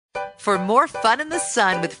For more fun in the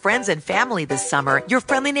sun with friends and family this summer, your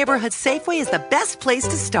friendly neighborhood Safeway is the best place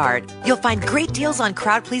to start. You'll find great deals on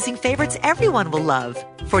crowd-pleasing favorites everyone will love.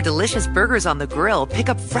 For delicious burgers on the grill, pick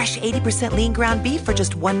up fresh 80% lean ground beef for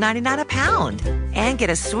just $1.99 a pound. And get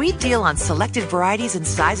a sweet deal on selected varieties and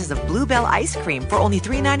sizes of Bluebell ice cream for only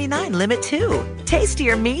 $3.99, limit 2.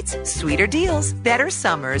 Tastier meats, sweeter deals, better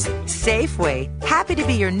summers. Safeway. Happy to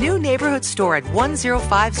be your new neighborhood store at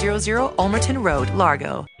 10500 Ulmerton Road,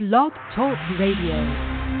 Largo. Blog Talk Radio.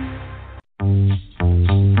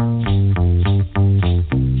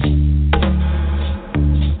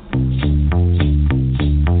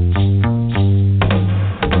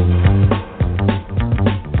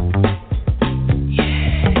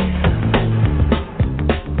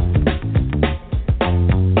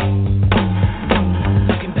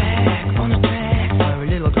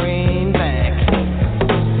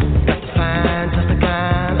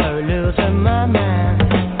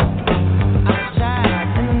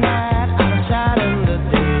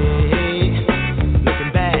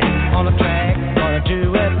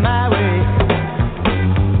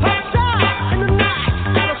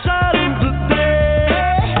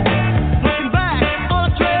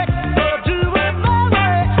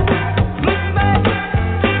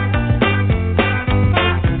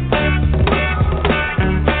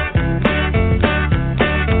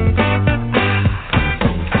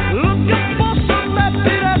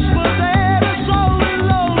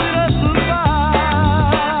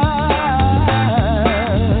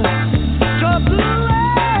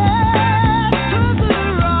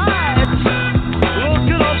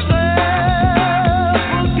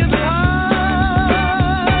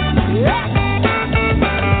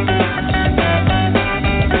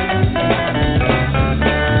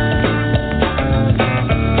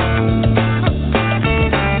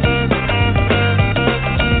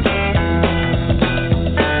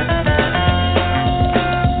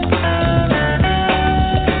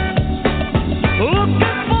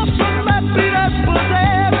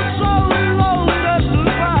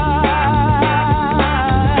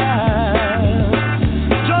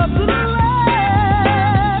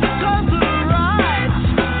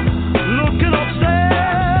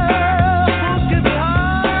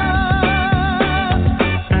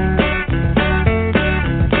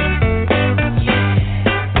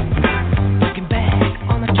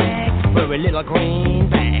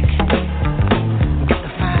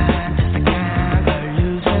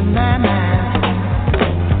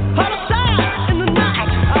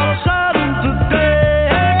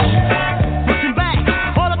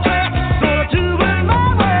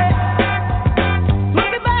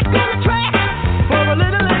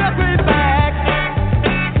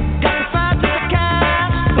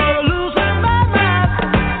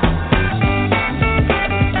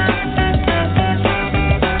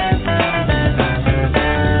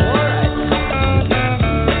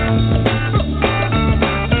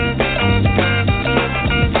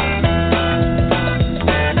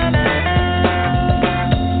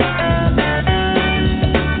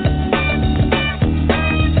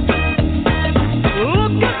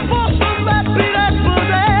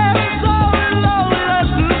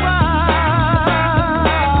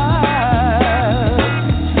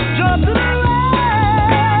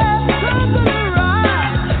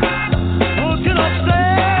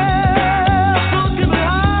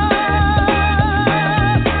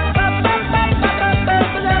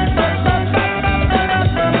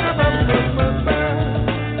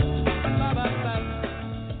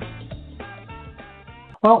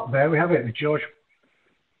 Well, there we have it, the George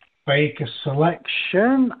Baker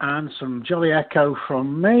selection and some jolly echo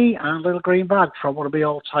from me and Little Green Bag from one of my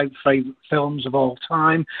all-time favourite films of all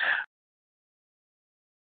time.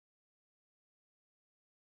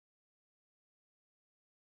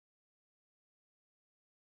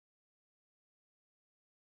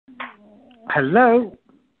 Hello.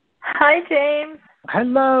 Hi, James.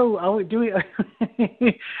 Hello. Oh, do we?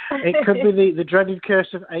 It could be the dreaded curse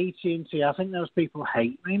of AT&T. I think those people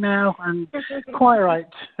hate me now, and quite right.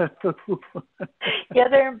 Yeah,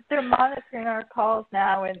 they're monitoring our calls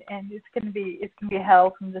now, and it's gonna be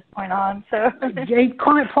hell from this point on. So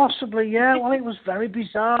quite possibly, yeah. Well, it was very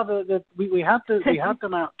bizarre that we had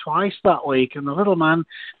them out twice that week, and the little man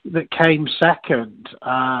that came second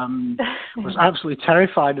was absolutely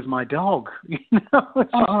terrified of my dog. You know,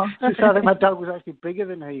 I think my dog was actually bigger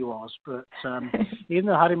than he was, but even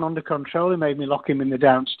though I had him under control, he made me lock him in the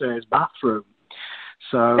downstairs bathroom.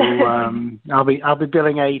 So I'll be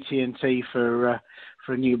billing AT&T for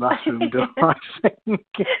a new bathroom door, I think.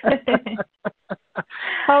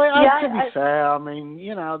 To be fair, I mean,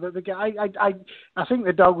 you know, the guy. I think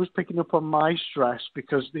the dog was picking up on my stress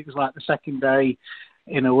because it was like the second day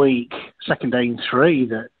in a week, second day in 3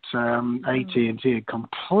 that AT&T had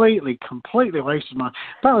completely wasted my.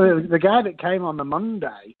 But the guy that came on the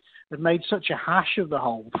Monday had made such a hash of the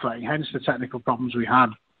whole thing, hence the technical problems we had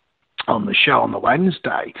on the show on the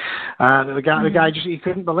Wednesday. The guy just, he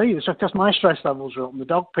couldn't believe it. So because my stress levels were up, and the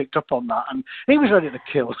dog picked up on that, and he was ready to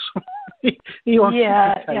kill us. he wanted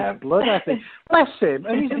to take blood, I think. Bless him,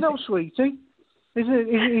 and he's a little sweetie. He's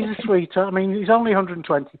a sweetheart. I mean, he's only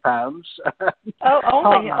 120 pounds.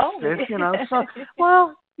 Massive, you know. So,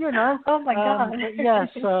 well, you know. Oh my God. Yeah.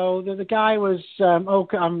 So the guy was,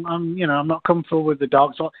 okay. I'm not comfortable with the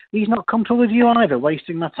dog. So he's not comfortable with you either,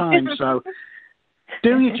 wasting my time. So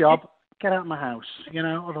do your job. Get out of my house. You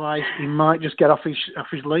know. Otherwise, he might just get off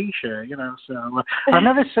his leash here. You know. So I've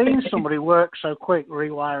never seen somebody work so quick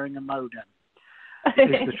rewiring a modem.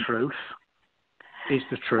 Is the truth. Is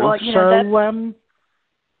the truth. Well, you know,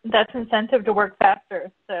 that's incentive to work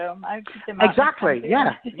faster. So I keep them out. Exactly.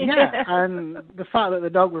 Yeah. And the fact that the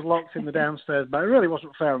dog was locked in the downstairs, but it really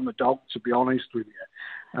wasn't fair on the dog, to be honest with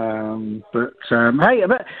you. But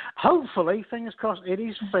hopefully, fingers crossed, it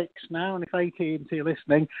is fixed now. And if AT&T are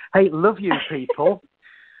listening, hey, love you people.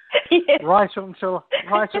 Right up until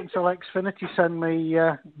Xfinity send me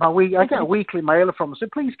I get a weekly mailer from them. So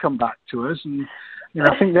please come back to us. And you know,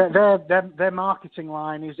 I think their marketing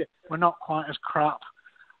line is we're not quite as crap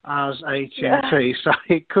as AT&T, so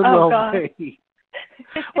it could be.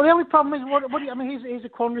 Well, the only problem is here's a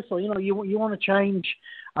quandary for you. You know, you want to change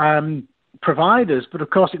providers, but of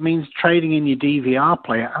course it means trading in your DVR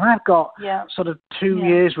player, and I've got sort of 2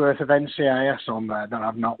 years worth of NCIS on there that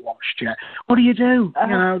I've not watched yet. What do? You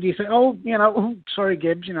know, do you think, sorry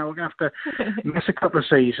Gibbs, you know, we're gonna have to miss a couple of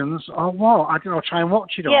seasons, or what? I don't know, try and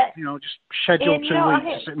watch it all. You know, just schedule 2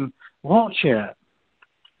 weeks to sit and watch it.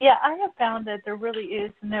 Yeah, I have found that there really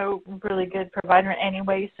is no really good provider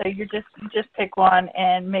anyway, so you just pick one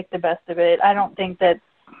and make the best of it. I don't think that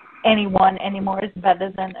anyone anymore is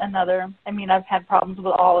better than another. I mean, I've had problems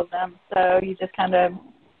with all of them, so you just kind of,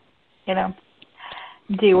 you know,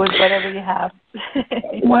 deal with whatever you have.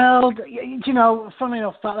 Well, you know, funny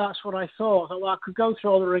enough, that's what I thought. I thought, well, I could go through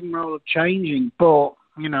all the rigmarole of changing, but,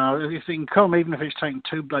 you know, if they can come, even if it's taking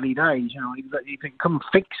 2 bloody days, you know, you can come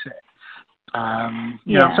fix it.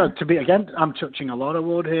 You know, so to be, again, I'm touching a lot of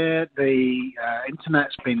wood here. The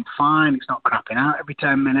internet's been fine. It's not crapping out every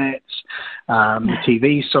 10 minutes. The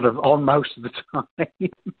TV's sort of on most of the time.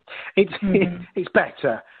 It's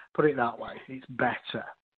better. Put it that way. It's better.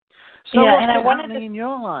 So what's been happening in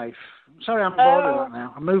your life? Sorry, I'm bored of that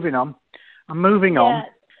now. I'm moving on.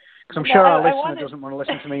 Because I'm sure our listener doesn't want to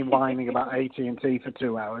listen to me whining about AT&T for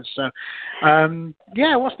 2 hours. So,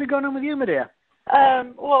 what's been going on with you, my dear?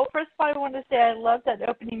 Well, first of all, I wanted to say I loved that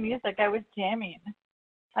opening music. I was jamming.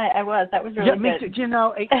 I was. That was really good. You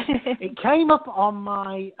know, it came up on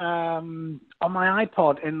my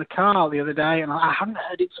iPod in the car the other day, and I haven't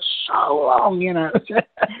heard it for so long. You know,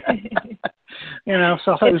 you know.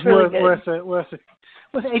 So I thought it was worth it.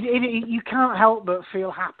 You can't help but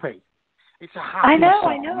feel happy. It's a happy song.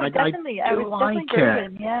 I know, definitely. I was like definitely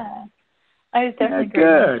grooving. Yeah, I was definitely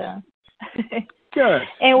grooving. Good. Good.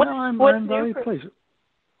 And I'm very pleased.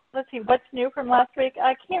 Let's see, what's new from last week?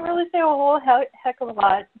 I can't really say a whole heck of a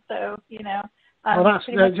lot, so, you know. Well, that's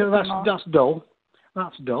dull.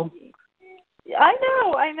 That's dull. I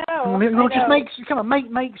know. Just make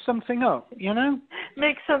something up, you know?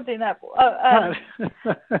 Make something up.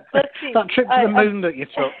 Let's see. That trip to the moon that you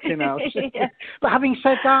took, you know. Yeah. But having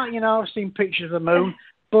said that, you know, I've seen pictures of the moon.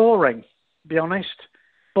 Boring, be honest.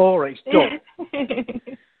 Boring. It's dull.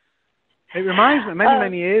 It reminds me,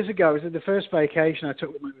 many years ago, it was the first vacation I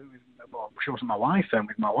took she wasn't my wife then,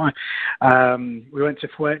 with my wife. We went to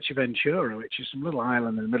Fuerteventura, which is some little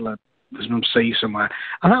island in the middle of some sea somewhere.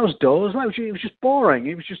 And that was dull. It was just boring.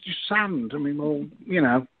 It was just sand. I mean, well, you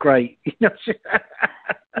know, great. Yeah.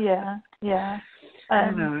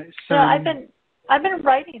 So I've been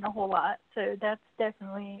writing a whole lot, so that's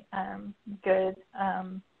definitely good.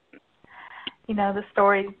 You know, the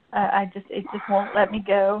stories, it just won't let me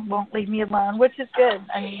go, won't leave me alone, which is good.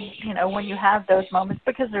 I mean, you know, when you have those moments,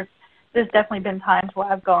 because there's definitely been times where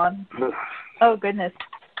I've gone, oh goodness,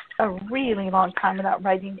 a really long time without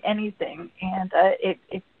writing anything, and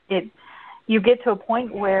you get to a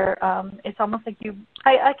point where it's almost like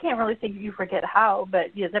I can't really say you forget how,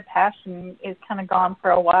 but the passion is kind of gone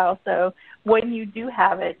for a while. So when you do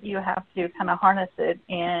have it, you have to kind of harness it.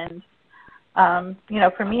 And you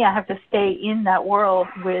know, for me, I have to stay in that world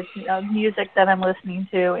with music that I'm listening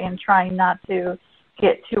to and trying not to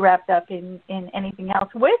get too wrapped up in anything else.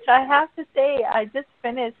 Which I have to say, I just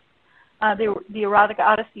finished the erotic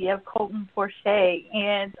odyssey of Colton Forche,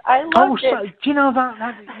 and I loved it. Do you know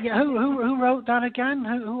that yeah, who wrote that again?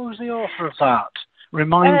 Who was the author of that?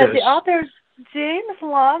 Remind us. The author James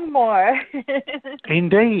Longmore.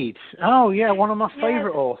 Indeed. Oh yeah, one of my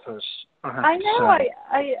favorite authors. I know.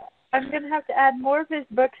 I'm going to have to add more of his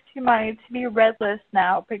books to my to-be-read list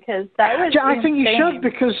now, because that was I think you insane. should,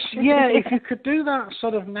 because, if you could do that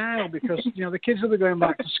sort of now, because, the kids will be going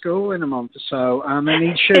back to school in a month or so, and they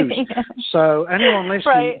need shoes. Yeah. So anyone listening,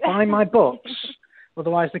 Right. buy my books.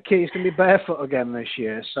 Otherwise, the kids can be barefoot again this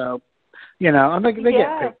year. So, and they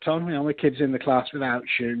get picked on, the kids in the class without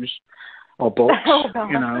shoes or books,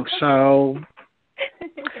 So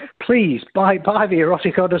please, buy the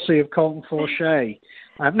Erotic Odyssey of Colton Forche.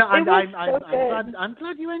 I'm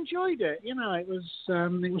glad you enjoyed it. It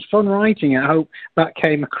was fun writing it. I hope that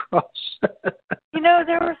came across.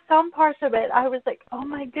 There were some parts of it I was like, oh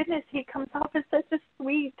my goodness, he comes off as such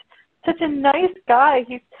a nice guy.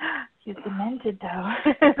 He's demented though.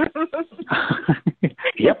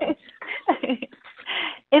 Yep.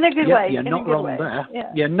 In a good way. You're not wrong there.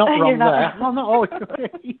 Yeah. You're not wrong there. Well, not always.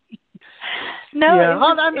 No, yeah. It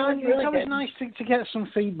was it's always good. nice to get some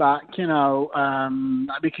feedback,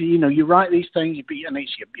 because you write these things, and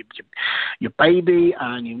it's your baby,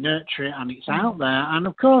 and you nurture it, and it's out there, and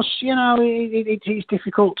of course, it's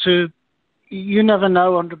difficult to. You never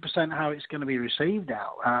know 100% how it's going to be received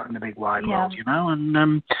out in the big wide world,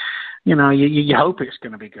 and you hope it's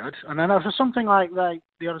going to be good. And then for something like the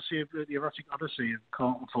Erotic Odyssey of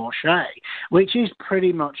Colton Forche, which is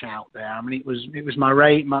pretty much out there. I mean, it was my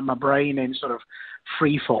brain in sort of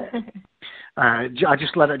free fall. I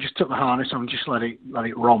just took the harness on and just let it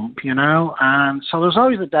romp, and so there's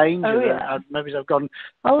always the danger that maybe I've gone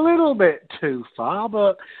a little bit too far,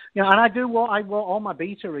 but and I want all my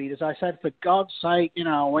beta readers. I said, for God's sake,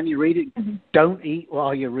 when you read it, don't eat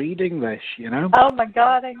while you're reading this, Oh my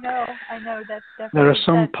God, I know that's definitely. There are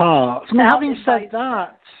some parts. I mean, having said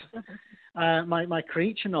that. My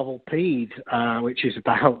creature novel, Peed, which is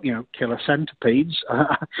about, killer centipedes,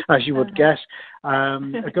 as you would guess. A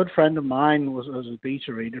good friend of mine was a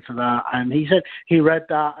beta reader for that, and he said he read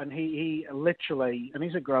that, and he literally, and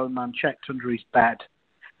he's a grown man, checked under his bed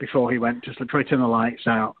before he went to sleep, trying to turn the lights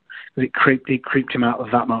out, because it creeped him out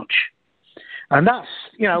of that much. And that's,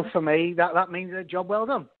 for me, that means a job well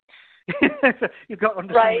done. You've got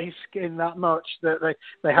under somebody's skin that much that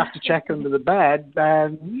they have to check under the bed,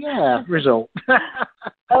 then result.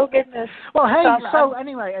 Oh goodness. Well, hey, so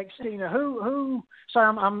anyway, Xtina, who? So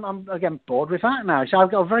I'm again bored with that now. So I've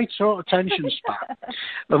got a very short attention span,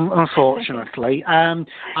 unfortunately. To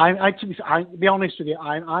be honest with you,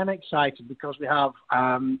 I'm excited because we have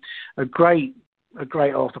a great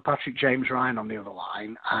author, Patrick James Ryan, on the other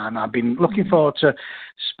line, and I've been looking forward to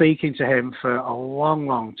speaking to him for a long,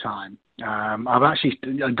 long time. I've actually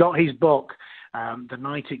got his book the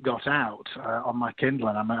night it got out on my Kindle,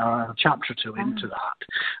 and I'm a chapter or two into that.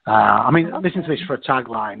 Listen to this for a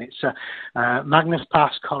tagline. It's Magnus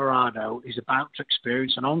Pass, Colorado is about to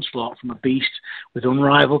experience an onslaught from a beast with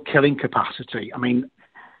unrivaled killing capacity. I mean,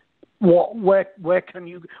 what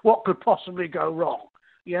could possibly go wrong?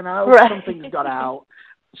 Something's got out.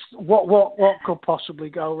 What could possibly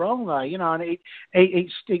go wrong there? And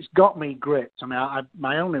it's got me gripped. I mean,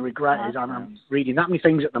 my only regret is I'm reading that many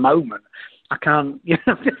things at the moment. I can't,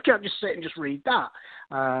 can't just sit and just read that.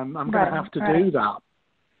 I'm going to have to do that.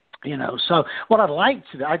 So what I'd like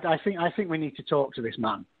to do, I think we need to talk to this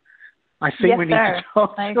man. I think we need to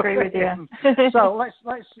talk to him. I agree with you. So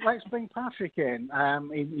let's bring Patrick in.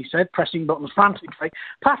 He said pressing buttons frantically.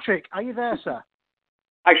 Patrick, are you there, sir?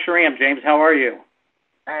 I sure am, James. How are you?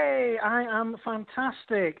 Hey, I am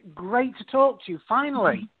fantastic. Great to talk to you.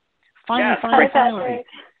 Finally. Finally.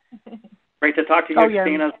 Great to talk to you,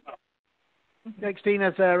 Xtina.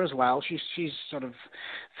 Xtina's there as well. She's sort of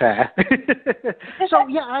fair. So I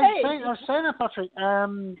was saying, Patrick.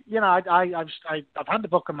 I've had the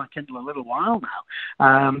book on my Kindle a little while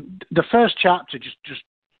now. The first chapter just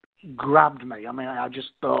grabbed me. I mean, I just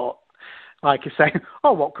thought, like you're saying,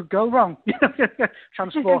 what could go wrong?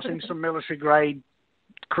 Transporting some military grade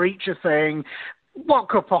creature thing. What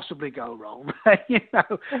could possibly go wrong?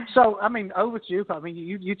 So, I mean, over to you. I mean,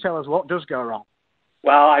 you tell us what does go wrong.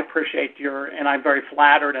 Well, I appreciate and I'm very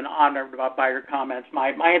flattered and honored by your comments. My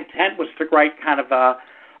intent was to write kind of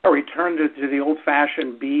a return to the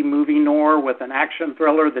old-fashioned B-movie noir with an action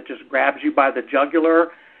thriller that just grabs you by the jugular.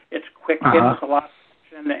 It's quick hit with a lot of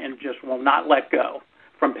action and just will not let go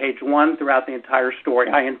from page one throughout the entire story.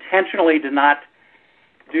 I intentionally did not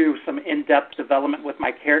do some in-depth development with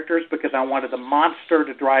my characters because I wanted the monster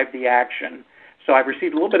to drive the action. So I've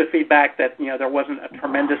received a little bit of feedback that, there wasn't a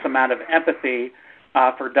tremendous amount of empathy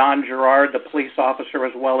for Don Gerard, the police officer,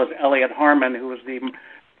 as well as Elliot Harmon, who was the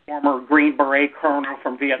former Green Beret colonel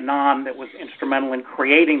from Vietnam that was instrumental in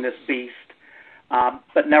creating this beast.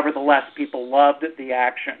 But nevertheless, people loved the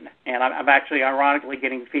action. And I'm actually ironically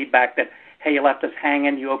getting feedback that, hey, you left us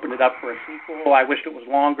hanging, you opened it up for a sequel. I wished it was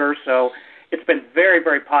longer. So it's been very,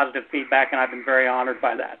 very positive feedback, and I've been very honored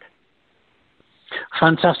by that.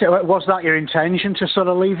 Fantastic. Was that your intention to sort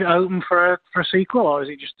of leave it open for a sequel, or is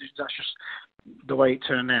it that's just the way it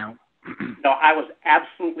turned out? No, I was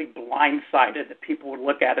absolutely blindsided that people would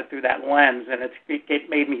look at it through that lens, and it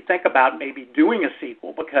made me think about maybe doing a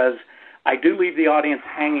sequel, because I do leave the audience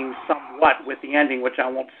hanging somewhat with the ending, which I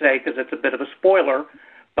won't say because it's a bit of a spoiler,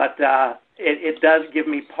 but it does give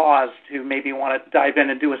me pause to maybe want to dive in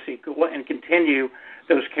and do a sequel and continue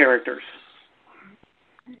those characters.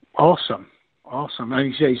 Awesome.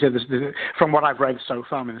 And you said from what I've read so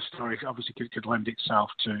far in the story, obviously could lend itself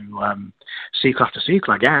to sequel after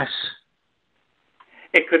sequel, I guess.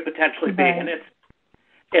 It could potentially be, and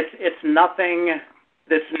it's nothing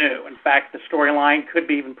that's new. In fact, the storyline could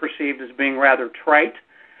be even perceived as being rather trite,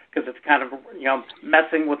 because it's kind of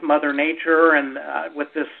messing with Mother Nature and with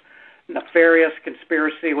this nefarious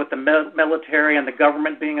conspiracy with the military and the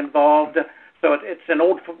government being involved. So it's an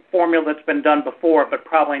old formula that's been done before, but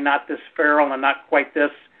probably not this feral and not quite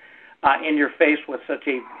this in your face with such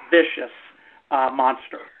a vicious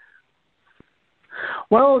monster.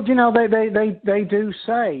 Well, they do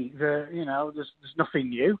say that there's nothing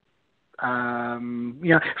new.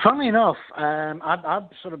 Funnily enough, I've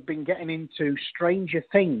sort of been getting into Stranger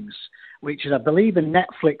Things, which is, I believe, a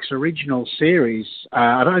Netflix original series.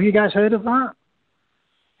 I don't know. Have you guys heard of that?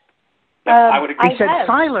 I would agree. He said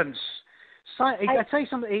silence. I tell you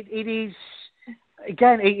something. It is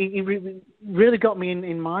again. It really got me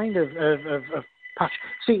in mind of Patrick.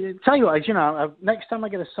 See, tell you what, next time I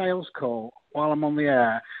get a sales call while I'm on the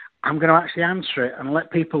air, I'm going to actually answer it and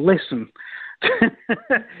let people listen.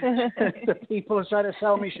 The people are trying to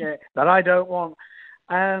sell me shit that I don't want.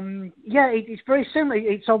 It's very similar.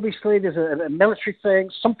 It's obviously there's a military thing.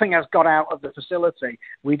 Something has got out of the facility.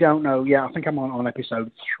 We don't know yet. I think I'm on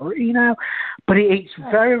episode 3 now. But it's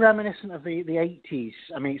very reminiscent of the 80s.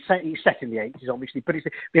 I mean, it's set in the 80s, obviously. But it's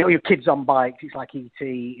your kids on bikes. It's like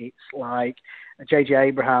E.T. It's like J.J.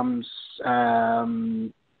 Abrams.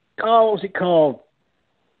 What was it called?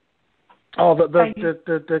 Oh,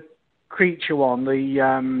 the creature one.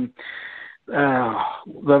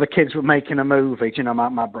 The kids were making a movie.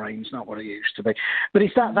 My brain's not what it used to be. But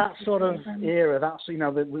it's that sort of era. That's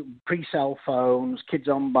the pre-cell phones, kids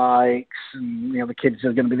on bikes, and the kids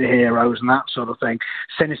are going to be the heroes and that sort of thing.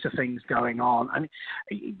 Sinister things going on, and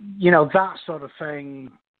that sort of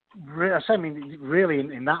thing. Really,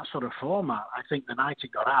 in that sort of format, I think The Night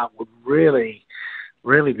It Got Out would really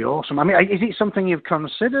be awesome. I mean, is it something you've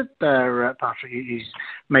considered there, Patrick? Is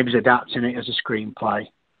maybe adapting it as a screenplay?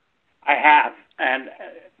 I have, and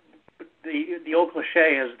the old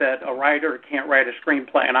cliche is that a writer can't write a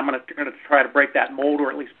screenplay, and I'm going to try to break that mold,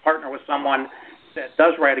 or at least partner with someone that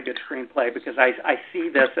does write a good screenplay, because I see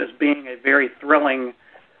this as being a very thrilling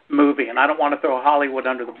movie, and I don't want to throw Hollywood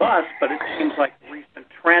under the bus, but it seems like the recent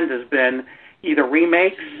trend has been either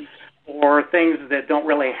remakes or things that don't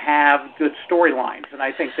really have good storylines, and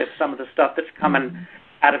I think that some of the stuff that's coming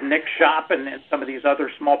out of Nick's shop and some of these other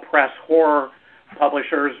small press horror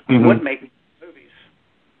publishers would make movies.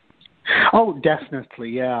 Oh, definitely,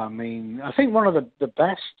 yeah. I mean, I think one of the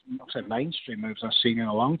best, mainstream movies I've seen in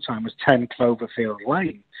a long time was 10 Cloverfield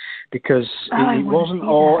Lane, because it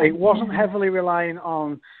wasn't heavily relying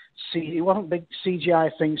on it wasn't big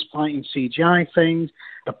CGI things fighting CGI things.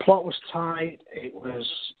 The plot was tight. It was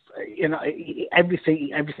everything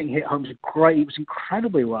hit home. It was great. It was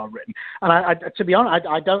incredibly well written. And I to be honest,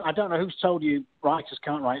 I don't know who's told you writers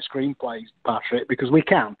can't write screenplays, Patrick, because we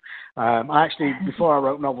can. I actually, before I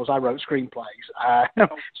wrote novels, I wrote screenplays.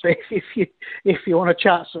 So if you want to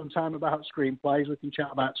chat sometime about screenplays, we can chat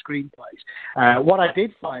about screenplays. What I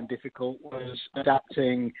did find difficult was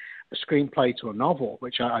adapting a screenplay to a novel,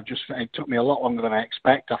 which it took me a lot longer than I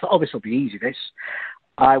expected. I thought, this will be easy, this.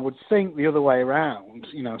 I would think the other way around,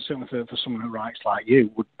 certainly for someone who writes like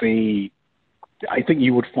you, would be, I think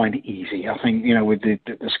you would find it easy. I think, with the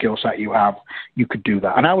skill set you have, you could do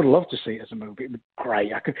that. And I would love to see it as a movie. It would be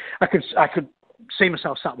great. I could see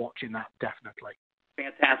myself sat watching that, definitely.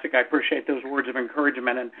 Fantastic. I appreciate those words of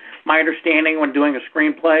encouragement. And my understanding when doing a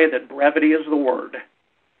screenplay that brevity is the word.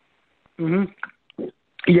 Mm-hmm.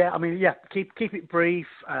 Yeah, I mean, yeah, keep it brief,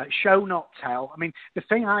 show not tell. I mean, the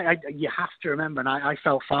thing you have to remember, and I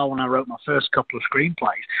fell foul when I wrote my first couple of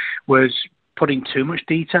screenplays, was putting too much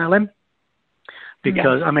detail in.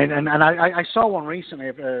 Because, I mean, and I saw one recently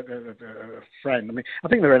of a friend. I mean, I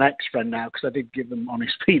think they're an ex-friend now because I did give them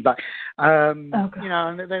honest feedback. You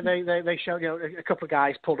know, and they showed, you know, a couple of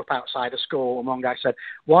guys pulled up outside a school, and one guy said,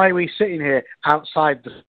 "Why are we sitting here outside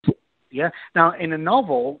the school?" Yeah. Now, in a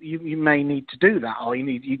novel, you may need to do that, or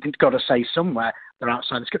you've got to say somewhere they're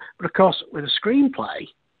outside the school. But of course, with a screenplay,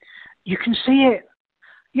 you can see it.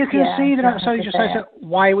 You can see that outside. You just say, so,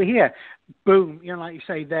 "Why are we here?" Boom, you know, like you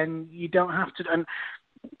say, then you don't have to. And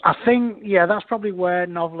I think, yeah, that's probably where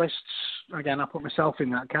novelists, again, I put myself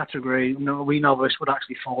in that category, we novelists would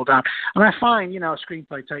actually fall down. And I find, you know, a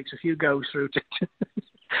screenplay takes a few goes through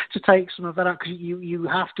to take some of that out, because you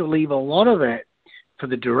have to leave a lot of it for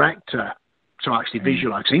the director to actually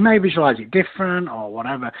visualize. So he may visualize it different or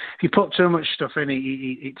whatever. If you put too much stuff in,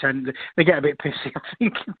 they get a bit pissy. I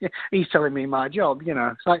think he's telling me my job. You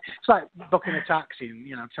know, it's like booking a taxi and,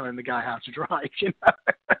 you know, telling the guy how to drive. You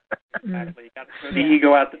know, exactly. You got to throw the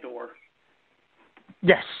ego out the door.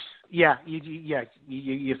 Yes. Yeah.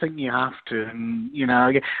 You think you have to, and you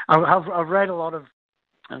know, I've read a lot of.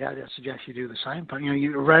 I suggest you do the same. But you know,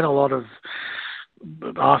 you read a lot of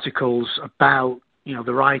articles about, you know,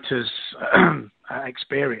 the writer's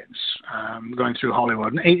experience going through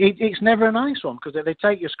Hollywood. And it's never a nice one, because they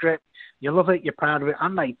take your script, you love it, you're proud of it,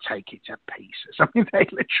 and they take it to pieces. I mean, they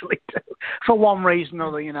literally do. For one reason or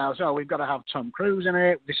another, you know, so we've got to have Tom Cruise in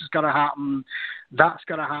it, this has got to happen, that's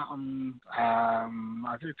got to happen. I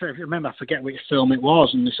remember, I forget which film it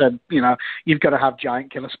was, and they said, you know, you've got to have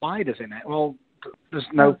giant killer spiders in it. Well, there's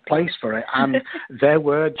no place for it, and there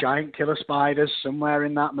were giant killer spiders somewhere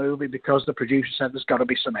in that movie because the producer said there's got to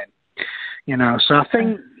be some in, you know. So I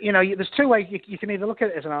think, you know, there's two ways. You can either look at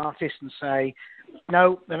it as an artist and say,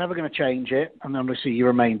 no, they're never going to change it, and obviously you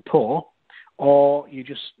remain poor, or you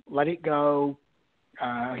just let it go.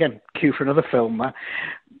 Again, cue for another film there.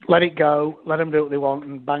 Let it go, let them do what they want,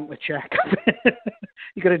 and bank the check.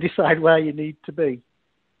 You've got to decide where you need to be.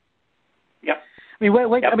 Yep. I mean,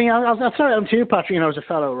 I mean, I'll throw it on to you, Patrick, you know, as a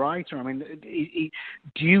fellow writer. I mean,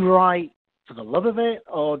 do you write for the love of it,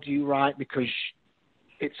 or do you write because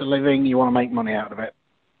it's a living, you want to make money out of it?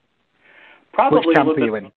 Probably Which camp are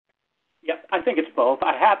you in? Yep, I think it's both.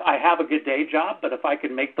 I have a good day job, but if I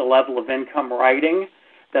could make the level of income writing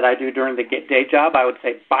that I do during the day job, I would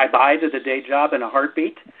say bye-bye to the day job in a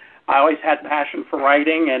heartbeat. I always had passion for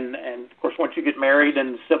writing, and of course, once you get married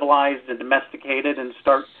and civilized and domesticated and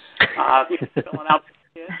start filling out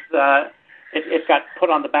the kids, it got put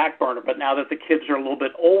on the back burner. But now that the kids are a little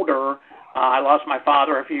bit older, I lost my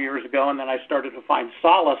father a few years ago, and then I started to find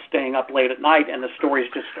solace staying up late at night, and the stories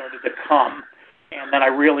just started to come. And then I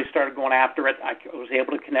really started going after it. I was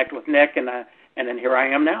able to connect with Nick, and then here I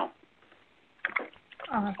am now.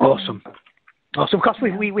 Awesome. Of course,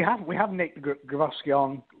 we have Nick Grabowsky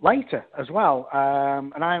on later as well,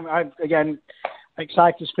 and I'm again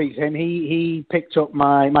excited to speak to him. He picked up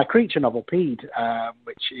my creature novel, Pede,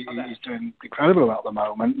 which is doing incredibly well at the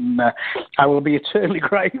moment, and I will be eternally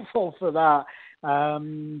grateful for that.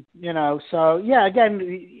 You know, so yeah,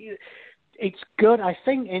 again, it's good. I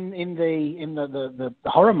think in the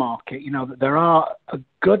horror market, you know, that there are a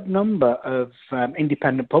good number of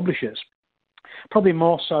independent publishers. Probably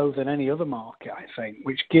more so than any other market, I think,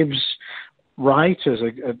 which gives writers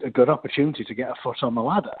a good opportunity to get a foot on the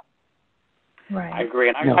ladder. Right. I agree,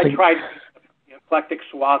 and I tried an eclectic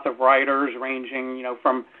swath of writers, ranging,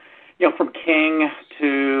 from King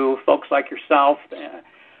to folks like yourself,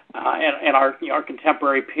 and our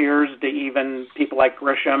contemporary peers, to even people like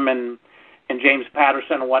Grisham and James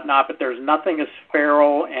Patterson and whatnot. But there's nothing as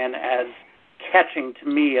feral and as catching to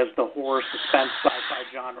me as the horror suspense sci-fi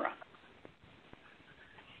genre.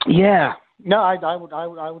 Yeah, no, I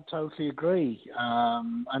would totally agree.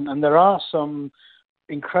 And there are some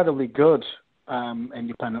incredibly good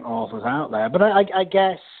independent authors out there, but I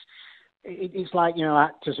guess it's like,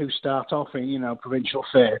 actors who start off in provincial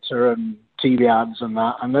theatre and TV ads and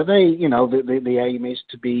that, and they the aim is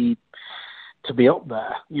to be up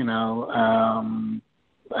there, and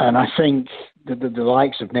I think the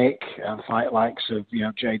likes of Nick and the likes of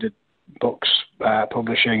Jaded Books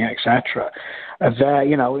publishing, etc. There,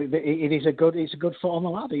 it's a good foot on the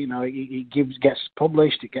ladder. It gets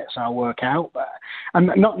published, it gets our work out there, and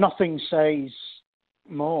nothing says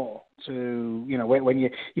more to when you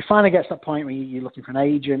finally get to that point where you're looking for an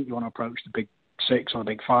agent, you want to approach the big six or the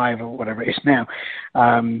big five or whatever it is now,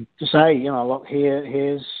 to say, look,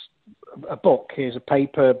 here's a book, here's a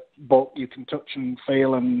paper book you can touch and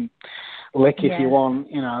feel and lick if you want,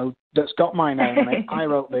 that's got my name on it. I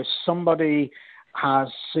wrote this. Somebody has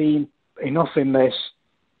seen enough in this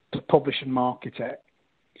to publish and market it.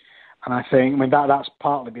 And I think, that's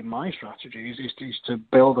partly been my strategy, is to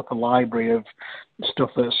build up a library of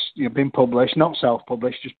stuff that's been published, not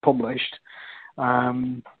self-published, just published,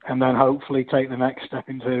 and then hopefully take the next step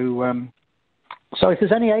into. So if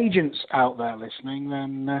there's any agents out there listening,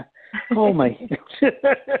 then call me.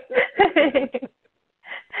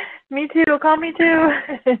 Me too. Call me too.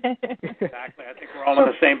 Exactly. I think we're all in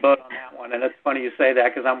the same boat on that one. And it's funny you say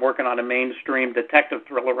that because I'm working on a mainstream detective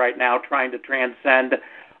thriller right now, trying to transcend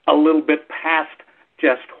a little bit past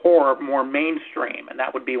just horror, more mainstream. And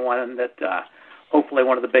that would be one that hopefully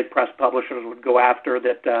one of the big press publishers would go after,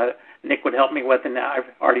 that Nick would help me with. And I've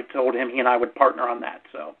already told him he and I would partner on that.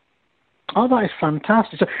 So. Oh, that is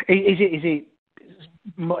fantastic. So it's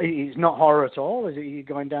not horror at all? Is it you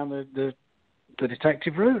going down the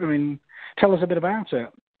detective route? I mean, tell us a bit about it.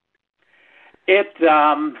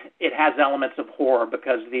 It has elements of horror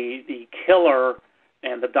because the killer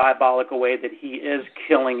and the diabolical way that he is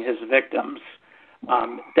killing his victims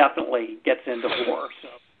definitely gets into horror. So,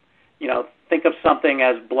 think of something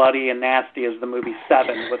as bloody and nasty as the movie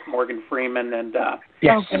Seven with Morgan Freeman and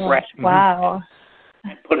yes. And Brett. Wow.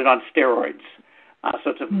 And put it on steroids. So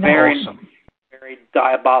it's a very, awesome. very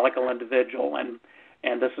diabolical individual, and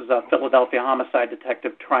this is a Philadelphia homicide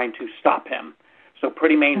detective trying to stop him. So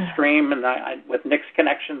pretty mainstream, and with Nick's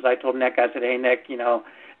connections, I told Nick, I said, hey, Nick,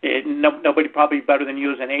 nobody probably better than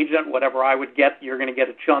you as an agent. Whatever I would get, you're going to get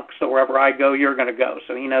a chunk, so wherever I go, you're going to go.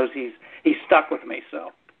 So he knows he's stuck with me, so.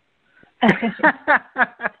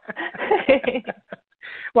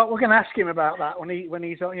 Well, we're going to ask him about that when he's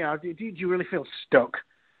do you really feel stuck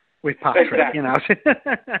with Patrick? Exactly. Is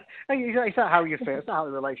that how you feel? Is that how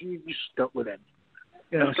the relationship? You're stuck with him.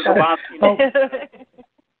 Mr. Grabowsky,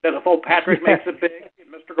 that if old Patrick makes it big,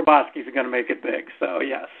 Mr. Grabowski's going to make it big. So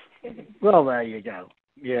yes. Well, there you go.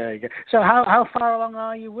 Yeah. You go. So how far along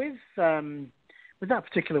are you with that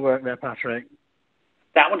particular work there, Patrick?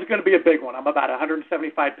 That one's going to be a big one. I'm about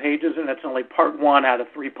 175 pages, and it's only part 1 out of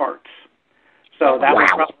 3 parts. So that was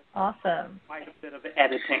probably awesome. Quite a bit of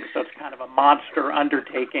editing, so it's kind of a monster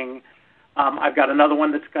undertaking. I've got another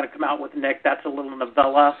one that's going to come out with Nick. That's a little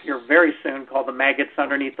novella here very soon called The Maggots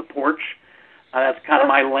Underneath the Porch. That's kind of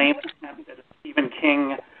my lame attempt at a Stephen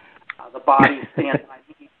King, The Body Stands by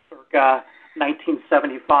Me, circa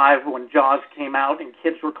 1975 when Jaws came out and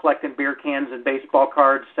kids were collecting beer cans and baseball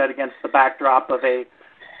cards set against the backdrop of a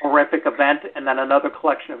horrific event, and then another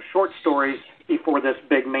collection of short stories before this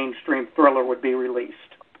big mainstream thriller would be released.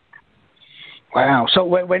 Wow. So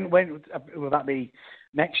when will that be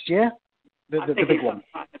next year? The big one?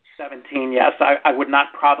 17, yes. I would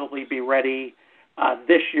not probably be ready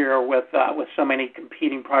this year with so many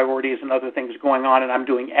competing priorities and other things going on, and I'm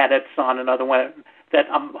doing edits on another one that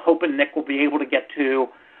I'm hoping Nick will be able to get to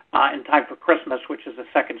in time for Christmas, which is a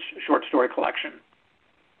second short story collection.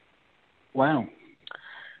 Wow,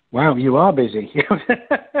 you are busy.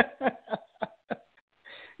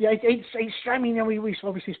 Yeah, it's. I mean, we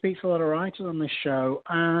obviously speak to a lot of writers on this show,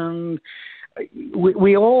 and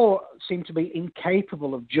we all seem to be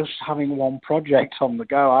incapable of just having one project on the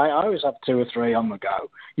go. I always have 2 or 3 on the go,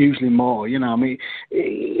 usually more. I mean, do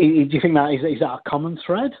you think that is that a common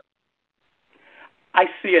thread? I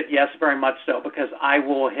see it, yes, very much so, because I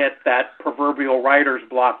will hit that proverbial writer's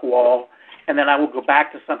block wall, and then I will go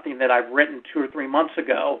back to something that I've written 2 or 3 months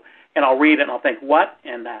ago, and I'll read it, and I'll think, what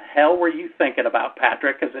in the hell were you thinking about,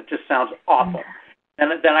 Patrick? Because it just sounds awful.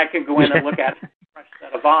 And then I can go in and look at it with a fresh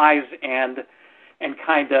set of eyes and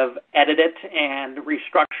kind of edit it and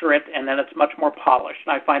restructure it, and then it's much more polished.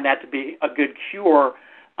 And I find that to be a good cure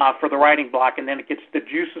for the writing block, and then it gets the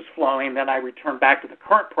juices flowing, then I return back to the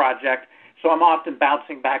current project. So I'm often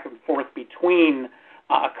bouncing back and forth between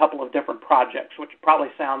a couple of different projects, which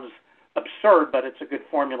probably sounds absurd, but it's a good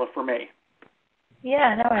formula for me.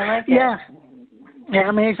 Yeah, no, I like it. Yeah.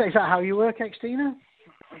 I mean, is that how you work, Xtina?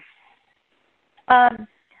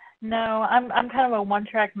 No, I'm kind of a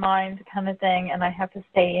one-track mind kind of thing, and I have to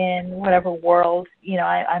stay in whatever world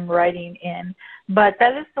I'm writing in. But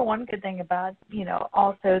that is the one good thing about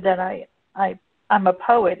also that I'm a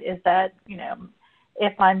poet is that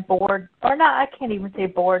if I'm bored or not, I can't even say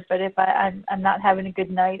bored, but if I'm not having a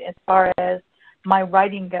good night as far as my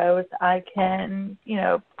writing goes, I can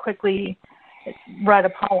quickly write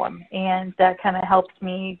a poem, and that kind of helps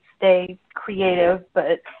me stay creative,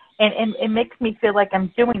 and it makes me feel like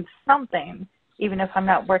I'm doing something, even if I'm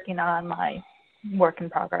not working on my work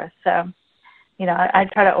in progress. So, I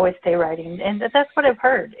try to always stay writing, and that's what I've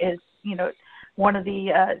heard is, one of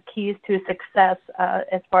the keys to success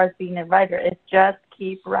as far as being a writer is just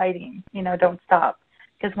keep writing. Don't stop.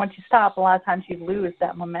 Because once you stop, a lot of times you lose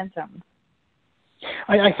that momentum.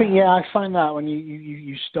 I think, I find that when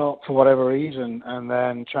you stop for whatever reason and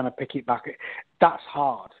then trying to pick it back, that's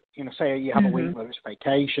hard. Say you have a week, whether it's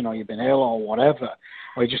vacation or you've been ill or whatever,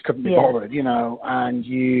 or you just couldn't be bothered, and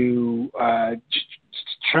you just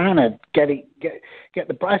trying to get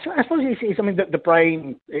the brain. I suppose the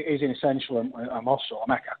brain is an essential a muscle.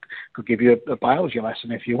 I could give you a biology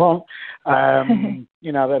lesson if you want.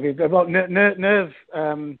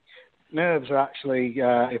 Nerves are actually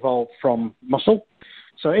evolved from muscle.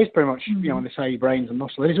 So it is pretty much, when they say your brain's a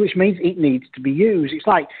muscle, which means it needs to be used. It's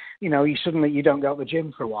like, you don't go to the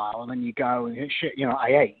gym for a while and then you go and shit,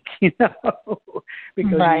 I ache, because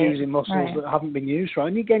you're using muscles that haven't been used right.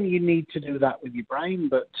 And again, you need to do that with your brain.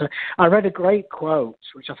 But I read a great quote,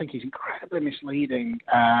 which I think is incredibly misleading.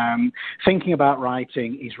 Thinking about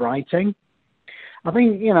writing is writing. I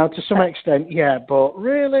think, to some extent, but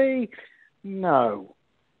really, no.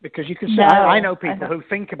 Because you can say, I know people who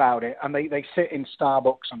think about it and they sit in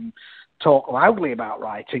Starbucks and talk loudly about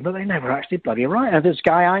writing, but they never actually bloody write. There's a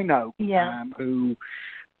guy I know who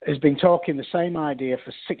has been talking the same idea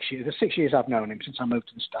for 6 years. The 6 years I've known him since I moved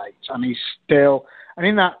to the States. And he's still, and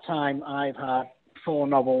in that time I've had 4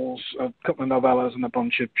 novels, a couple of novellas and a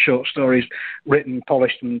bunch of short stories written,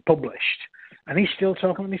 polished and published. And he's still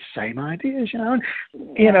talking about the same ideas, And,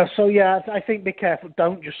 so I think be careful.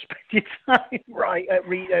 Don't just spend your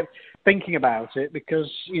time thinking about it because,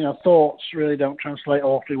 thoughts really don't translate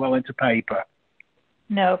awfully well into paper.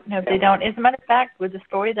 No, they don't. As a matter of fact, with the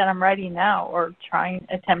story that I'm writing now or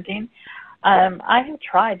attempting, I have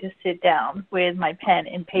tried to sit down with my pen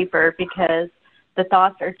and paper because the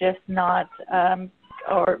thoughts are just not,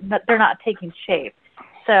 they're not taking shape.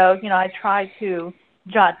 So, I try to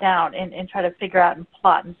jot down and try to figure out and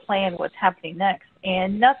plot and plan what's happening next,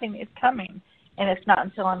 and nothing is coming. And it's not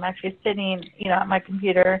until I'm actually sitting, at my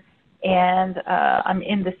computer and I'm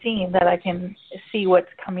in the scene that I can see what's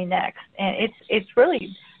coming next. And it's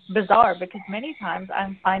really bizarre because many times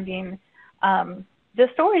I'm finding the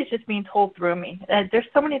story is just being told through me. There's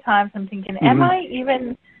so many times I'm thinking, am I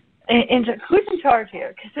even who's in charge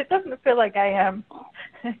here? Because it doesn't feel like I am.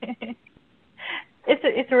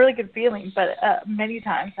 It's a really good feeling, but many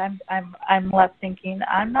times I'm left thinking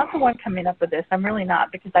I'm not the one coming up with this. I'm really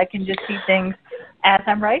not, because I can just see things as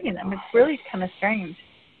I'm writing them. It's really kind of strange.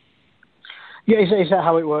 Yeah, is that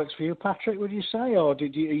how it works for you, Patrick? Would you say, or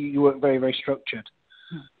did you work very, very structured?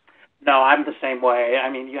 No, I'm the same way.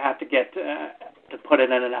 I mean, you have to get to put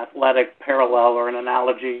it in an athletic parallel or an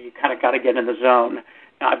analogy. You kind of got to get in the zone.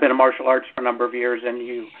 Now, I've been in martial arts for a number of years, and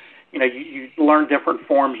you learn different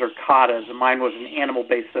forms or katas. Mine was an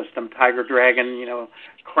animal-based system: tiger, dragon,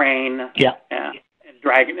 crane, and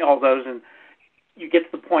dragon, all those. And you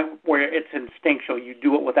get to the point where it's instinctual. You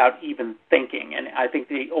do it without even thinking. And I think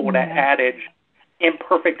the old adage,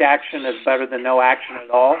 imperfect action is better than no action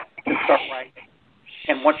at all, to start writing.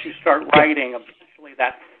 And once you start writing, eventually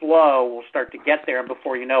that flow will start to get there, and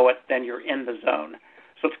before you know it, then you're in the zone.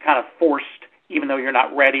 So it's kind of forced, even though you're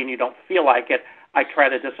not ready and you don't feel like it. I try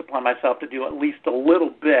to discipline myself to do at least a little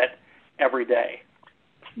bit every day.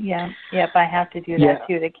 I have to do that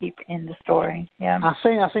too to keep in the story. I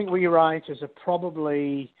think we writers are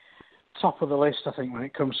probably top of the list, I think, when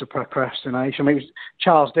it comes to procrastination. I mean,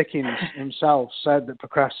 Charles Dickens himself said that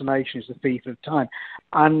procrastination is the thief of time.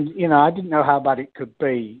 And, I didn't know how bad it could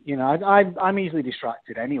be. I'm easily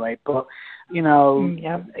distracted anyway, but,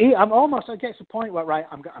 I'm almost, I get to the point where,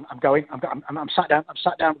 I'm sat down, I've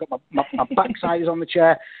got my backside is on the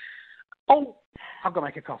chair. Oh, I've got to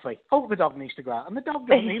make a coffee. Oh, the dog needs to go out. And the dog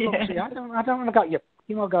doesn't. He looks at you. I don't want to got you.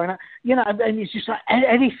 Going out. And it's just like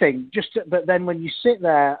anything. But then when you sit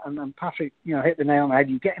there and Patrick, hit the nail on the head,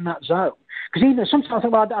 you get in that zone. Because even sometimes I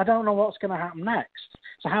think, well, I don't know what's going to happen next.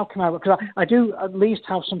 So how can I? Because I do at least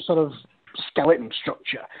have some sort of skeleton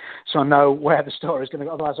structure, so I know where the story is going to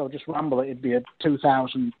go. Otherwise, I'll just ramble. It'd be a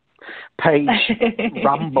 2,000-page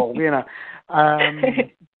ramble, But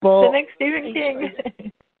the next Stephen King.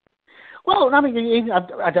 Well, I mean,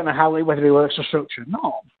 I don't know whether he works for structure or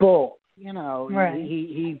not, but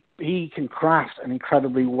he can craft an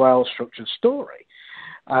incredibly well-structured story.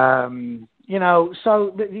 So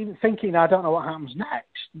even thinking, I don't know what happens next.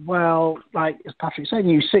 Well, like as Patrick said,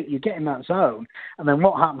 you get in that zone, and then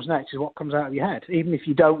what happens next is what comes out of your head, even if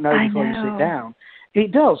you don't know before you sit down.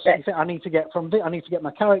 It does. You think, I need to get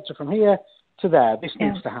my character from here to there. This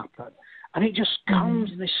needs to happen, and it just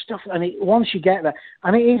comes and this stuff. And once you get there,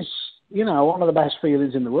 and it is. One of the best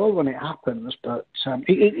feelings in the world when it happens, but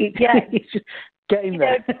it's just getting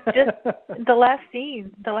there. Just the last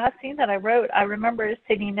scene that I wrote, I remember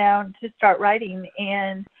sitting down to start writing,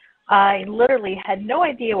 and I literally had no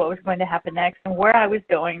idea what was going to happen next and where I was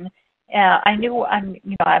going. I knew I'm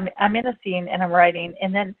in a scene and I'm writing,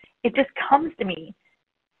 and then it just comes to me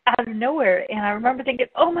out of nowhere. And I remember thinking,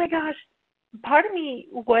 oh my gosh, part of me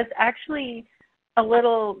was actually a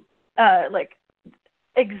little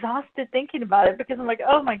exhausted thinking about it, because I'm like,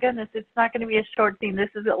 oh my goodness, it's not going to be a short scene. This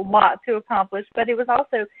is a lot to accomplish. But it was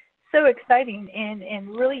also so exciting and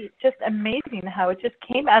really just amazing how it just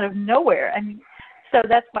came out of nowhere. I mean, so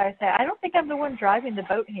that's why I say I don't think I'm the one driving the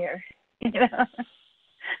boat here.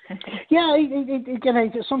 Yeah,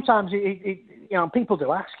 sometimes people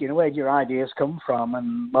do ask, where do your ideas come from?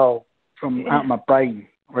 And from out of my brain,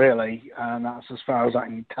 really, and that's as far as I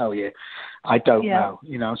can tell you. I don't know,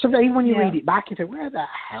 So even when you read it back, you think, where the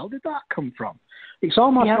hell did that come from? It's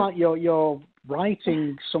almost like you're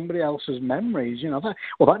writing somebody else's memories.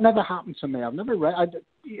 That never happened to me. I've never read.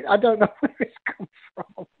 I don't know where it's come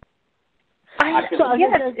from.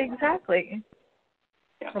 Yes, exactly.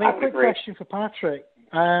 I mean, a quick question for Patrick.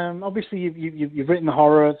 Obviously, you've written the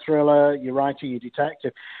horror, thriller, you're writing, you're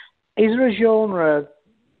detective. Is there a genre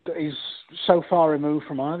that is so far removed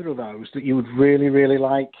from either of those that you would really, really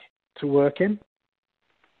like to work in?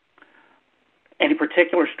 Any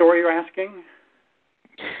particular story you're asking?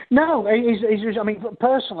 No, I mean,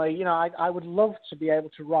 personally, I would love to be able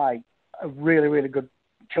to write a really, really good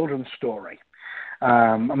children's story.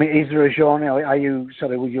 I mean, is there a genre? Are you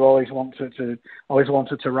would you always wanted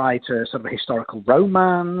to write a sort of a historical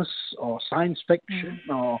romance or science fiction,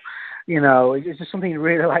 or is there something you'd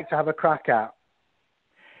really like to have a crack at?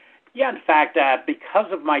 Yeah, in fact, because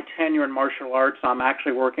of my tenure in martial arts, I'm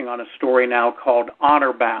actually working on a story now called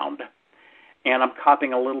Honor Bound, and I'm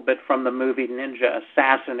copying a little bit from the movie Ninja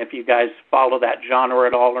Assassin. If you guys follow that genre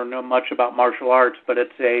at all or know much about martial arts, but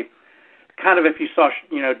it's a kind of, if you saw,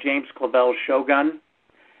 James Clavell's Shogun,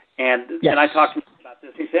 and I talked to him about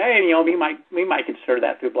this. He said, hey, we might consider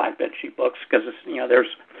that through Black Bed Sheep books, because there's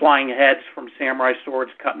flying heads from samurai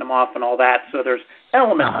swords, cutting them off, and all that. So there's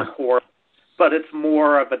elements of horror, but it's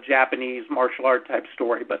more of a Japanese martial art type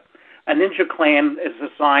story. But a ninja clan is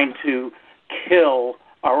assigned to kill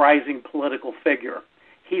a rising political figure.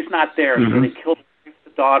 He's not there, so they kill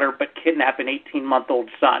the daughter, but kidnap an 18-month-old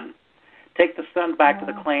son. Take the son back to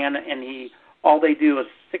the clan, and all they do is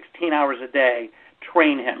 16 hours a day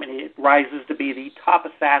train him, and he rises to be the top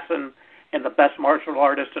assassin and the best martial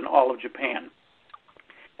artist in all of Japan.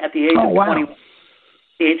 At the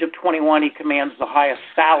age of 21, he commands the highest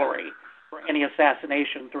salary for any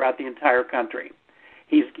assassination throughout the entire country.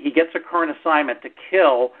 He gets a current assignment to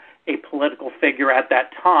kill a political figure at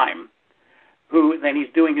that time, who then he's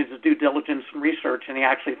doing his due diligence and research, and he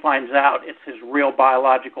actually finds out it's his real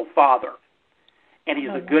biological father. And he's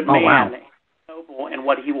a good man, noble, and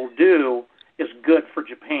what he will do is good for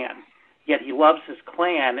Japan. Yet he loves his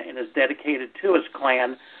clan and is dedicated to his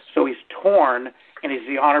clan, so he's torn, and is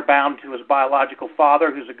he honor bound to his biological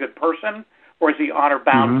father, who's a good person, or is he honor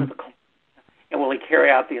bound to the clan, and will he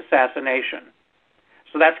carry out the assassination?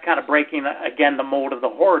 So that's kind of breaking, again, the mold of the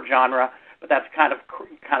horror genre, but that's kind of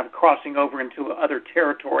crossing over into other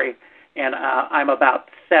territory, and I'm about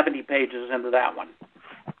 70 pages into that one.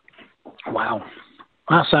 Wow.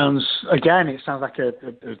 That sounds it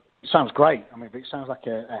sounds great. I mean, it sounds like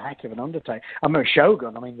a heck of an undertaking. I mean,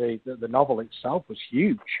 Shogun, the novel itself was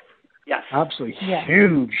huge. Yes. Absolutely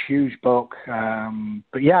huge book.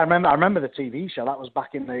 But yeah, I remember the TV show. That was back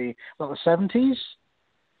in the 70s?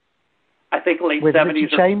 I think late with 70s.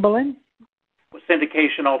 Richard Chamberlain? With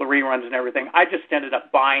syndication, all the reruns and everything. I just ended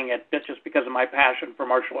up buying it just because of my passion for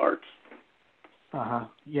martial arts.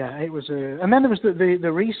 Yeah, it was and then there was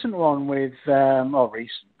the recent one with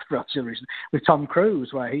with Tom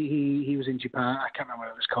Cruise, where he was in Japan. I can't remember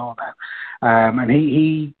what it was called now. And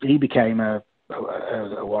he became a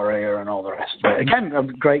warrior and all the rest of it. Again, a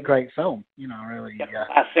great film. Really.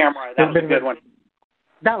 Last Samurai, that was a good one.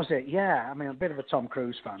 That was it. Yeah, I mean, a bit of a Tom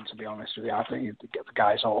Cruise fan, to be honest with you. I think the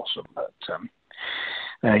guy's awesome, but.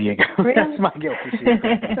 There you go. Really? That's my guilty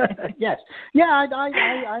secret. Yes. Yeah,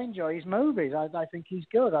 I enjoy his movies. I think he's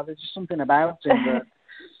good. There's just something about him that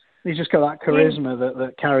he's just got that charisma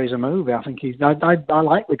that carries a movie. I think I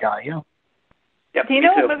like the guy, yeah. Yep, Do you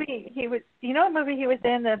know what movie he was? Do you know what movie he was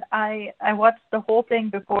in that I watched the whole thing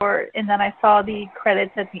before, and then I saw the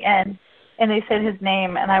credits at the end, and they said his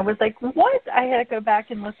name, and I was like, what? I had to go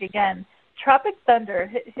back and look again. Tropic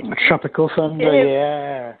Thunder. Tropical Thunder,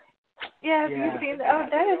 yeah. Yeah, have you seen that? Oh,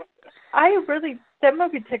 that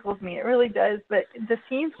movie tickles me. It really does. But the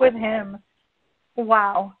scenes with him,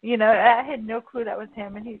 Wow. I had no clue that was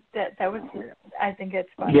him, and that was. I think it's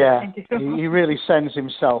funny. Yeah, he really sends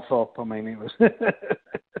himself up. I mean, it was.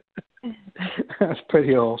 That's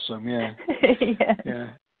pretty awesome. Yeah. Yeah.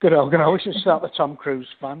 Good old. I wish to start the Tom Cruise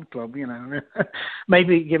fan club.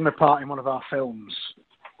 Maybe give him a part in one of our films.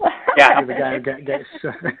 Yeah. The guy who gets.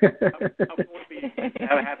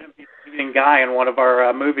 Have him be the leading guy in one of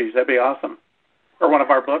our movies. That'd be awesome. Or one of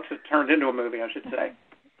our books that turned into a movie, I should say.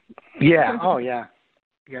 Yeah. Oh, yeah.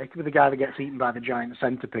 Yeah, he could be the guy that gets eaten by the giant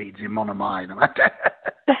centipedes in Monomine.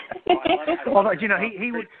 Although,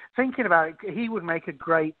 he would, thinking about it, he would make a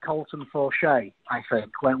great Colton Forshey, I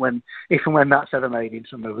think, if and when that's ever made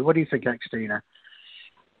into a movie. What do you think, Xtina?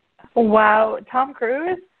 Wow, Tom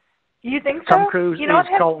Cruise? You think so? Tom Cruise is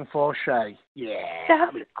Colton Forshey. Yeah,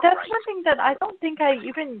 that's one thing that I don't think I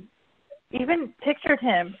even pictured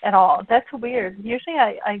him at all. That's weird. Usually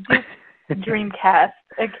I do dreamcast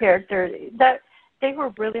a character. That they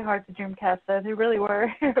were really hard to dreamcast, though. They really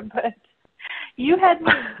were. But you had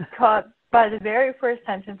me caught by the very first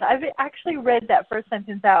sentence. I've actually read that first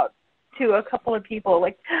sentence out to a couple of people.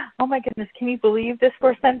 Like, oh my goodness, can you believe this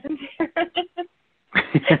first sentence here?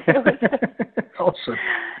 Awesome.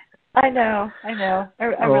 I know. I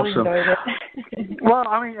awesome. really enjoyed it. Well,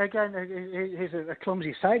 I mean, again, here's a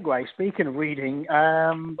clumsy segue. Speaking of reading,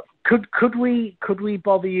 could we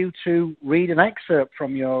bother you to read an excerpt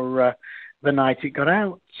from your The Night It Got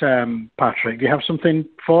Out, Patrick? Do you have something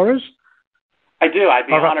for us? I do. I'd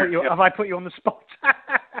be honored. Have I put you on the spot?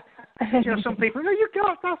 Some people, no, you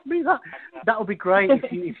can't ask me that. That would be great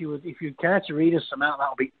if you care to read us some out. That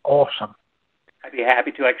would be awesome. I'd be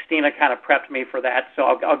happy to. Xtina kind of prepped me for that, so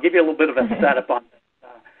I'll give you a little bit of a setup on this.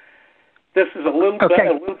 This is a little bit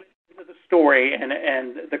into the story, and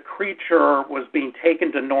the creature was being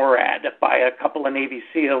taken to NORAD by a couple of Navy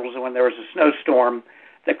SEALs when there was a snowstorm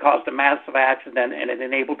that caused a massive accident, and it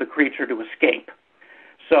enabled the creature to escape.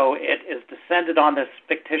 So it is descended on this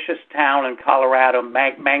fictitious town in Colorado,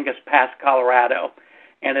 Mangus Pass, Colorado,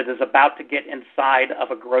 and it is about to get inside of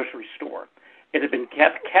a grocery store. It had been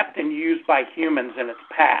kept and used by humans in its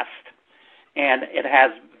past, and it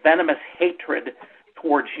has venomous hatred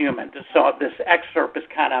towards humans. So this excerpt is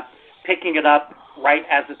kind of picking it up right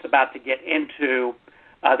as it's about to get into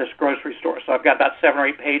this grocery store. So I've got about 7 or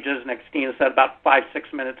 8 pages, and Xtina said about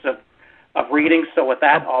 5-6 minutes of reading. So with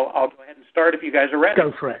that, I'll go ahead and start if you guys are ready.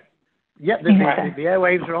 Go for it. Yep, the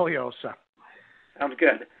airwaves are all yours, sir. Sounds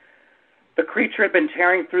good. The creature had been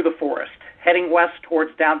tearing through the forest, heading west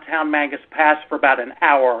towards downtown Mangus Pass for about an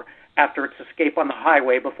hour after its escape on the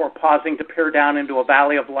highway before pausing to peer down into a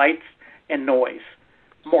valley of lights and noise.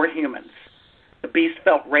 More humans. The beast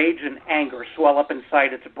felt rage and anger swell up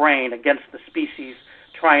inside its brain against the species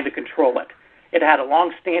trying to control it. It had a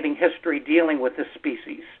long-standing history dealing with this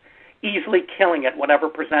species, easily killing it whenever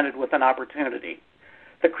presented with an opportunity.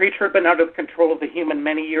 The creature had been under the control of the human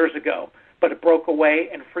many years ago, but it broke away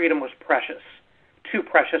and freedom was precious, too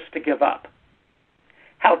precious to give up.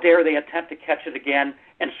 How dare they attempt to catch it again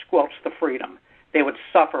and squelch the freedom? They would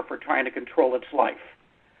suffer for trying to control its life.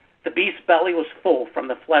 The beast's belly was full from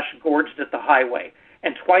the flesh gorged at the highway,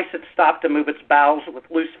 and twice it stopped to move its bowels with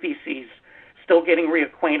loose feces, still getting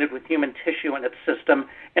reacquainted with human tissue in its system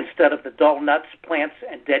instead of the dull nuts, plants,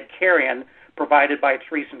 and dead carrion provided by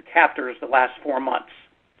its recent captors the last 4 months.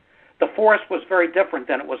 The forest was very different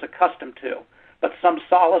than it was accustomed to, but some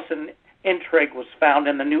solace and intrigue was found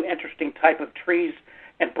in the new interesting type of trees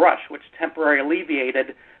and brush which temporarily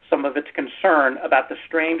alleviated some of its concern about the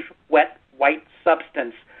strange, wet, white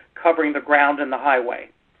substance covering the ground and the highway.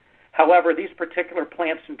 However, these particular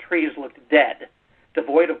plants and trees looked dead,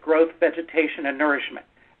 devoid of growth, vegetation, and nourishment.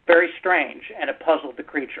 Very strange, and it puzzled the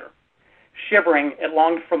creature. Shivering, it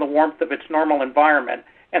longed for the warmth of its normal environment,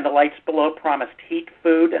 and the lights below promised heat,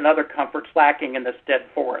 food, and other comforts lacking in this dead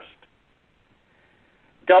forest.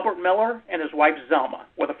 Delbert Miller and his wife Zelma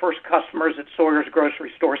were the first customers at Sawyer's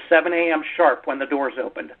grocery store 7 a.m. sharp when the doors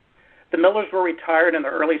opened. The Millers were retired in the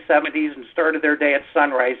early 70s and started their day at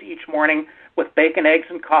sunrise each morning with bacon, eggs,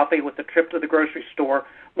 and coffee, with a trip to the grocery store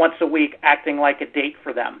once a week acting like a date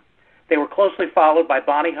for them. They were closely followed by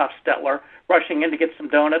Bonnie Huffstetler, rushing in to get some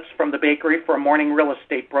donuts from the bakery for a morning real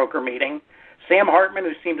estate broker meeting, Sam Hartman,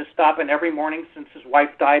 who seemed to stop in every morning since his wife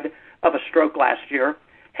died of a stroke last year,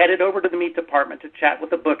 headed over to the meat department to chat with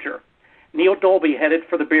the butcher. Neil Dolby headed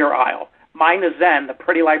for the beer aisle. Mina Zen, the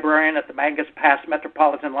pretty librarian at the Mangus Pass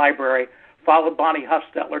Metropolitan Library, followed Bonnie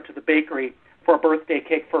Huffstetler to the bakery for a birthday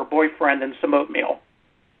cake for her boyfriend and some oatmeal.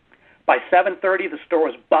 By 7:30, the store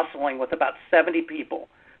was bustling with about 70 people,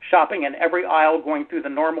 shopping in every aisle, going through the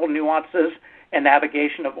normal nuances and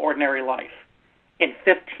navigation of ordinary life. In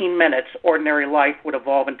 15 minutes, ordinary life would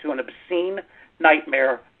evolve into an obscene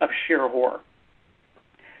nightmare of sheer horror.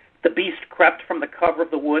 The beast crept from the cover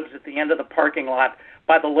of the woods at the end of the parking lot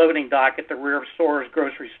by the loading dock at the rear of Soar's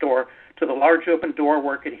grocery store to the large open door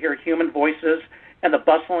where it could hear human voices and the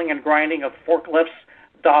bustling and grinding of forklifts,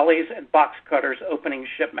 dollies, and box cutters opening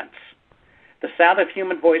shipments. The sound of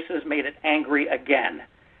human voices made it angry again.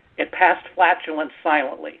 It passed flatulence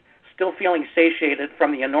silently, still feeling satiated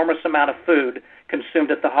from the enormous amount of food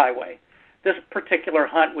consumed at the highway. This particular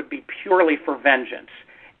hunt would be purely for vengeance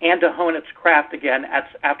and to hone its craft again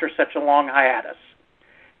after such a long hiatus.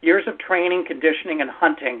 Years of training, conditioning, and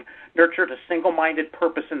hunting nurtured a single-minded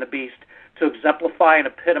purpose in the beast to exemplify and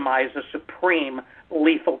epitomize a supreme,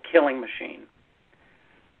 lethal killing machine.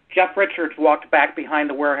 Jeff Richards walked back behind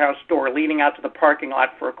the warehouse door, leading out to the parking lot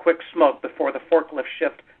for a quick smoke before the forklift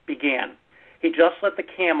shift began. He just lit the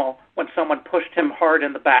Camel when someone pushed him hard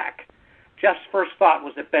in the back. Jeff's first thought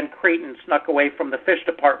was that Ben Creighton snuck away from the fish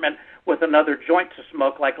department with another joint to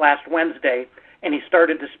smoke like last Wednesday, and he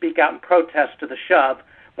started to speak out in protest to the shove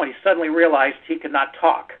when he suddenly realized he could not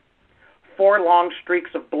talk. 4 long streaks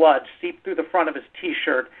of blood seeped through the front of his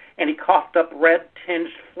T-shirt, and he coughed up red-tinged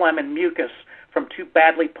phlegm and mucus from 2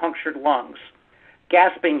 badly punctured lungs.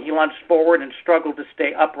 Gasping, he lunged forward and struggled to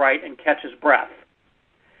stay upright and catch his breath.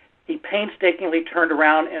 He painstakingly turned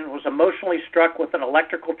around and was emotionally struck with an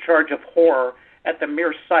electrical charge of horror at the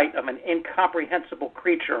mere sight of an incomprehensible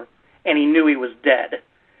creature, and he knew he was dead.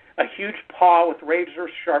 A huge paw with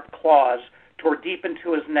razor-sharp claws tore deep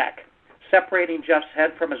into his neck, separating Jeff's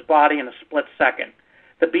head from his body in a split second.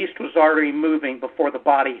 The beast was already moving before the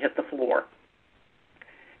body hit the floor.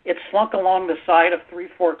 It slunk along the side of 3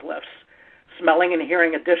 forklifts, smelling and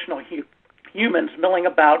hearing additional humans milling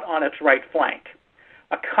about on its right flank.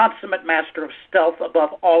 A consummate master of stealth above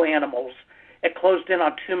all animals, it closed in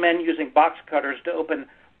on 2 men using box cutters to open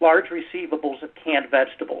large receivables of canned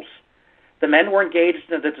vegetables. The men were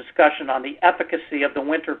engaged in a discussion on the efficacy of the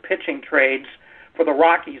winter pitching trades for the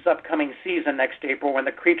Rockies' upcoming season next April when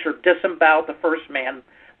the creature disemboweled the first man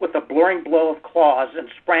with a blurring blow of claws and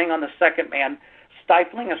sprang on the second man,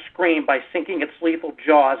 stifling a scream by sinking its lethal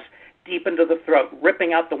jaws deep into the throat,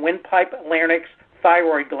 ripping out the windpipe, larynx,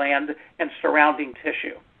 thyroid gland, and surrounding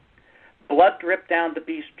tissue. Blood dripped down the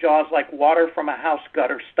beast's jaws like water from a house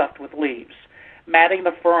gutter stuffed with leaves, matting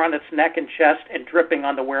the fur on its neck and chest and dripping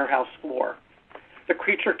on the warehouse floor. The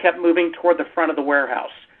creature kept moving toward the front of the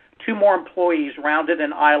warehouse. 2 more employees rounded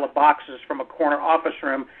an aisle of boxes from a corner office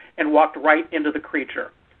room and walked right into the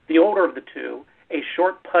creature. The older of the 2, a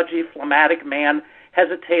short, pudgy, phlegmatic man,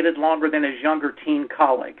 hesitated longer than his younger teen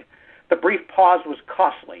colleague. The brief pause was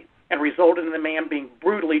costly and resulted in the man being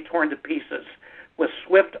brutally torn to pieces, with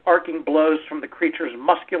swift arcing blows from the creature's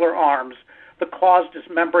muscular arms, the claws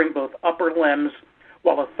dismembering both upper limbs,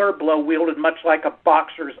 while a third blow wielded much like a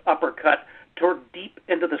boxer's uppercut tore deep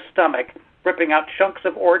into the stomach, ripping out chunks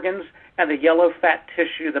of organs and the yellow fat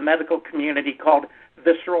tissue the medical community called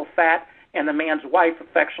visceral fat and the man's wife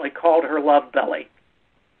affectionately called her love belly.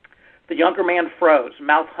 The younger man froze,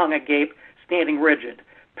 mouth hung agape, standing rigid,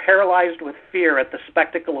 paralyzed with fear at the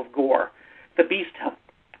spectacle of gore. The beast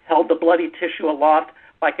held the bloody tissue aloft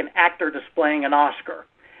like an actor displaying an Oscar,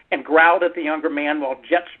 and growled at the younger man while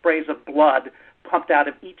jet sprays of blood pumped out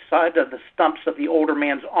of each side of the stumps of the older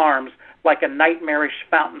man's arms like a nightmarish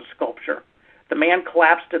fountain sculpture. The man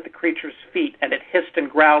collapsed at the creature's feet, and it hissed and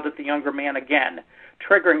growled at the younger man again,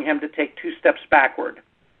 triggering him to take 2 steps backward.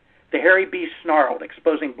 The hairy beast snarled,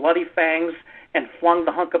 exposing bloody fangs, and flung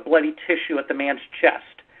the hunk of bloody tissue at the man's chest.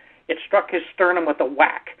 It struck his sternum with a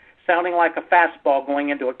whack, sounding like a fastball going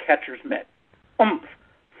into a catcher's mitt. Oomph!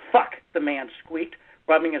 Fuck! The man squeaked,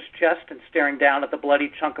 rubbing his chest and staring down at the bloody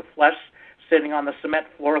chunk of flesh sitting on the cement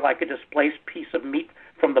floor like a displaced piece of meat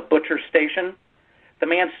from the butcher's station. The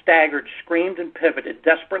man staggered, screamed, and pivoted,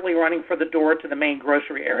 desperately running for the door to the main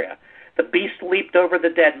grocery area. The beast leaped over the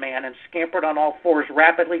dead man and scampered on all 4s,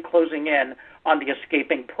 rapidly closing in on the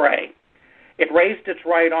escaping prey. It raised its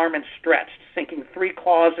right arm and stretched, sinking 3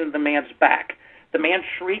 claws into the man's back. The man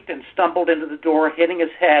shrieked and stumbled into the door, hitting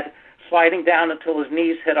his head, sliding down until his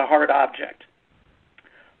knees hit a hard object.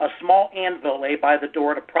 A small anvil lay by the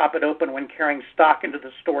door to prop it open when carrying stock into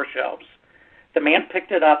the store shelves. The man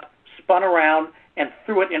picked it up, spun around, and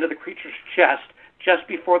threw it into the creature's chest just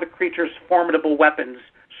before the creature's formidable weapons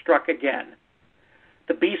struck again.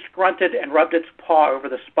 The beast grunted and rubbed its paw over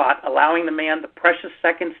the spot, allowing the man the precious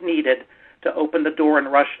seconds needed to open the door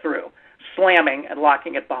and rush through, slamming and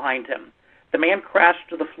locking it behind him. The man crashed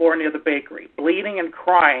to the floor near the bakery, bleeding and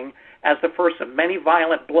crying as the first of many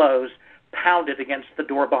violent blows pounded against the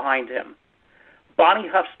door behind him. Bonnie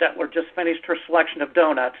Huffstetler just finished her selection of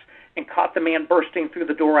donuts and caught the man bursting through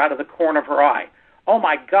the door out of the corner of her eye. "Oh,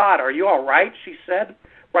 my God, are you all right?" she said,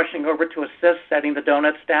 rushing over to assist, setting the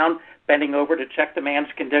donuts down, bending over to check the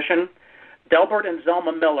man's condition. Delbert and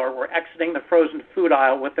Zelma Miller were exiting the frozen food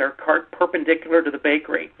aisle with their cart perpendicular to the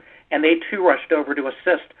bakery, and they too rushed over to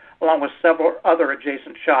assist, along with several other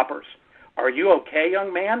adjacent shoppers. "Are you okay,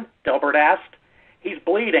 young man?" Delbert asked. "He's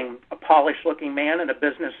bleeding," a polished-looking man in a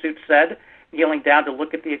business suit said, kneeling down to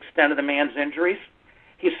look at the extent of the man's injuries.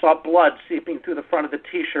 He saw blood seeping through the front of the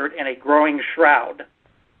T-shirt in a growing shroud.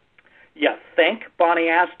 "You think?" Bonnie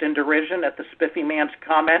asked in derision at the spiffy man's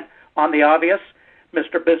comment on the obvious.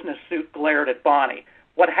 Mr. Business Suit glared at Bonnie.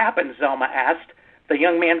 "What happened?" Zelma asked. The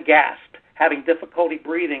young man gasped, having difficulty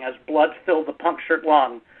breathing as blood filled the punctured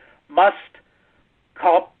lung. "Must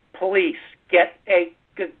call police. Get a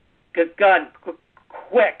gun.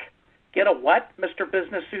 Quick." "Get a what?" Mr.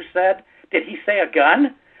 Business Suit said. "Did he say a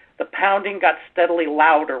gun?" The pounding got steadily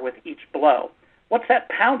louder with each blow. "What's that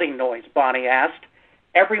pounding noise?" Bonnie asked.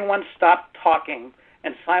 Everyone stopped talking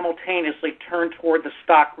and simultaneously turned toward the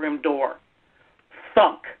stockroom door.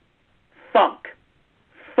 Thunk, thunk,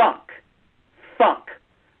 thunk, thunk.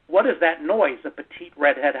 "What is that noise?" a petite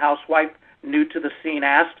redhead housewife new to the scene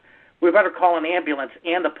asked. "We better call an ambulance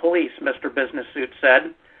and the police," Mr. Business Suit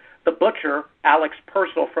said. The butcher, Alex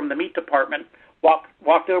Purcell from the meat department,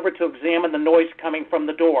 walked over to examine the noise coming from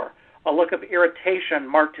the door. A look of irritation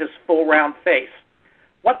marked his full round face.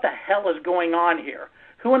 "What the hell is going on here?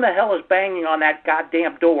 Who in the hell is banging on that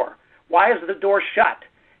goddamn door? Why is the door shut?"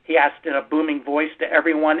 he asked in a booming voice to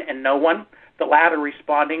everyone and no one, the latter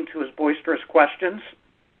responding to his boisterous questions.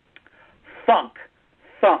 Thunk,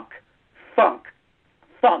 thunk, thunk,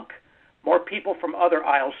 thunk. More people from other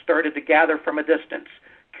aisles started to gather from a distance,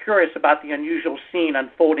 curious about the unusual scene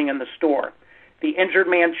unfolding in the store. The injured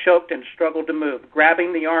man choked and struggled to move,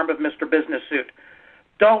 grabbing the arm of Mr. Business Suit.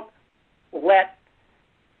 "Don't let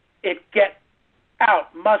it get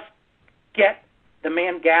out. Must get..." The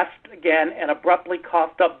man gasped again and abruptly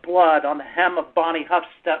coughed up blood on the hem of Bonnie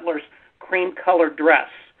Huffstetler's cream-colored dress.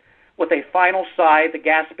 With a final sigh, the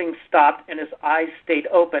gasping stopped and his eyes stayed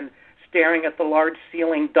open, staring at the large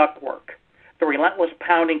ceiling ductwork. The relentless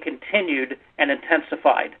pounding continued and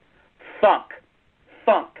intensified. Thunk,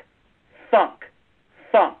 thunk, thunk,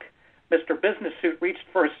 thunk. Mr. Business Suit reached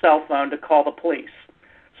for his cell phone to call the police.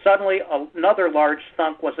 Suddenly, another large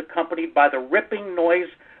thunk was accompanied by the ripping noise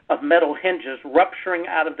of metal hinges rupturing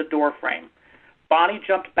out of the door frame. Bonnie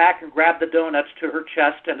jumped back and grabbed the donuts to her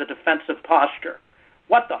chest in a defensive posture.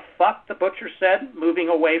 "What the fuck?" the butcher said, moving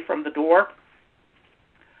away from the door.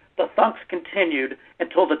 The thunks continued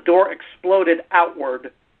until the door exploded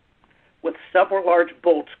outward, with several large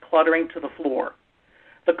bolts cluttering to the floor.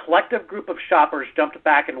 The collective group of shoppers jumped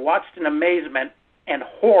back and watched in amazement and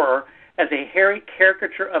horror as a hairy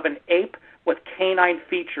caricature of an ape with canine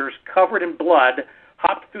features covered in blood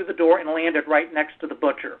hopped through the door and landed right next to the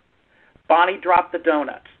butcher. Bonnie dropped the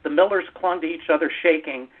donuts. The Millers clung to each other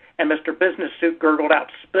shaking, and Mr. Business Suit gurgled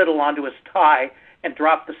out spittle onto his tie and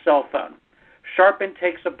dropped the cell phone. Sharp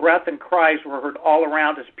intakes of breath and cries were heard all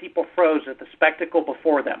around as people froze at the spectacle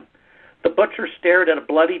before them. The butcher stared at a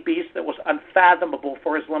bloody beast that was unfathomable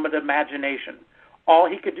for his limited imagination. All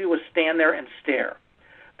he could do was stand there and stare.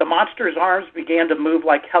 The monster's arms began to move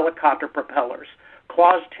like helicopter propellers,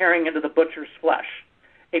 claws tearing into the butcher's flesh.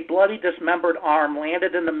 A bloody, dismembered arm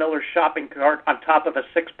landed in the Miller's shopping cart on top of a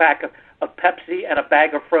six-pack of Pepsi and a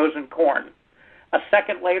bag of frozen corn. A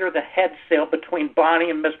second later, the head sailed between Bonnie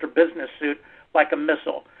and Mr. Business Suit like a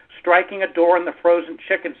missile, striking a door in the frozen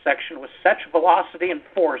chicken section with such velocity and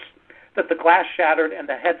force that the glass shattered and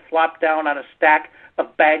the head flopped down on a stack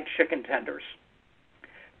of bagged chicken tenders.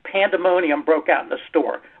 Pandemonium broke out in the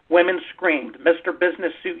store. Women screamed. Mr.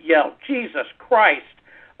 Business Suit yelled, "Jesus Christ!"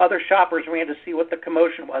 Other shoppers ran to see what the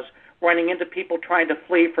commotion was, running into people trying to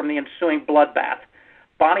flee from the ensuing bloodbath.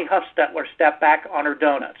 Bonnie Huffstetler stepped back on her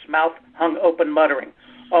donuts, mouth hung open, muttering,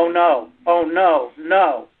 "Oh no, oh no,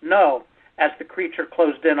 no, no," as the creature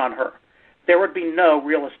closed in on her. There would be no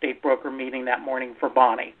real estate broker meeting that morning for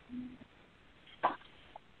Bonnie.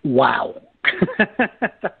 Wow.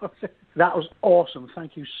 That was awesome.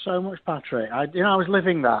 Thank you so much, Patrick. I was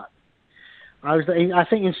living that. I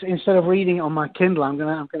think instead of reading it on my Kindle, I'm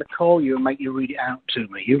gonna call you and make you read it out to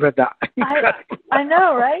me. You read that? I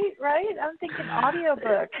know, right? I'm thinking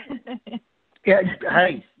audiobook. Yeah.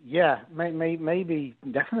 Hey. Yeah. Maybe.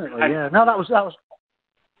 Definitely. Yeah. No, that was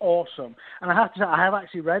awesome. And I have to say, I have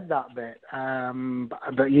actually read that bit.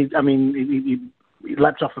 But you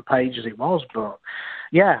leapt off the page as it was. But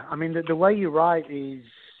yeah, I mean, the way you write is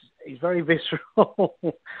he's very visceral.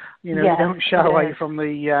 You know, Yeah, you don't shy away from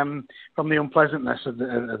the unpleasantness of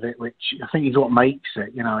it, which I think is what makes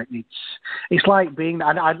it. You know, it's like being.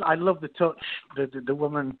 I love the touch, the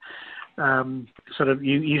woman sort of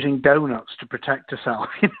using donuts to protect herself.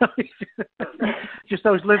 You know, just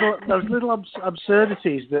those little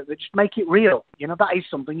absurdities that just make it real. You know, that is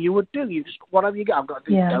something you would do. You just whatever you got, I've got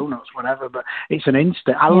these donuts, whatever. But it's an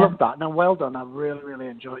instinct. I love that. No, well done. I really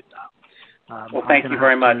enjoyed that. Well, thank you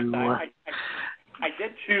very much. I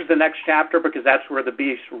did choose the next chapter because that's where the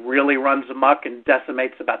beast really runs amok and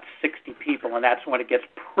decimates about 60 people, and that's when it gets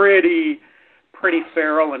pretty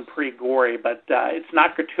feral and pretty gory. But it's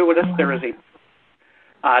not gratuitous. There is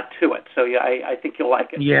a to it, so yeah, I think you'll like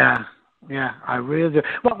it. Yeah, I really do.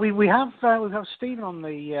 Well, we have Stephen on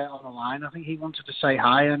the line. I think he wanted to say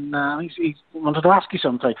hi, and he wanted to ask you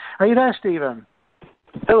something. Are you there, Stephen?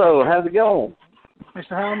 Hello, how's it going?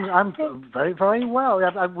 Mr. Helms, I'm very, very well.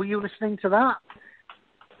 Were you listening to that?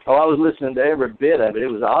 Oh, I was listening to every bit of it. It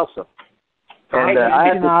was awesome. And I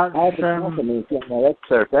had to compliment you on that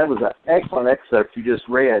excerpt. That was an excellent excerpt you just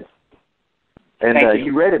read. And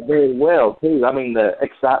you read it very well, too. I mean, the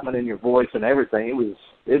excitement in your voice and everything, it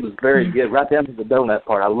was very good. Right down to the donut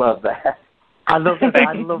part. I love that. I love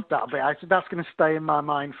that bit. I said that's going to stay in my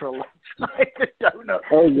mind for a long time. The donut.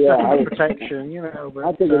 Oh, yeah. Protection, you know. But,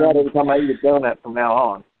 I think of that every time I eat a donut from now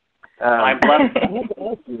on. I'm blessed. I have to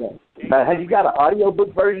ask you that. Have you got an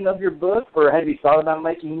audiobook version of your book, or have you thought about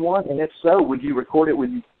making one? And if so, would you record it with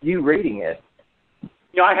you reading it?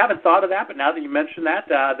 You know, I haven't thought of that, but now that you mention that,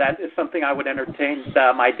 that is something I would entertain.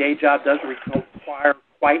 My day job does require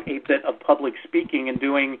quite a bit of public speaking and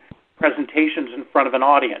doing presentations in front of an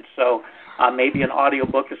audience. So maybe an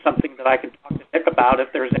audiobook is something that I can talk to Nick about if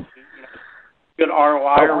there's any good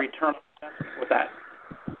ROI or return on investment with that.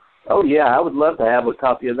 Oh, yeah, I would love to have a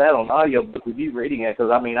copy of that on audiobook with you reading it,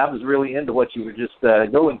 because, I mean, I was really into what you were just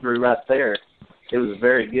going through right there. It was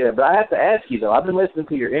very good. But I have to ask you, though, I've been listening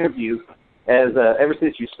to your interview ever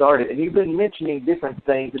since you started, and you've been mentioning different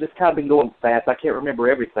things, and it's kind of been going fast. I can't remember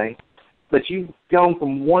everything. But you've gone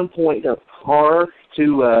from one point of horror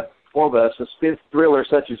to more of a suspense thriller,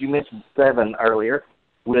 such as you mentioned Seven earlier,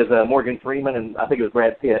 with Morgan Freeman and I think it was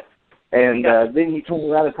Brad Pitt. And then you turn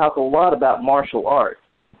around and talk a lot about martial arts.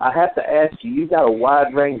 I have to ask you, you've got a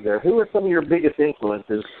wide range there. Who are some of your biggest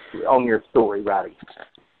influences on your story writing?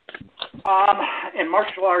 In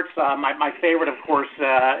martial arts, my favorite, of course,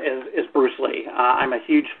 is Bruce Lee. I'm a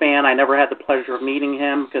huge fan. I never had the pleasure of meeting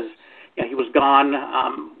him because he was gone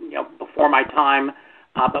before my time.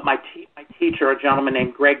 But my teacher, a gentleman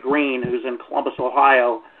named Greg Green, who's in Columbus,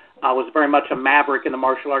 Ohio, was very much a maverick in the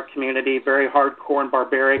martial art community, very hardcore and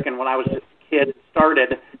barbaric. And when I was a kid and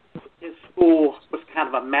started, his school was kind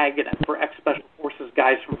of a magnet for ex-special forces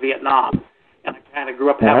guys from Vietnam. And I kind of grew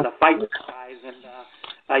up having to fight with guys,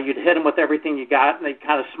 and you'd hit them with everything you got, and they'd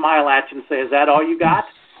kind of smile at you and say, "Is that all you got?"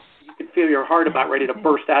 You could feel your heart about ready to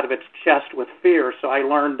burst out of its chest with fear. So I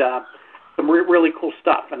learned some really cool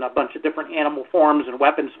stuff and a bunch of different animal forms and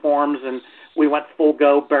weapons forms, and we went full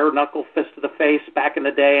go, bare knuckle, fist to the face back in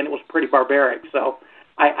the day, and it was pretty barbaric. So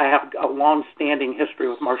I have a long-standing history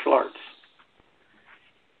with martial arts.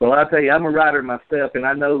 Well, I tell you, I'm a writer myself, and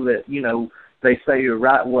I know that, they say you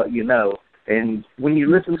write what you know. And when you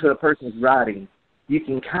listen to a person's writing, you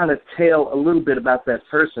can kind of tell a little bit about that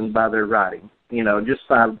person by their writing, just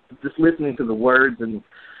by just listening to the words. And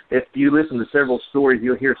if you listen to several stories,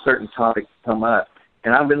 you'll hear certain topics come up.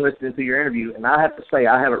 And I've been listening to your interview, and I have to say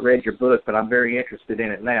I haven't read your book, but I'm very interested in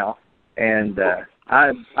it now. And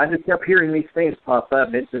I just kept hearing these things pop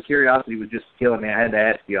up, and the curiosity was just killing me. I had to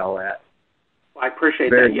ask you all that. Well, I appreciate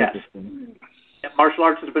very that, yes. Yeah, martial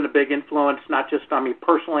arts has been a big influence, not just on me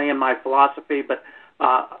personally and my philosophy, but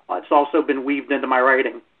it's also been weaved into my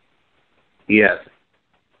writing. Yes.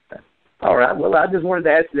 All right. Well, I just wanted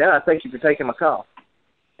to ask you that. I thank you for taking my call.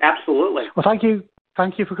 Absolutely. Well, thank you.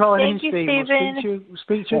 Thank you for calling in, Steve. We'll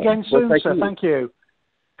speak to you again soon, sir. Thank you.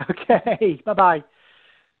 Okay. Bye-bye.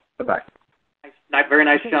 Bye-bye. Very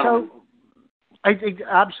nice gentleman.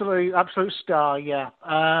 Absolute star, yeah.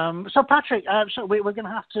 So Patrick, we're going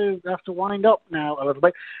to have to wind up now a little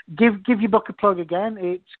bit. Give your book a plug again.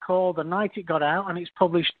 It's called The Night It Got Out, and it's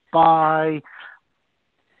published by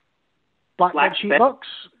Black Sheep Books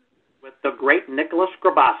with the great Nicholas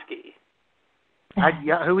Grabowsky.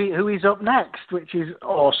 Who is up next, which is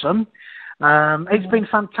awesome. It's been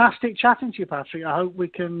fantastic chatting to you, Patrick. I hope we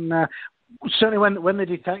can. Certainly when the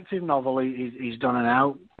detective novel is done and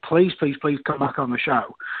out, please come back on the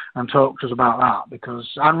show and talk to us about that,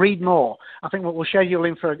 and read more. I think we'll schedule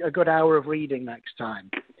in for a good hour of reading next time.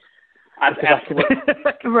 Absolutely.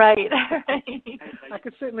 Right. I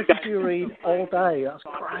could sit and listen to you read all day. That's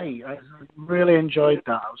great. I really enjoyed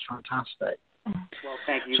that. It was fantastic. Well,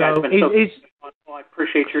 thank you. Guys. Well, I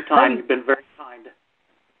appreciate your time. You've been very kind.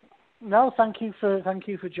 No, thank you for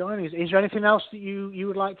joining us. Is there anything else that you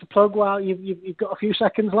would like to plug while you've got a few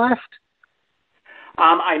seconds left?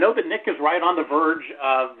 I know that Nick is right on the verge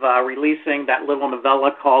of releasing that little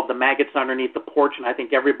novella called "The Maggots Underneath the Porch," and I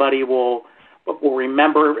think everybody will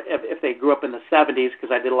remember if they grew up in the 70s,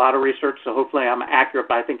 because I did a lot of research, so hopefully I'm accurate,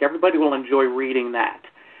 but I think everybody will enjoy reading that.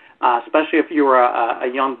 Especially if you were a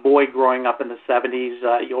young boy growing up in the 70s,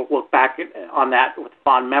 you'll look back on that with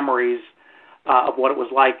fond memories of what it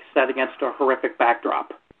was like set against a horrific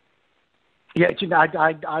backdrop. Yeah,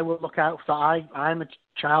 I will look out for that. I'm a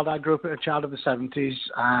child. I grew up as a child of the 70s.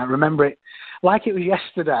 I remember it like it was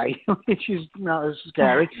yesterday, which is not as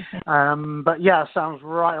scary. But yeah, sounds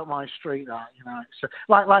right up my street. That so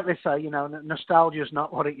like they say, nostalgia is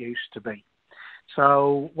not what it used to be.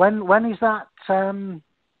 So when is that? When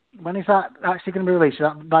is that actually going to be released? Is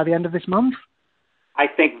that by the end of this month? I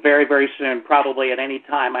think very, very soon, probably at any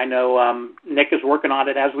time. I know Nick is working on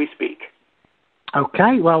it as we speak.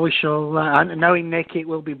 Okay, well, we shall, knowing Nick, it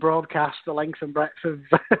will be broadcast the length and breadth of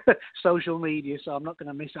social media, so I'm not going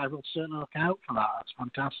to miss it. I will certainly look out for that. That's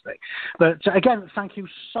fantastic. But again, thank you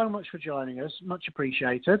so much for joining us. Much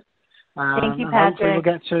appreciated. Thank you, Patrick.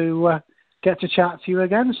 Hopefully we'll get to chat to you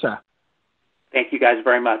again, sir. Thank you guys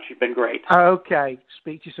very much. You've been great. Okay,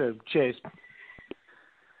 speak to you soon. Cheers.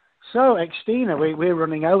 So, Xtina, we're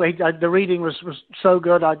running out. The reading was so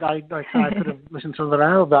good, I could have listened to another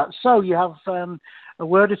hour of that. So, you have a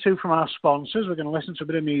word or two from our sponsors. We're going to listen to a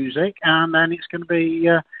bit of music, and then it's going to be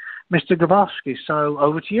Mr. Grabowsky. So,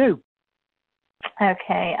 over to you.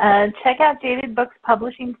 Okay. Check out Jaded Books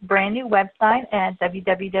Publishing's brand new website at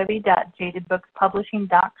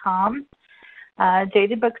www.jadedbookspublishing.com.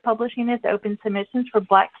 Jaded Books Publishing is open submissions for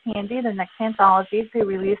Black Candy, the next anthology, to be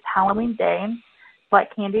released Halloween Day.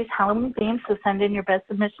 Black Candy is Halloween themed, so send in your best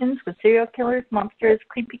submissions with serial killers, monsters,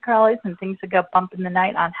 creepy crawlies, and things that go bump in the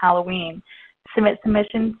night on Halloween. Submit to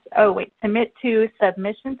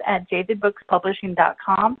submissions at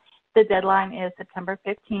jadedbookspublishing.com. The deadline is September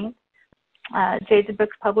 15th. Jaded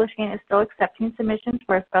Books Publishing is still accepting submissions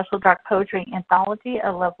for a special dark poetry anthology, A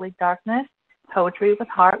Lovely Darkness, Poetry with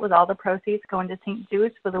Heart, with all the proceeds going to St.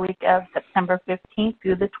 Jude's for the week of September 15th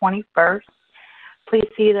through the 21st. Please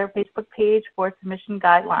see their Facebook page for submission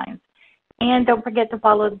guidelines. And don't forget to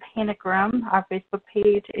follow the Panic Room. Our Facebook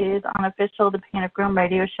page is unofficial The Panic Room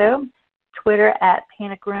Radio Show, Twitter at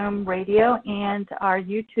Panic Room Radio, and our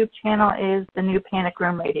YouTube channel is The New Panic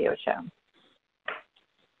Room Radio Show.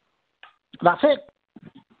 That's it.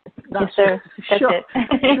 Yes, sir. That's it.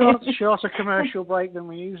 Shorter commercial break than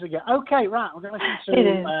we usually get. Okay, right. We're going to listen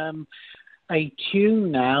to a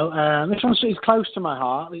tune now. This one is close to my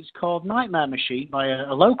heart. It's called Nightmare Machine by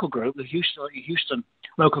a local group, the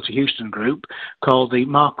local to Houston group called the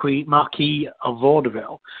Marquis of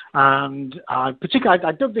Vaudeville. And I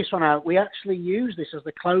dug this one out. We actually used this as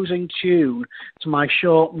the closing tune to my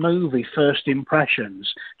short movie, First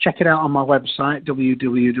Impressions. Check it out on my website,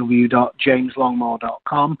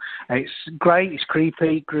 www.jameslongmore.com. It's great. It's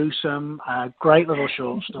creepy, gruesome, great little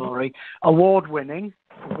short story. Award-winning.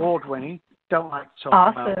 Don't like to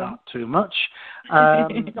talk about that too much.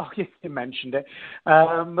 You mentioned it.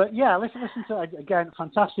 But yeah, listen to, again,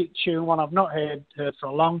 fantastic tune, one I've not heard for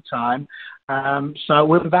a long time. So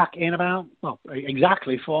we'll be back in about,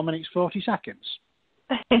 exactly 4 minutes, 40 seconds.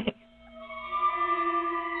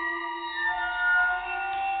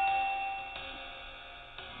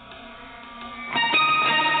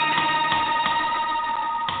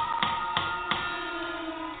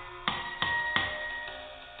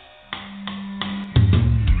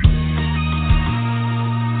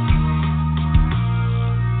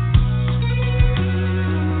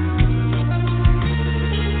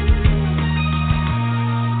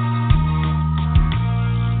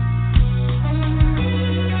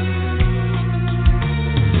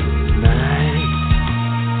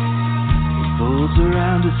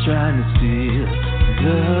 Trying to steal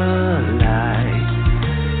the light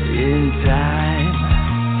in time.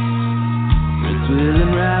 It will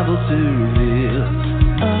unravel to reveal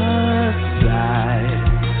a side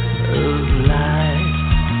of life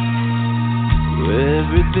where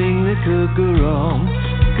everything that could go wrong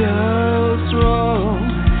goes wrong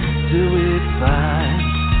till we find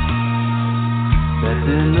that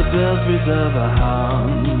in the belfries of a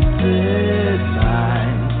haunted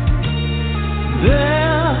mind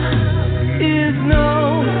there is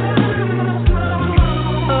no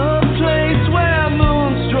a place where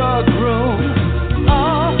moonstruck roam.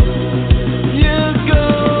 All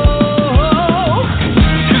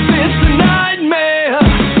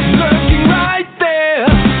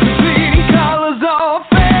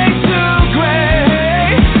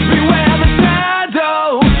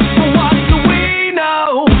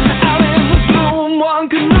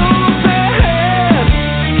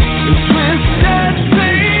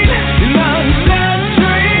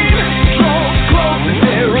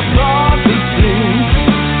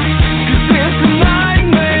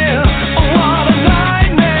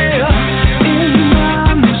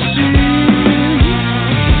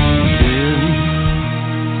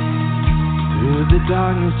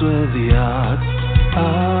darkness where the odds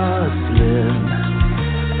are slim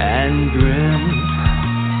and grim.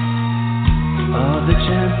 All the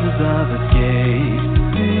chances of escaping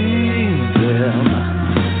them.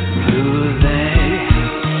 Who are they?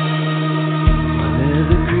 Well, they're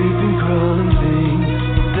the creeping, crawling things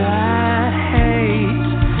that hate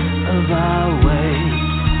of our ways.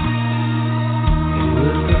 They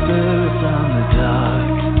would prefer us on the dark,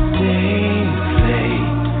 stained fate.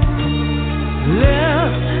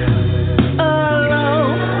 Left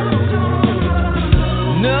alone,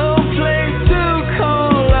 no place to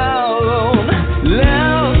call our own.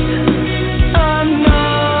 Left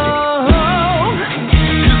unknown,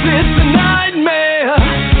 'cause it's a nightmare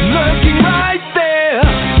lurking right there.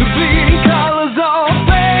 The bleeding colors all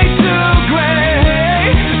fade to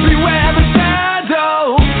gray. Beware the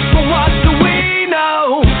shadow, but what do we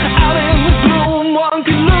know? Out in the gloom, one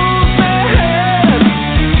can lose their head.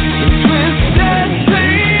 Twisted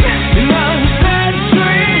scene, an unsaid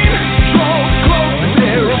dream. Draw close,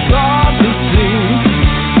 tear apart the scene.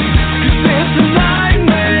 'Cause it's a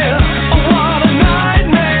nightmare, oh what a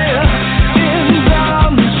nightmare in the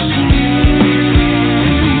machine.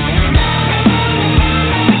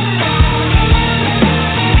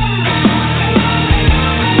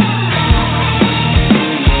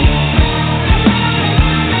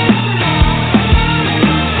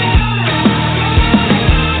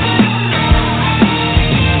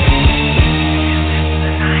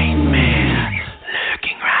 Nightmare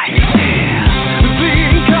lurking right there. The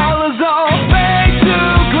bleeding colors all fade to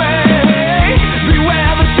gray.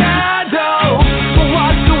 Beware the shadow, but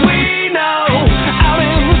what do we know? Out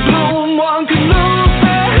in the gloom, one can lose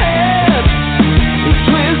their head. The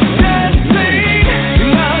twisted scene,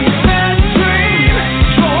 an unsaid dream.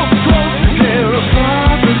 Draw close, tear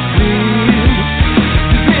apart the scene.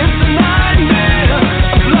 'Cause it's a nightmare,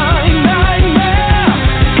 a blind nightmare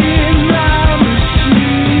in the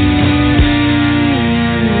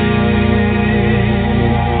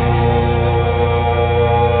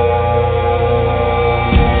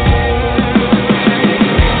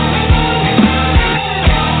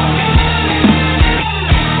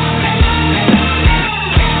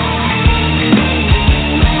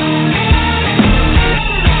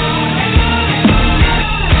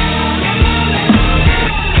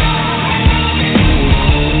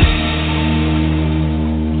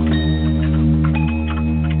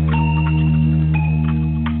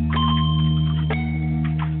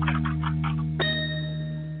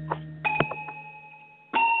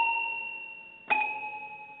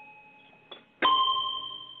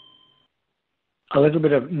A little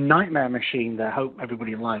bit of Nightmare Machine there. Hope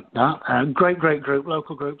everybody liked that. Great group,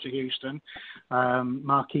 local group to Houston.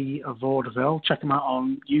 Marquis of Vaudeville. Check them out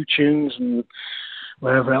on YouTunes and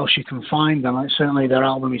wherever else you can find them. Certainly their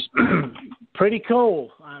album is pretty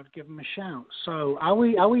cool. I'd give them a shout. So are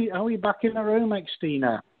we back in the room,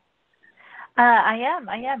 Xtina? I am,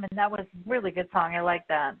 and that was a really good song. I like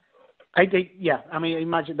that. Yeah, I mean,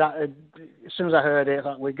 imagine that. As soon as I heard it, I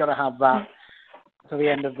thought we've got to have that to the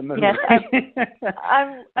end of the movie. Yes,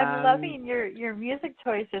 I'm loving your music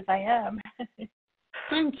choices. I am.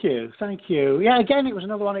 Thank you. Yeah, again, it was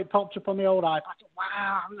another one. It popped up on the old iPad. I thought, wow,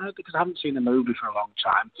 I haven't heard, because I haven't seen the movie for a long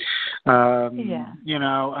time. Yeah. You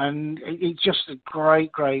know, and it's just a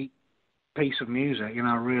great piece of music. You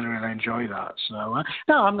know, I really enjoy that. So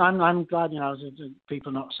no, I'm glad. You know,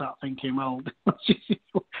 people not sat thinking, well,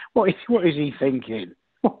 what is he thinking?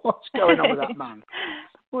 What's going on with that man?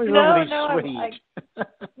 What is wrong with his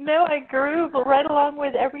sweet? I groove right along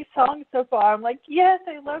with every song so far. I'm like, yes,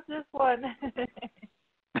 I love this one.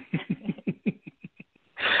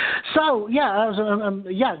 So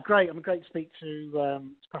yeah, great. I'm great to speak to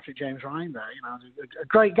Patrick James Ryan there. You know, a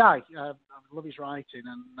great guy. I love his writing,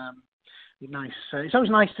 and nice. It's always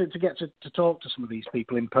nice to get to talk to some of these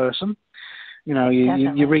people in person. You know,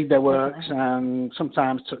 you read their works and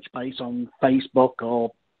sometimes touch base on Facebook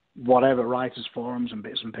or whatever, writers' forums and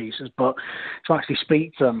bits and pieces, but to actually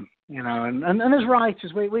speak to them, you know, and as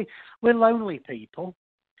writers, we're lonely people.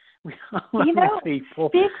 We are lonely people.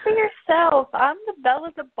 Speak for yourself. I'm the belle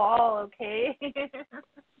of the ball, okay?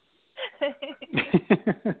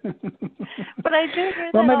 But I do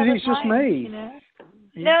hear that well, maybe all it's the just time, me. You know?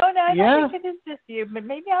 No, I don't think it is just you, but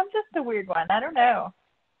maybe I'm just the weird one. I don't know.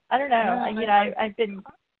 Yeah,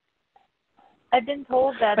 I've been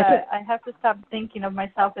told that I have to stop thinking of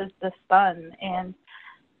myself as the sun, and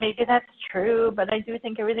maybe that's true, but I do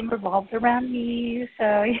think everything revolves around me,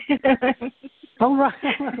 so... Oh, right.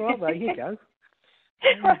 Well, there you go.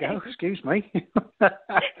 There you go. Excuse me.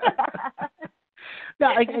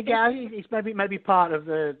 No, again, it's maybe part of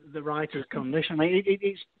the writer's condition. I mean,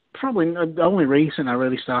 it's probably the only reason I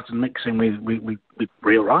really started mixing with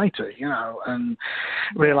real writers, and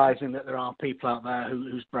realizing that there are people out there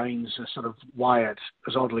whose brains are sort of wired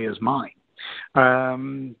as oddly as mine.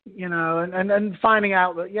 And finding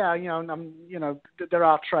out that there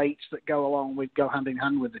are traits that go hand in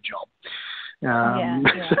hand with the job. So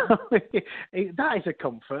that is a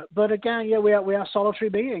comfort. But again, we are solitary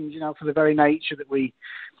beings, for the very nature that we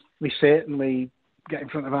sit and we get in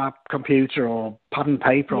front of our computer or pad and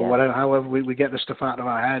paper or whatever, however we get the stuff out of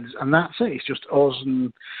our heads, and that's it. It's just us,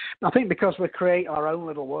 and I think because we create our own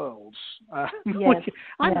little worlds,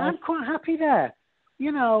 I'm quite happy there.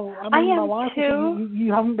 My wife, too.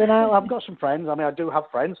 You haven't been out. I've got some friends. I do have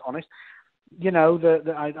friends, honest.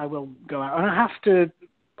 That I will go out, and I have to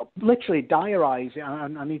literally diarise it.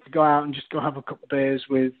 I need to go out and just go have a couple of beers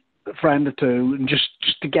with a friend or two, and just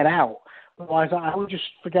to get out. Otherwise, I would just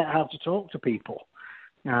forget how to talk to people.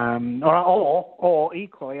 Or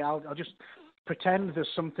equally, I'll just pretend there's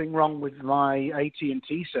something wrong with my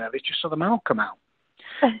AT&T service just so the mail come out.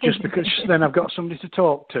 Just because then I've got somebody to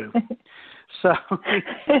talk to. So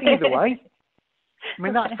either way,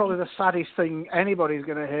 that's probably the saddest thing anybody's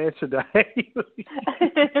going to hear today.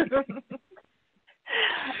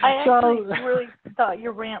 I actually really thought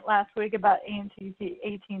your rant last week about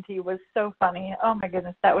AT&T was so funny. Oh my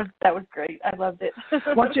goodness, that was great. I loved it.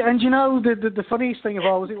 The funniest thing of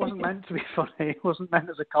all was it wasn't meant to be funny. It wasn't meant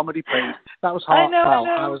as a comedy piece. That was heartfelt.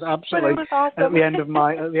 I was absolutely awesome. at the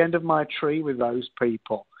end of my tree with those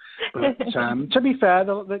people. But to be fair,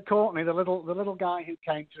 the Courtney, the little guy who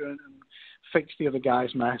came through and fixed the other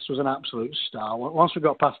guy's mess, was an absolute star. Once we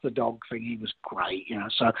got past the dog thing, he was great,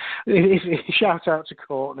 So shout out to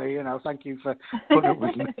Courtney, thank you for putting up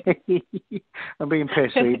with me and being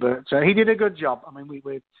pissy, but he did a good job.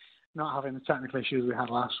 We're not having the technical issues we had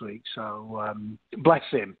last week, so bless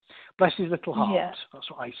him. Bless his little heart. Yeah.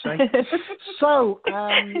 That's what I say. So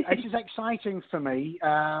this is exciting for me.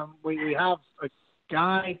 We have a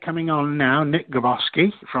guy coming on now, Nick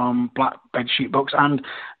Grabowsky from Black Bedsheet Books, and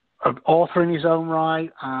an author in his own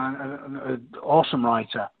right, and an awesome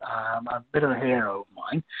writer, a bit of a hero of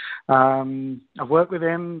mine. I've worked with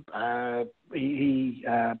him. He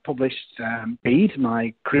published Bede,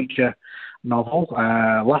 my creature novel,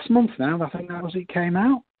 last month now. I think that was it came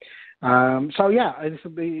out. This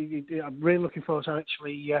will be. I'm really looking forward to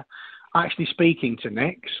actually speaking to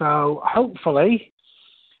Nick. So hopefully,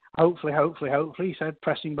 he said,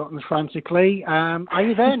 pressing buttons frantically. Are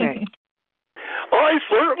you there, Nick? I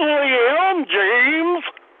certainly am, James.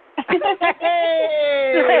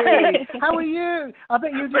 Hey! How are you? I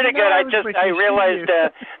bet you didn't Pretty good. I realized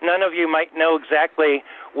none of you might know exactly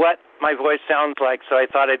what my voice sounds like, so I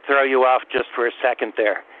thought I'd throw you off just for a second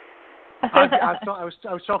there. I thought I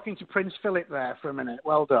was talking to Prince Philip there for a minute.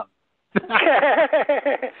 Well done.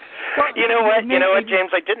 You know what,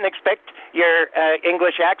 James? I didn't expect your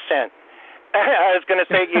English accent. I was going to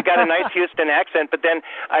say you got a nice Houston accent, but then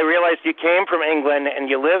I realized you came from England and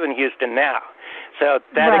you live in Houston now. So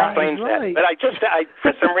that explains that. But I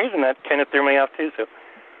for some reason, that kind of threw me off too. So.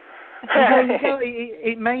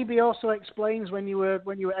 It maybe also explains when you were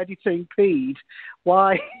editing Bede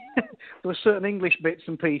why there were certain English bits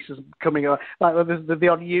and pieces coming up, like there's the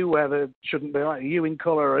odd U where there shouldn't be, like U in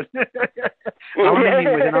colour and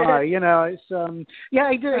aluminium with an I. It's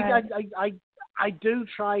I do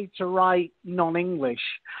try to write non-English,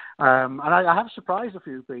 and I have surprised a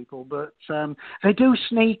few people, but they do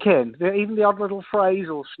sneak in. Even the odd little phrase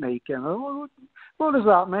will sneak in. What does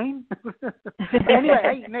that mean? Anyway,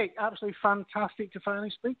 hey, Nick, absolutely fantastic to finally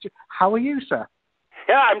speak to you. How are you, sir?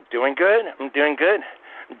 Yeah, I'm doing good. I'm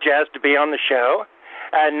jazzed to be on the show.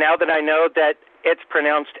 Now that I know that it's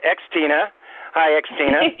pronounced Xtina. Hi,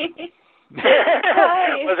 Xtina.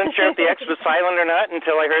 Wasn't sure if the X was silent or not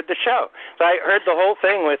until I heard the show. So I heard the whole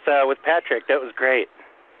thing with Patrick. That was great.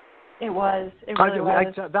 It was. It really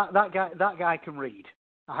was. That guy can read.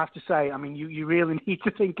 I have to say. You really need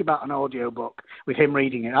to think about an audiobook with him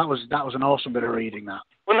reading it. That was an awesome bit of reading. That.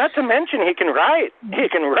 Well, not to mention he can write. He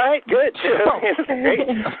can write good too. It's great.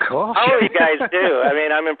 Of course. All of you guys do.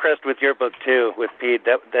 I'm impressed with your book too, with Bede.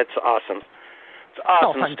 That's awesome. It's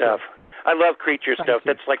awesome stuff. You. I love creature stuff.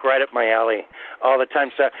 That's like right up my alley all the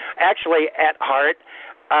time. So actually, at heart,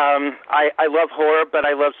 I love horror, but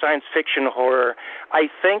I love science fiction horror. I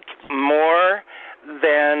think more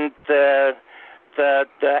than the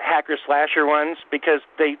hacker slasher ones, because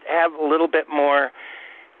they have a little bit more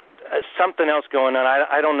something else going on.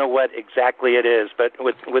 I don't know what exactly it is, but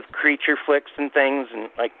with creature flicks and things and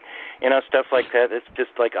stuff like that, it's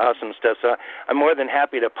just like awesome stuff. So I'm more than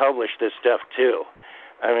happy to publish this stuff too.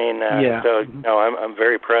 So I'm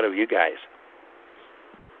very proud of you guys.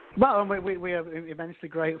 Well, we are immensely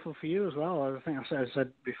grateful for you as well. I think I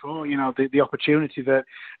said before, the opportunity that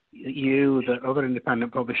that other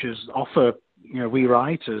independent publishers offer, we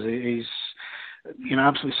writers is,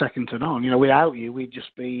 absolutely second to none. Without you, we'd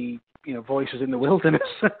just be, voices in the wilderness.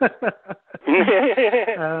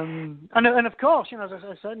 And of course, as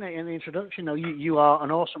I said in the introduction, you are an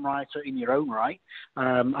awesome writer in your own right.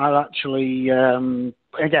 I've actually,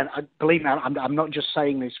 again, believe me, I'm not just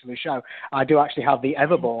saying this for the show. I do actually have the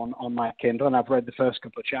Everborn on my Kindle, and I've read the first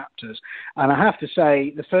couple of chapters. And I have to say,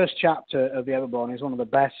 the first chapter of the Everborn is one of the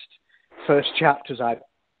best first chapters I've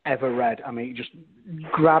ever read. I mean, it just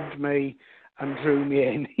grabbed me and drew me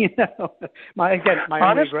in. My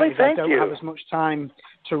only regret is I don't have as much time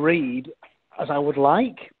to read as I would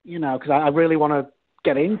like, because I really want to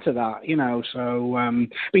get into that, So,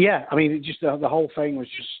 but yeah, I mean, just the whole thing was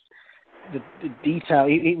just the detail.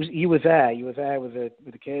 It was you were there with the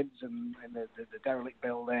kids and the derelict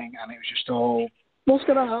building, and it was just all what's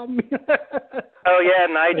going to happen. Oh yeah,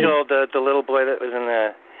 Nigel, the little boy that was in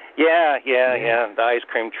the. Yeah, the ice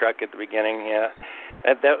cream truck at the beginning,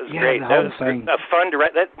 That was great. That was fun to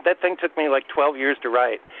write. That thing took me like 12 years to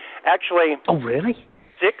write. Actually. Oh, really?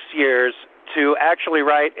 6 years to actually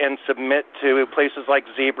write and submit to places like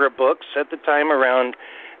Zebra Books at the time, around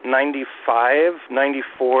 95,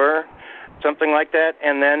 94, something like that.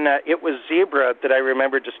 And then it was Zebra that I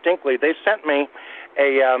remember distinctly. They sent me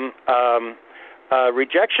a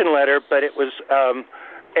rejection letter, but it was odd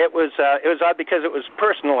because it was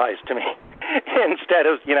personalized to me instead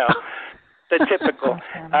of the typical.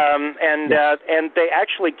 And they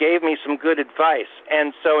actually gave me some good advice.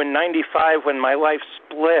 And so in '95, when my life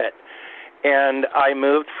split, and I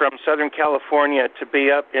moved from Southern California to be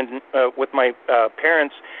up in with my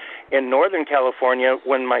parents in Northern California,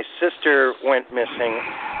 when my sister went missing,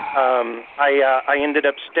 I ended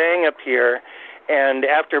up staying up here. And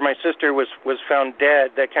after my sister was found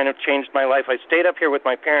dead, that kind of changed my life. I stayed up here with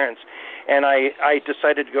my parents, and I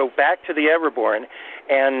decided to go back to the Everborn.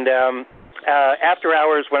 And after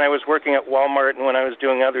hours, when I was working at Walmart and when I was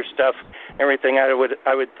doing other stuff, everything, I would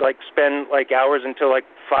like spend like hours until like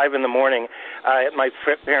 5 a.m. At my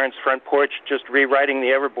parents' front porch, just rewriting the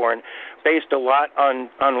Everborn, based a lot on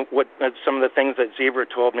what some of the things that Zebra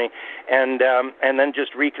told me, and then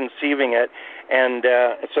just reconceiving it. And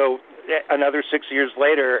so another 6 years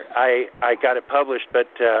later, I got it published. But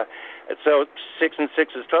so 6 and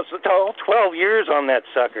 6 is 12. So 12 years on that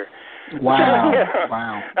sucker. Wow.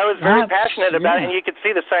 Wow. I was very passionate about it, and you could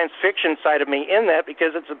see the science fiction side of me in that,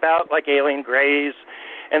 because it's about like alien grays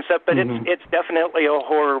and stuff, but it's definitely a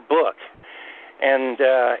horror book. And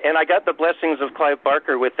I got the blessings of Clive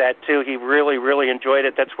Barker with that too. He really, really enjoyed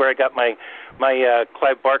it. That's where I got my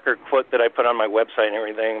Clive Barker quote that I put on my website and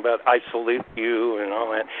everything about "I salute you" and all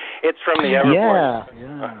that. It's from the Everborn.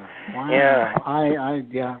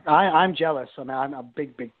 Wow. I'm jealous. I mean, I'm a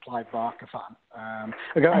big Clive Barker fan.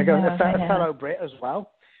 I got a fellow Brit as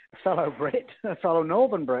well. A fellow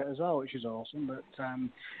Northern Brit as well, which is awesome. But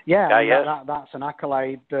that's an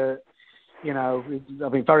accolade that. I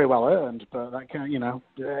mean, very well earned, but that kind of,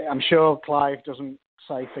 I'm sure Clive doesn't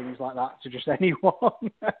say things like that to just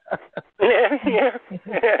anyone.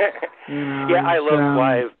 I love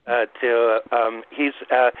Clive too. He's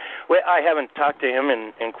I haven't talked to him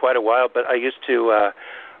in quite a while, but I used to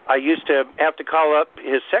have to call up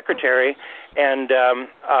his secretary and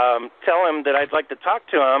tell him that I'd like to talk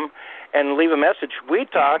to him and leave a message. We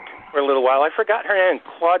talked for a little while. I forgot her name,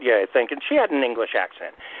 Claudia, I think, and she had an English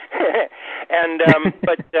accent. And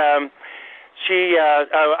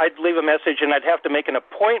I'd leave a message, and I'd have to make an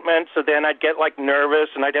appointment. So then I'd get like nervous,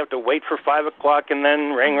 and I'd have to wait for 5 o'clock, and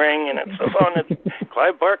then ring, and it's so on. It's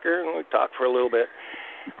Clive Barker, and we talked for a little bit.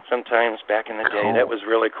 Sometimes back in the day, that was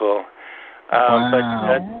really cool.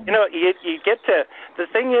 But you get to, the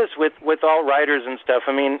thing is with all writers and stuff.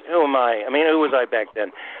 I mean, who am I? I mean, who was I back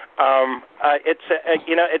then?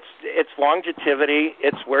 It's longevity.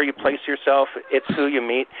 It's where you place yourself. It's who you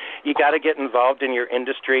meet. You got to get involved in your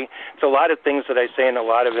industry. It's a lot of things that I say in a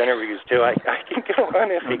lot of interviews too. I can go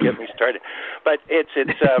on if you get me started, but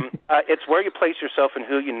it's where you place yourself and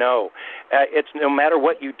who you know. It's no matter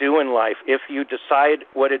what you do in life. If you decide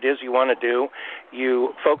what it is you want to do,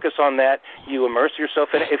 you focus on that. You immerse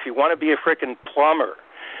yourself in it. If you want to be a frickin' plumber,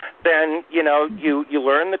 then, you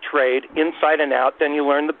learn the trade inside and out. Then you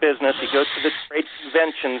learn the business. You go to the trade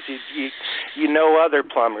conventions. You know other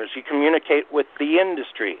plumbers. You communicate with the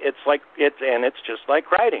industry. It's just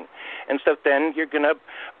like writing and stuff. Then you're going to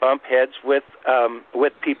bump heads with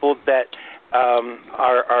people that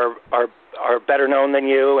are better known than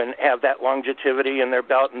you and have that longevity in their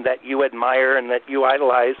belt and that you admire and that you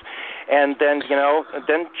idolize. and then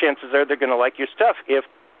then chances are they're going to like your stuff if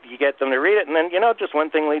you get them to read it, and then just one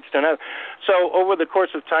thing leads to another. So over the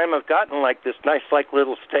course of time, I've gotten like this nice like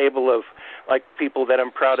little stable of like people that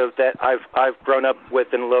I'm proud of, that I've grown up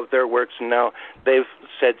with and loved their works, and now they've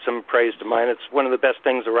said some praise to mine. It's one of the best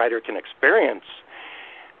things a writer can experience.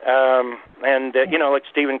 Like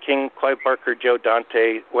Stephen King, Clive Barker, Joe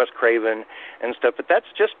Dante, Wes Craven, and stuff. But that's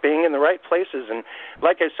just being in the right places. And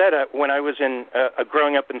like I said, when I was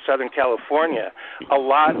growing up in Southern California, a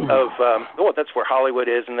lot of that's where Hollywood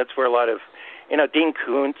is, and that's where a lot of Dean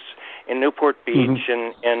Koontz in Newport Beach,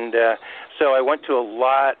 and so I went to a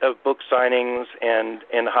lot of book signings and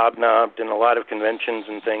hobnobbed in a lot of conventions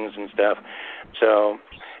and things and stuff. So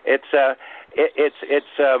it's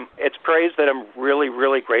praise that I'm really,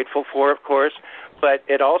 really grateful for, of course, but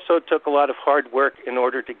it also took a lot of hard work in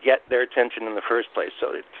order to get their attention in the first place.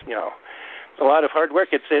 So it's a lot of hard work.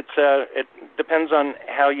 It depends on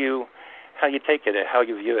how you take it, how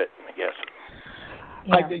you view it, I guess.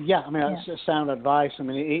 That's sound advice. I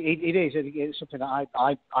mean, it's something that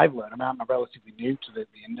I've learned. I mean, I'm relatively new to the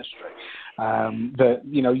industry. That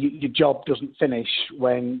your job doesn't finish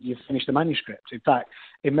when you finish the manuscript. In fact,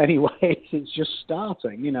 in many ways, it's just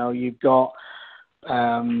starting. You've got,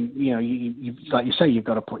 you like you say, you've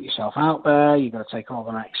got to put yourself out there. You've got to take all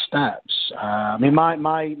the next steps. I mean, my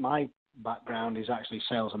background is actually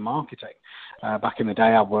sales and marketing. Back in the day,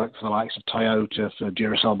 I worked for the likes of Toyota, for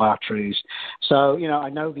Duracell batteries. So, I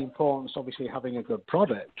know the importance, obviously, of having a good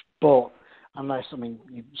product. But unless,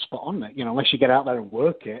 you spot on it, unless you get out there and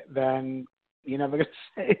work it, then you never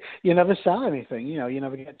sell anything. You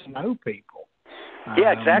never get to know people.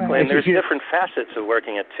 Yeah, exactly. And there's different facets of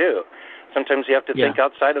working it, too. Sometimes you have to think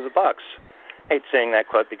outside of the box. I hate saying that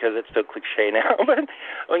quote because it's so cliche now. But,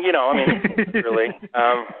 really.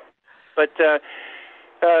 It's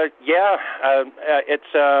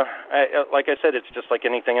like I said, it's just like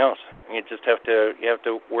anything else. You just have to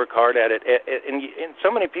work hard at it. And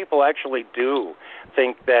so many people actually do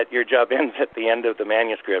think that your job ends at the end of the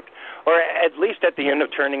manuscript, or at least at the end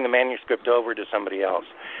of turning the manuscript over to somebody else,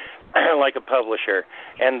 like a publisher.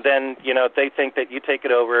 And then they think that you take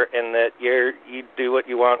it over and that you do what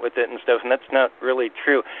you want with it and stuff. And that's not really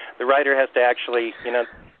true. The writer has to actually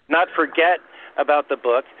not forget about the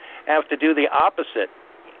book. Have to do the opposite.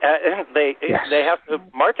 They have to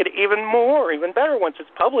market it even more, even better once it's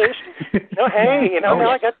published. Now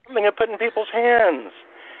I got something to put in people's hands.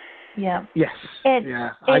 Yeah. Yes. And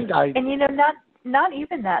not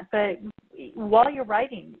even that, but while you're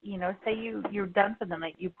writing, say you're done for the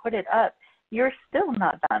night, you put it up, you're still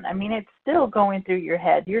not done. I mean, it's still going through your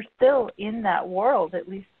head. You're still in that world. At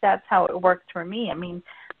least that's how it works for me. I mean,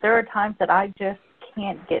 there are times that I just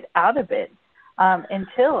can't get out of it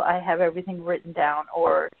until I have everything written down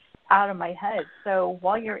or out of my head. So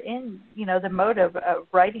while you're in, the mode of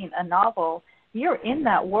writing a novel, you're in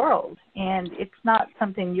that world, and it's not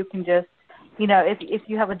something you can just, if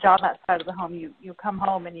you have a job outside of the home, you come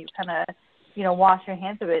home and you kind of, wash your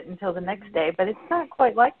hands of it until the next day. But it's not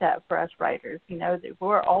quite like that for us writers.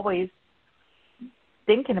 We're always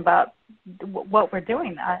thinking about what we're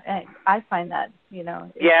doing. I find that,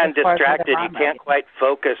 and distracted. You can't quite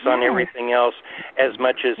focus on everything else as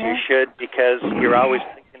much as you should, because you're always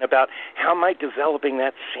thinking about, how am I developing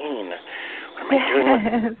that scene? What am I doing with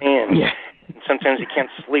the scene? Sometimes you can't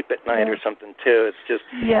sleep at night or something too. It's just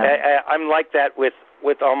I'm like that with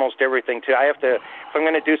almost everything too. I have to, if I'm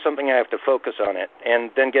going to do something, I have to focus on it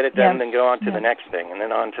and then get it done, then go on to the next thing, and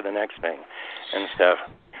then on to the next thing and stuff.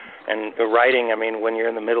 And writing, I mean, when you're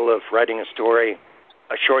in the middle of writing a story,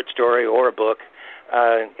 a short story or a book,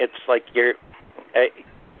 it's like you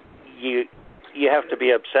have to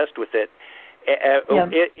be obsessed with it.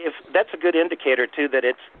 If that's a good indicator too,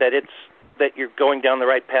 that you're going down the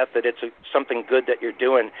right path, that it's something good that you're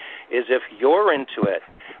doing, is if you're into it.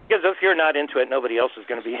 Because if you're not into it, nobody else is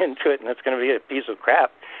going to be into it, and it's going to be a piece of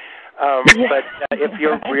crap. But if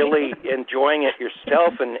you're really enjoying it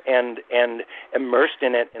yourself and immersed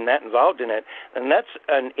in it and that involved in it, then that's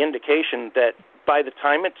an indication that by the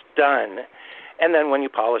time it's done, and then when you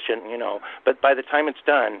polish it, but by the time it's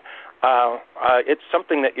done, it's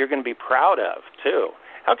something that you're going to be proud of too.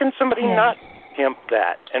 How can somebody not pimp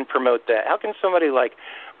that and promote that? How can somebody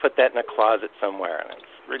put that in a closet somewhere?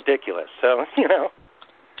 It's ridiculous. So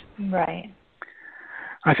Right.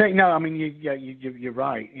 I think you're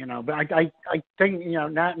right. But I think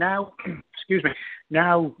now excuse me,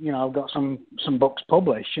 now I've got some books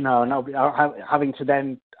published. And having to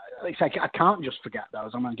then, it's like I can't just forget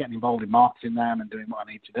those. I'm getting involved in marketing them and doing what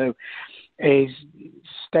I need to do. Is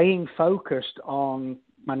staying focused on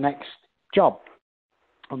my next job,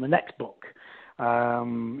 on the next book.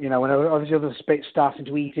 When all these other bits starting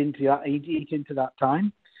to eat into that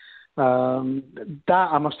time. That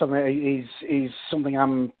I must admit is something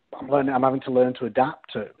I'm learning. I'm having to learn to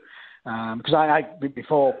adapt to. Because I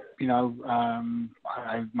before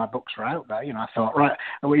my books were out there, I thought, right,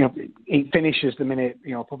 it finishes the minute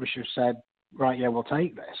publisher said, right, yeah, we'll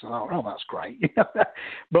take this. I thought, oh, that's great.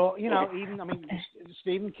 But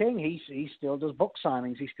Stephen King, he still does book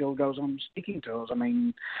signings. He still goes on speaking tours. I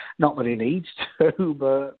mean, not that he needs to,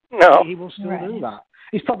 but he will still do that.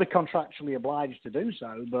 He's probably contractually obliged to do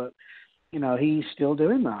so, but he's still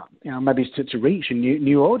doing that. Maybe it's to reach a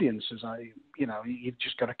new audiences. You've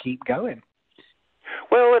just got to keep going.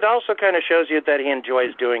 Well, it also kind of shows you that he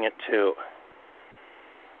enjoys doing it too.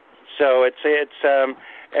 So it's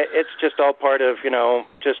just all part of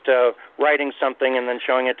writing something and then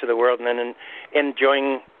showing it to the world, and then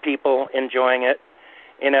enjoying people enjoying it.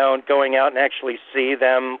 And going out and actually see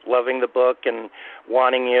them loving the book and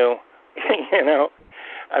wanting you.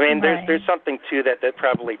 I mean, there's something to that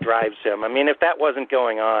probably drives him. I mean, if that wasn't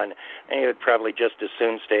going on, he would probably just as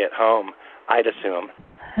soon stay at home, I'd assume.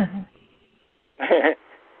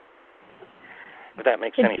 If that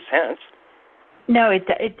makes any sense. No, it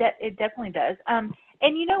definitely does. And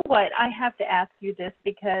you know what? I have to ask you this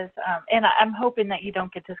because, and I'm hoping that you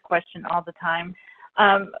don't get this question all the time.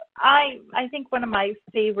 I think one of my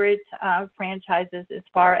favorite franchises as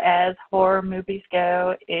far as horror movies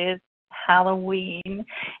go is Halloween,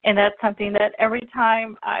 and that's something that every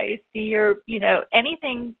time I see your,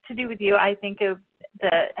 anything to do with you, I think of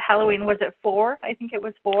the Halloween. Was it 4? I think it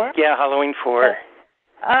was 4. Yeah, Halloween 4.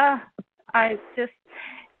 I just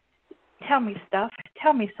tell me stuff.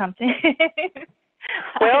 Tell me something.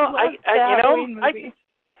 Well,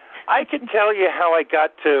 I could tell you how I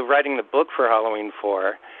got to writing the book for Halloween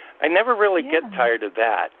 4. I never really get tired of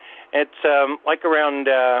that. It's like around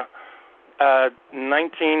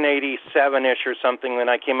 1987-ish or something when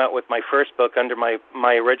I came out with my first book under my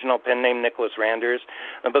original pen name, Nicholas Randers.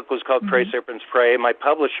 The book was called Prey Serpent's Prey. My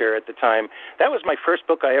publisher at the time, that was my first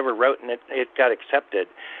book I ever wrote, and it got accepted.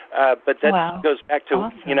 But that goes back to,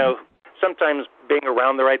 sometimes being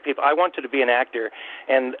around the right people. I wanted to be an actor,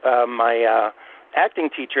 and my acting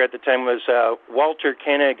teacher at the time was Walter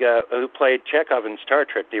Koenig, who played Chekhov in Star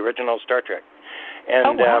Trek, the original Star Trek.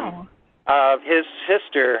 And his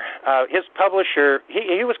sister, his publisher,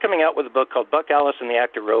 he was coming out with a book called Buck Alice and the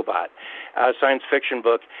Actor Robot, a science fiction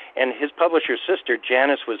book, and his publisher's sister,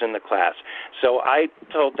 Janice, was in the class. So I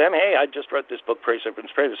told them, hey, I just wrote this book, Prey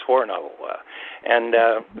Serpent's Prey, this horror novel.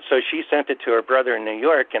 So she sent it to her brother in New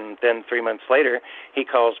York, and then 3 months later, he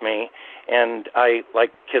calls me, and I,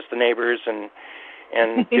 kiss the neighbors and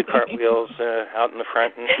do cartwheels out in the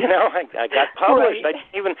front, and I got published. Right.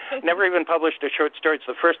 I never even published a short story. It's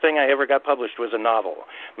the first thing I ever got published was a novel,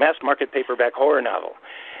 mass market paperback horror novel,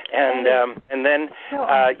 and then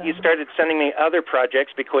he started sending me other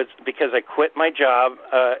projects because I quit my job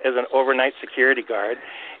as an overnight security guard,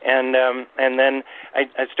 and then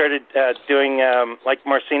I started doing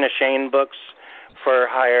Marcina Shane books for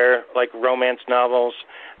hire, like romance novels.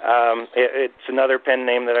 It's another pen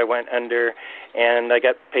name that I went under, and I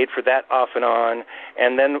got paid for that off and on.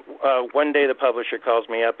 And then one day the publisher calls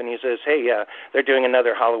me up and he says, hey, they're doing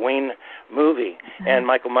another Halloween movie, and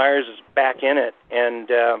Michael Myers is back in it, and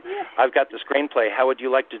I've got the screenplay. How would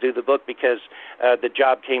you like to do the book? Because the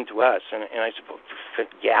job came to us. And I said, well,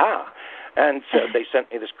 yeah. And so they sent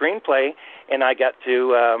me the screenplay, and I got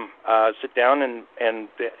to sit down, and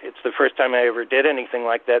it's the first time I ever did anything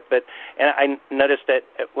like that. And I noticed that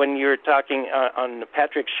when you were talking on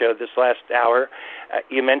Patrick's show this last hour,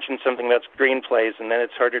 you mentioned something about screenplays, and then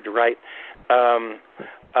it's harder to write a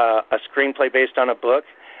screenplay based on a book.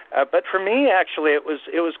 But for me, actually, it was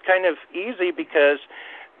kind of easy because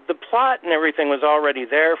the plot and everything was already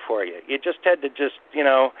there for you. You just had to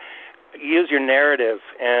use your narrative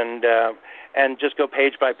and just go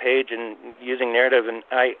page by page and using narrative. And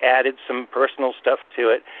I added some personal stuff to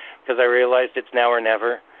it because I realized it's now or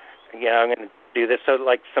never. I'm going to do this. So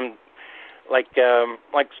some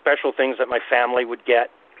special things that my family would get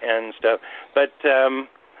and stuff. But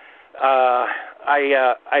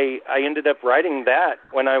I ended up writing that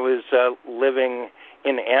when I was living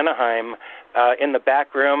in Anaheim in the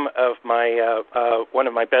back room of my one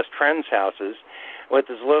of my best friend's houses, with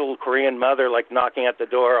his little Korean mother knocking at the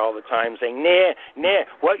door all the time saying, nah,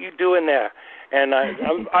 what you doing there? And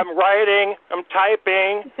I'm writing, I'm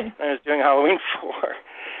typing, and I was doing Halloween 4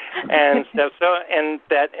 and stuff. So, and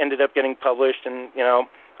that ended up getting published, and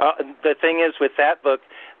The thing is, with that book,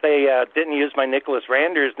 they didn't use my Nicholas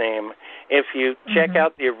Randers name. If you check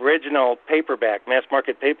out the original paperback, mass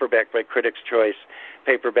market paperback by Critics' Choice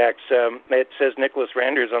paperbacks, it says Nicholas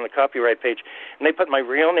Randers on the copyright page, and they put my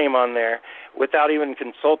real name on there without even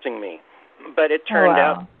consulting me. But it turned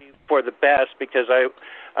out for the best, because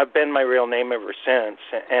I've been my real name ever since,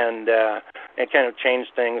 and it kind of changed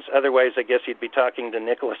things. Otherwise, I guess you'd be talking to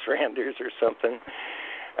Nicholas Randers or something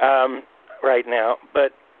right now.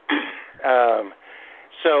 But and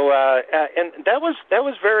that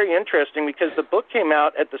was very interesting, because the book came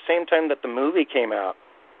out at the same time that the movie came out.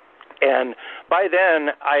 And by then,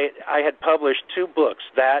 I had published 2 books,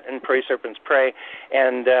 that and Prey Serpent's Prey,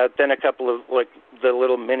 and then a couple of like the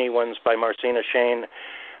little mini ones by Marcina Shane.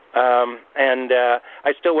 And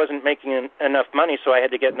I still wasn't making enough money, so I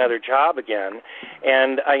had to get another job again.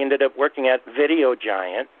 And I ended up working at Video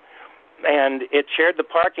Giant, and it shared the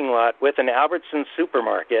parking lot with an Albertsons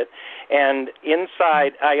supermarket. And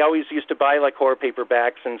inside, I always used to buy like horror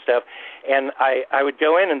paperbacks and stuff, and I would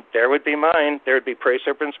go in, and there would be mine. There would be Prey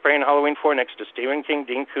Serpent's Prey and Halloween 4 next to Stephen King,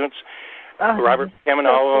 Dean Koontz, Robert Kamen,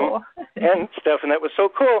 all of them, and stuff, and that was so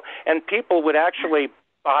cool. And people would actually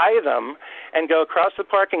buy them and go across the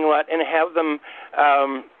parking lot and have them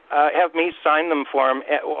have me sign them for them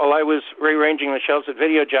while I was rearranging the shelves at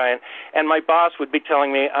Video Giant, and my boss would be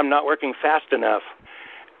telling me I'm not working fast enough.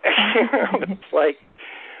 It's like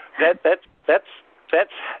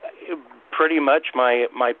that's pretty much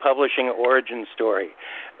my publishing origin story.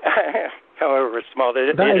 However small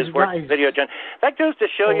it is working Video Giant. That goes to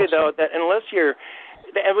show you, though, that unless you're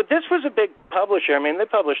this was a big publisher. I mean, they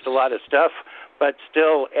published a lot of stuff, but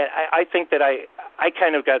still, I think that I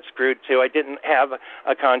kind of got screwed, too. I didn't have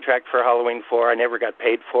a contract for Halloween 4. I never got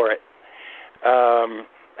paid for it.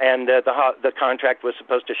 And the contract was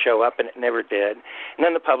supposed to show up, and it never did. And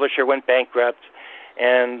then the publisher went bankrupt,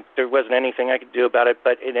 and there wasn't anything I could do about it,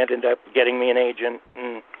 but it ended up getting me an agent.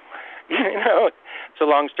 And, it's a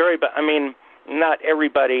long story, but, I mean, not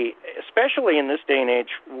everybody, especially in this day and age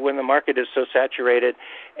when the market is so saturated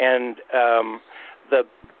and the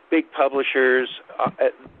big publishers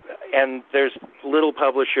and there's little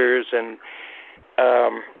publishers, and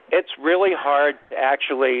it's really hard to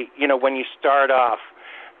actually, when you start off,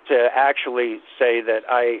 to actually say that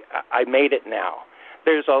I made it now.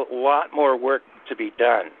 There's a lot more work to be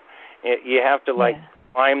done. You have to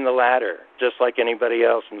climb the ladder just like anybody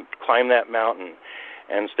else and climb that mountain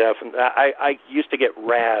and stuff. And I used to get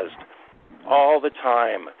razzed all the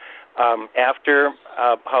time. After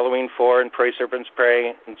Halloween 4 and Prey Serpent's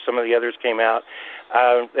Prey and some of the others came out,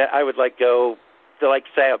 I would go to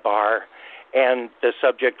say a bar, and the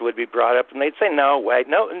subject would be brought up, and they'd say, no way.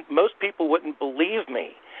 No, and most people wouldn't believe me.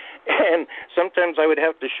 And sometimes I would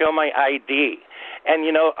have to show my ID. And,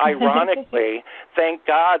 ironically, thank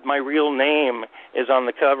God my real name is on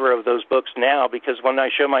the cover of those books now, because when I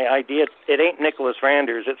show my ID, it ain't Nicholas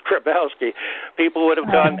Randers, it's Grabowsky. People would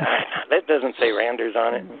have gone, that doesn't say Randers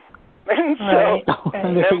on it. And so,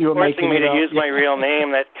 them forcing me to use my real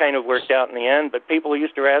name, that kind of worked out in the end. But people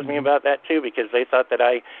used to razz me about that, too, because they thought that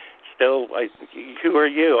who are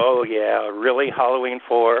you? Oh, yeah, really, Halloween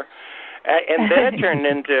 4? And then it turned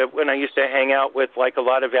into when I used to hang out with a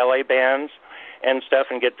lot of LA bands and stuff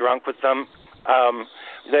and get drunk with them.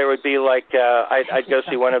 There would be I'd go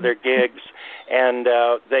see one of their gigs, and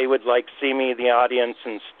they would see me in the audience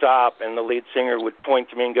and stop, and the lead singer would point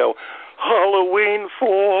to me and go, Halloween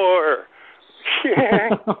 4.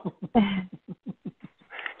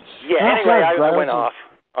 Anyway, I went off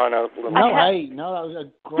on a little. No, that was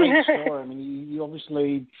a great story. I mean, you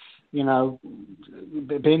obviously,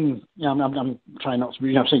 been. I'm trying not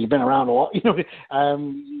to. Say you've been around a lot. You've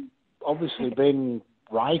obviously been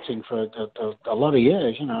writing for a lot of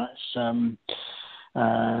years. It's.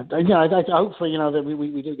 Hopefully, that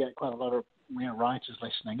we do get quite a lot of writers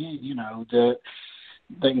listening in. That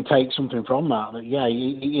they can take something from that. That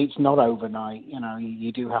it's not overnight.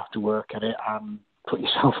 You do have to work at it and put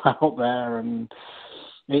yourself out there, and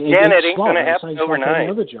it ain't going to happen overnight.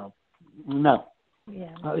 Another job. No.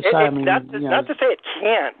 Yeah. Not to say it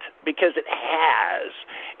can't, because it has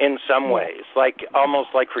in some ways, almost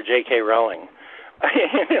like for J.K. Rowling.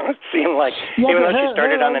 It seemed like, even though she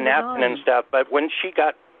started on a napkin and stuff, but when she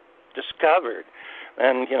got discovered,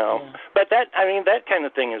 and but that kind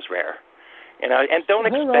of thing is rare. And don't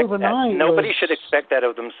expect that. Nobody should expect that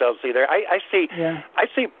of themselves either. I see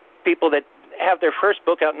people that have their first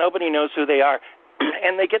book out, nobody knows who they are,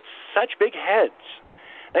 and they get such big heads.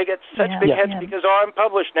 They get such big heads because, I'm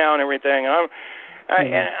published now and everything. And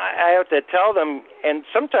I have to tell them, and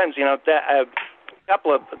sometimes, a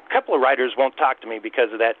couple of writers won't talk to me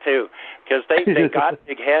because of that too, because they got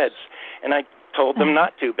big heads, and I told them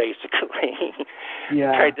not to, basically.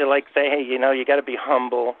 Tried to say, hey, you got to be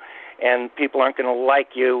humble, and people aren't going to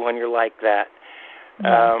like you when you're like that.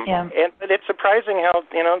 But it's surprising how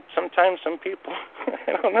sometimes some people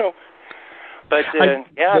I don't know, but so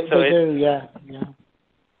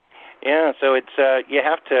it's you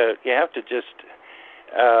have to just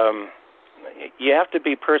you have to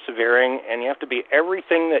be persevering, and you have to be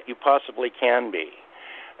everything that you possibly can be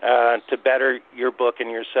to better your book and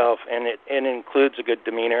yourself, and it includes a good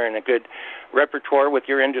demeanor and a good repertoire with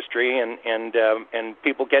your industry, and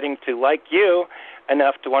people getting to like you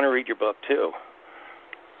enough to want to read your book too.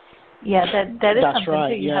 Yeah, that is That's something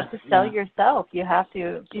right. too. You have to sell yourself. You have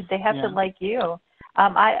to. They have to like you.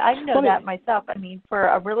 I know that myself. I mean, for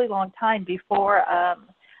a really long time before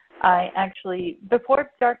before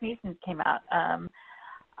Dark Nations came out,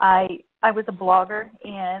 I was a blogger,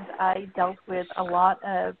 and I dealt with a lot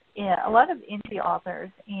of indie authors,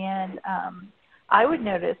 and I would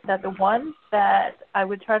notice that the ones that I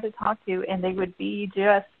would try to talk to, and they would be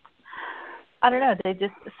just, I don't know,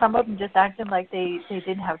 some of them just acted like they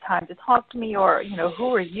didn't have time to talk to me, or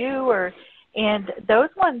who are you, and those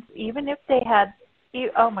ones, even if they had,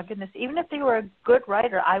 oh my goodness, even if they were a good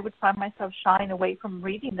writer, I would find myself shying away from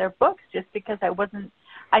reading their books just because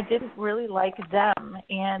I didn't really like them.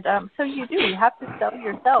 And so you have to sell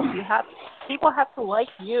yourself. People have to like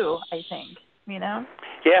you, I think,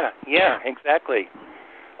 Yeah, exactly.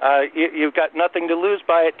 You've got nothing to lose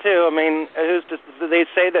by it too. I mean, they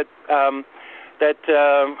say that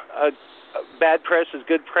bad press is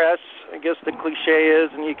good press. I guess the cliche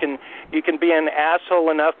is, and you can be an asshole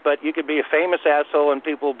enough, but you could be a famous asshole, and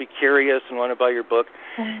people will be curious and want to buy your book.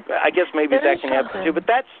 I guess maybe that can happen too, but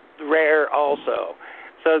that's rare also.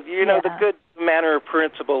 So the good manner of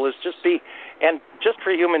principle is just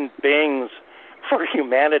for human beings, for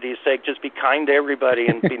humanity's sake, just be kind to everybody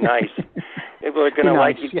and be nice. People are going to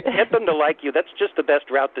like you. Get them to like you. That's just the best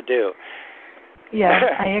route to do.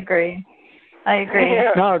 Yeah, I agree.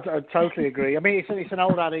 Yeah. No, I totally agree. I mean, it's an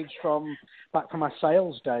old adage back from my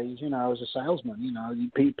sales days. As a salesman,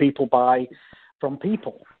 people buy from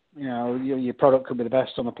people. Your product could be the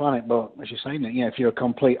best on the planet, but as you're saying, if you're a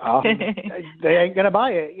complete arse, they ain't gonna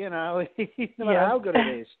buy it. No matter how good it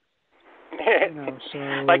is. So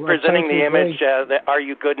like presenting the image. Are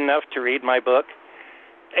you good enough to read my book?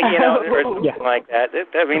 Or something like that.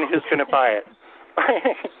 I mean, who's gonna buy it?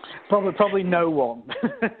 Probably no one.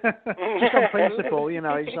 Just on principle,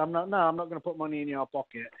 I'm not going to put money in your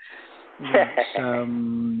pocket. So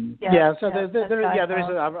there is.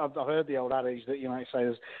 I've heard the old adage that say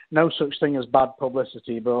there's no such thing as bad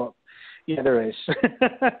publicity, but there is. That's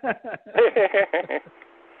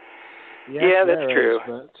true.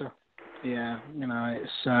 But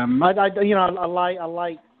it's I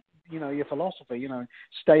like your philosophy.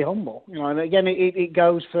 Stay humble. And again, it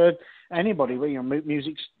goes for anybody.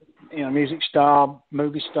 Music star,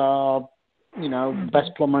 movie star,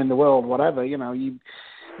 best plumber in the world, whatever. You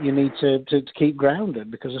need to keep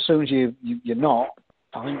grounded, because as soon as you're not,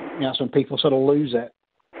 I think that's when people sort of lose it.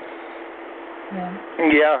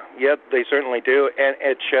 Yeah, they certainly do, and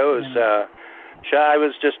it shows. I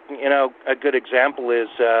was just, a good example is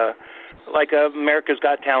like America's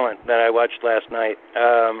Got Talent that I watched last night.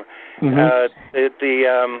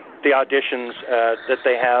 The auditions that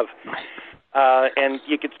they have, and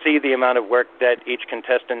you could see the amount of work that each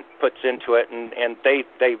contestant puts into it, and they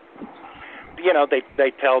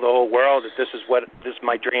tell the whole world that this is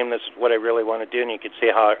my dream, this is what I really want to do, and you could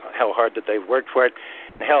see how hard that they've worked for it.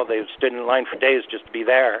 And hell, they've stood in line for days just to be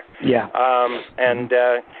there. Yeah. And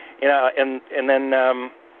then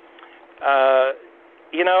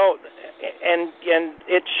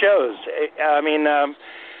it shows. I mean,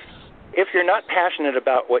 if you're not passionate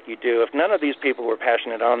about what you do, if none of these people were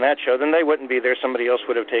passionate on that show, then they wouldn't be there. Somebody else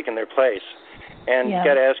would have taken their place. And you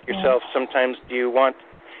got to ask yourself sometimes, do you want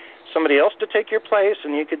somebody else to take your place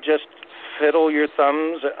and you could just fiddle your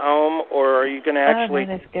thumbs at home, or are you going to actually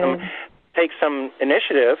take some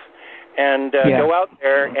initiative and go out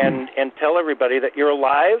there and tell everybody that you're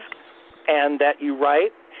alive and that you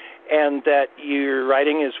write and that your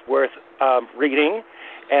writing is worth reading,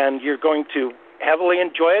 and you're going to heavily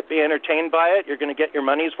enjoy it, be entertained by it, you're going to get your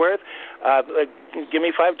money's worth. Give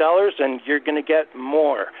me $5 and you're going to get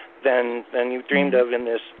more than you dreamed of in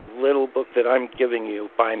this little book that I'm giving you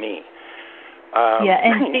by me.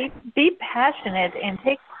 And be passionate and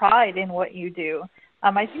take pride in what you do.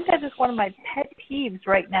 I think that is one of my pet peeves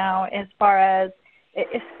right now, as far as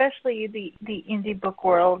especially the indie book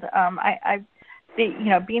world.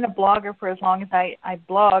 being a blogger for as long as I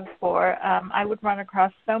blogged for, I would run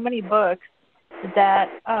across so many books that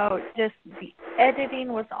just the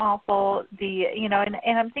editing was awful. And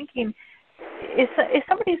I'm thinking, is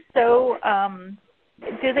somebody so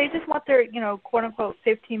do they just want their quote unquote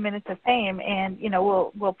 15 minutes of fame and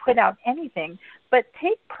will put out anything? But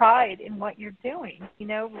take pride in what you're doing.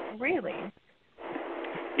 Really.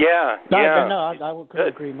 Yeah. No, I couldn't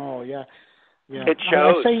agree more. Yeah. Yeah. It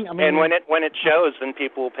shows, and when it shows, then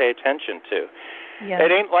people will pay attention to. Yeah.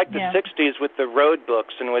 It ain't like the '60s with the road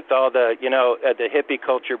books and with all the the hippie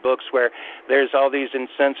culture books where there's all these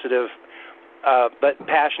insensitive but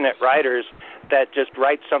passionate writers that just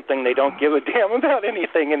write something they don't give a damn about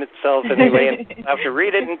anything in itself anyway, and have to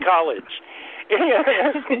read it in college.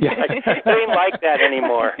 It ain't like that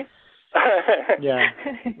anymore.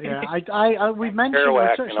 We mentioned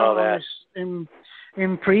this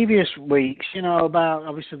in previous weeks, about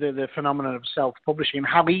obviously the phenomenon of self-publishing,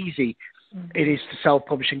 how easy it is to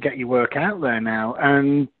self-publish and get your work out there now.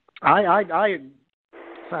 And I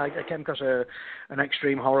came across an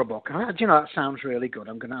extreme horror book, and that sounds really good.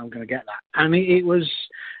 I'm gonna get that. And it was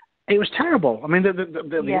terrible. I mean,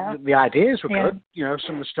 the ideas were good.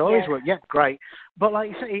 Some of the stories were great, but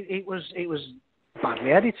like you say, it was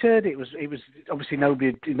badly edited. It was obviously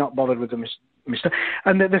nobody did not bothered with the mistake.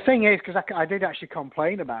 And the thing is, because I did actually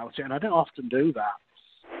complain about it, and I don't often do that.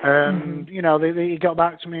 He got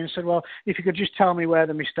back to me and said, "Well, if you could just tell me where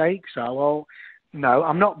the mistakes are." Well, no,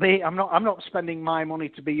 I'm not spending my money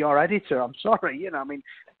to be your editor. I'm sorry. Like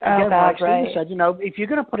Xtina said, if you're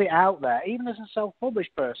going to put it out there, even as a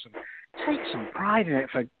self-published person, take some pride in it,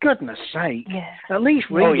 for goodness sake. Yeah. At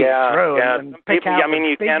least read it through and pick out.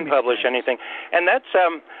 You can publish anything, and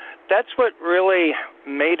that's what really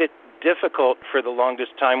made it difficult for the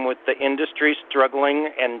longest time with the industry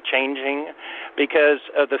struggling and changing, because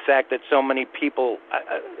of the fact that so many people.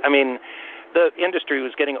 The industry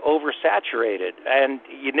was getting oversaturated, and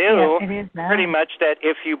you knew pretty much that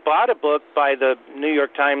if you bought a book by the New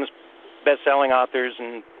York Times best-selling authors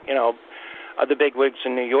and the big wigs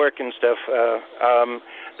in New York and stuff,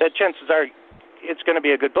 that chances are it's going to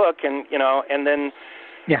be a good book, and then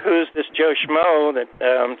who's this Joe Schmo that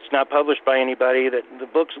it's not published by anybody, that the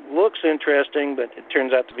book looks interesting, but it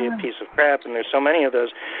turns out to be a piece of crap, and there's so many of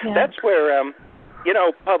those. Yeah. That's where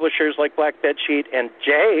publishers like Black Bedsheet and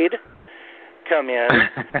Jade come in,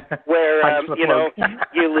 where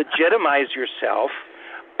you legitimize yourself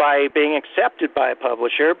by being accepted by a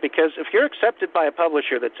publisher, because if you're accepted by a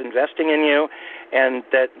publisher that's investing in you and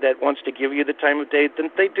that wants to give you the time of day,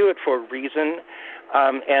 then they do it for a reason,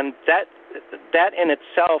 and that in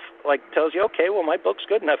itself tells you, okay, well, my book's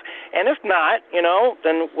good enough. And if not,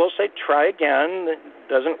 then we'll say try again. It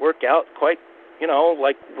doesn't work out quite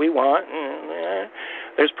like we want, and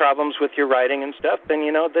there's problems with your writing and stuff, then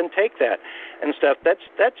then take that and stuff. That's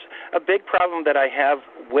a big problem that I have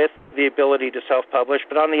with the ability to self-publish.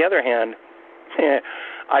 But on the other hand,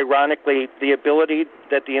 ironically, the ability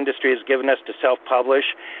that the industry has given us to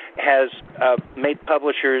self-publish has made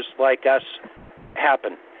publishers like us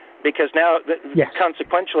happen, because now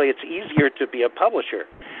consequentially it's easier to be a publisher.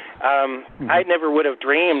 I never would have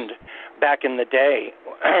dreamed back in the day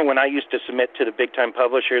when I used to submit to the big-time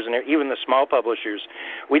publishers and even the small publishers.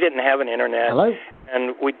 We didn't have an internet,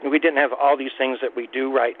 and we didn't have all these things that we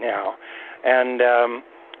do right now.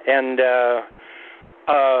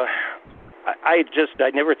 I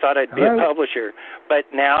never thought I'd be a publisher, but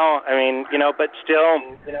now, but still,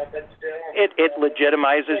 it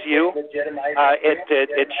legitimizes you.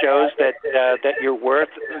 It shows that you're worth,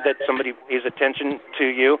 that somebody pays attention to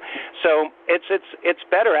you. So it's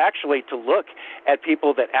better actually to look at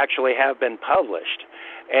people that actually have been published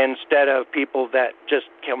instead of people that just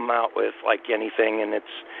come out with like anything and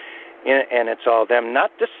it's all them.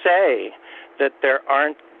 Not to say that there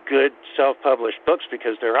aren't good self-published books,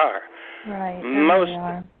 because there are. Right.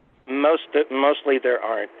 Mostly there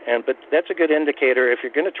aren't, but that's a good indicator. If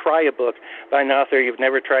you're going to try a book by an author you've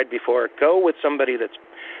never tried before, go with somebody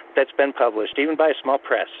that's been published, even by a small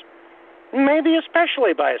press, maybe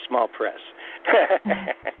especially by a small press.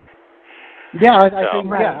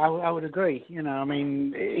 I would agree.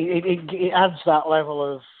 It adds that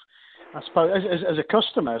level of, I suppose, as a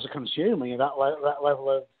customer, as a consumer, that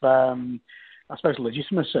level of. I suppose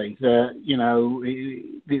legitimacy that,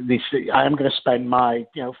 I am going to spend my,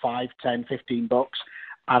 $5, $10, $15,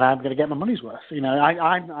 and I'm going to get my money's worth.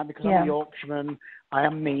 I'm because I'm a Yorkshireman, I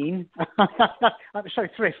am mean. I'm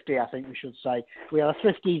thrifty, I think we should say. We are a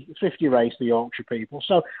thrifty race, the Yorkshire people.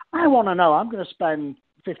 So I want to know, I'm going to spend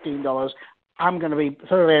 $15. I'm going to be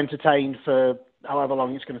thoroughly entertained for however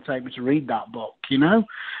long it's going to take me to read that book, you know.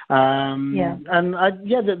 And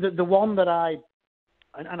the one that I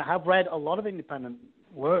have read a lot of independent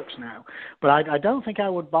works now, but I don't think I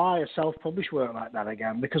would buy a self-published work like that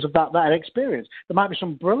again because of that experience. There might be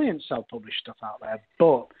some brilliant self-published stuff out there,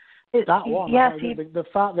 but that one, the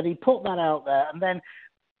fact that he put that out there and then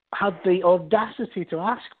had the audacity to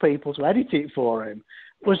ask people to edit it for him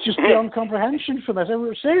was just beyond comprehension for me.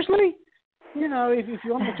 So, seriously? You know, if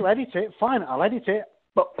you want me to edit it, fine, I'll edit it,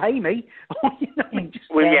 but pay me.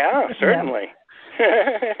 Certainly.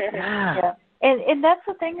 Yeah. And that's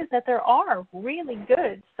the thing, is that there are really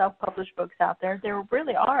good self-published books out there. There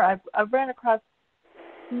really are. I've run across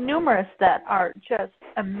numerous that are just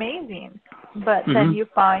amazing, but then you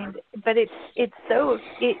find, but it's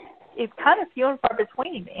kind of few and far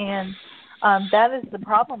between, and that is the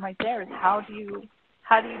problem right there. Is how do you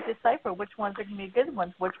decipher which ones are going to be good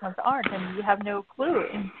ones, which ones aren't, and you have no clue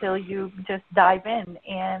until you just dive in.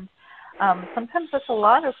 And sometimes that's a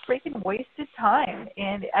lot of freaking wasted time,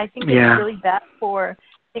 and I think it's really bad for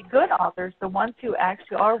the good authors, the ones who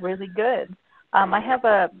actually are really good. I have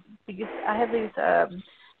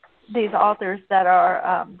these authors that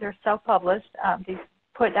are they're self-published. They've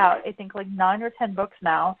put out, I think, like 9 or 10 books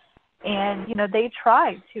now, and they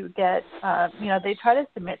try to get they try to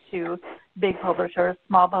submit to big publishers,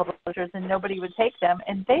 small publishers, and nobody would take them,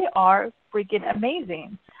 and they are freaking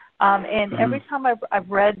amazing. And every time I've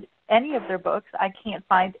read any of their books, I can't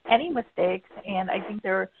find any mistakes, and I think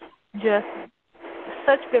they're just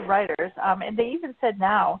such good writers. And they even said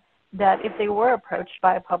now that if they were approached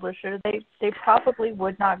by a publisher, they probably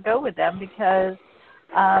would not go with them because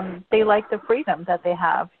they like the freedom that they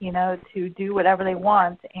have, to do whatever they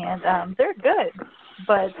want, and they're good,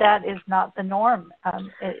 but that is not the norm.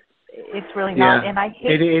 It's really not, and I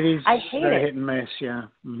hate it. It is hit and miss, Yeah,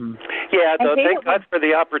 though, thank God for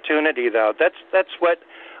the opportunity, though. That's what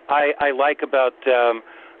I like about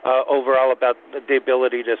overall about the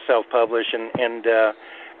ability to self-publish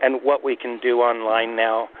and what we can do online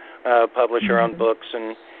now, publish our own books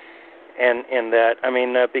and that. I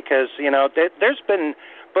mean, because there's been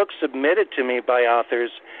books submitted to me by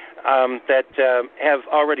authors that have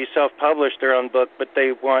already self-published their own book, but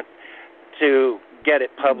they want to get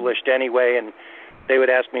it published anyway, and they would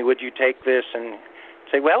ask me, "Would you take this?" and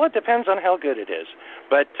say, "Well, it depends on how good it is."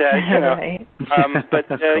 But right.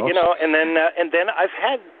 and then I've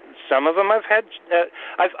had some of them. I've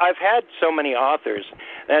had so many authors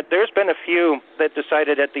that there's been a few that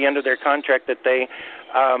decided at the end of their contract that they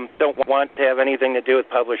don't want to have anything to do with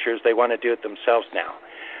publishers. They want to do it themselves now.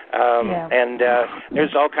 And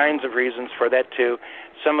there's all kinds of reasons for that too.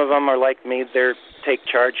 Some of them are like me; they're take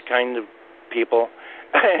charge kind of people,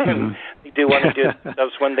 and they do want to do it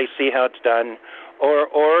themselves when they see how it's done,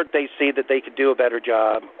 or they see that they could do a better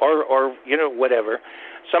job, or whatever.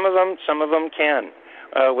 Some of them can.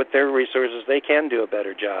 With their resources, they can do a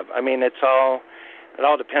better job. I mean, it all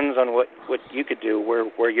depends on what you could do,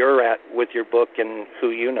 where you're at with your book and who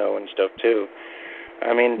you know and stuff too.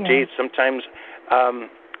 I mean, geez, sometimes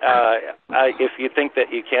if you think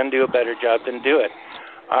that you can do a better job, then do it.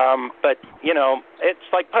 But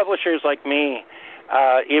it's like publishers like me.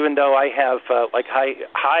 Even though I have like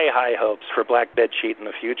high hopes for Black Bed Sheet in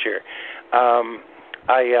the future,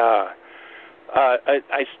 I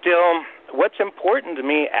still. What's important to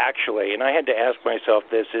me, actually, and I had to ask myself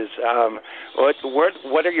this, is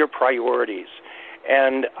what are your priorities?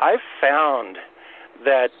 And I've found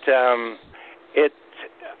that it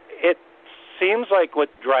seems like what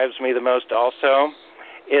drives me the most also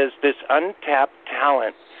is this untapped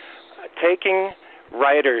talent, taking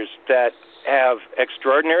writers that have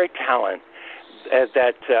extraordinary talent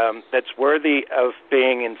that's worthy of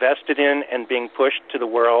being invested in and being pushed to the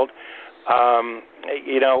world,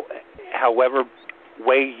 however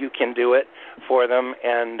way you can do it for them,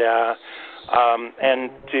 and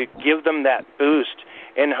to give them that boost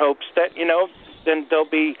in hopes that then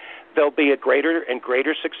they'll be a greater and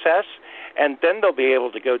greater success, and then they'll be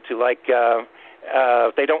able to go to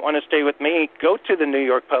if they don't want to stay with me, go to the New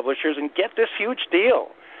York publishers and get this huge deal,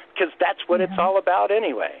 because that's what it's all about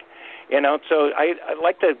anyway. So I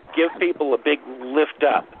like to give people a big lift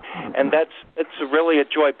up, and it's really a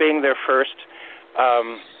joy being their first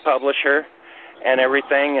publisher and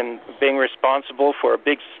everything, and being responsible for a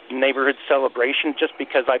big neighborhood celebration just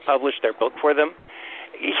because I published their book for them,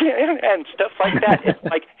 and stuff like that. It's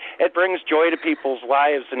like it brings joy to people's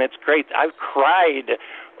lives, and it's great. I've cried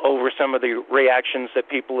over some of the reactions that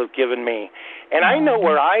people have given me, and I know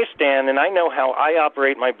where I stand, and I know how I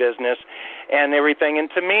operate my business and everything. And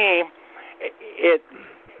to me,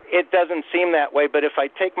 it doesn't seem that way. But if I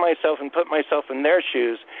take myself and put myself in their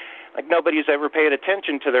shoes, like nobody's ever paid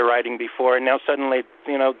attention to their writing before, and now suddenly,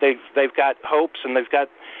 they've got hopes and they've got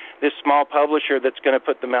this small publisher that's going to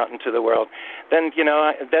put them out into the world. Then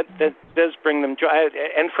that does bring them joy,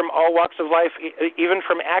 and from all walks of life, even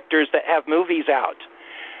from actors that have movies out,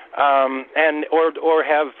 and or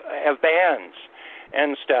have bands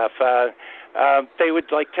and stuff. They would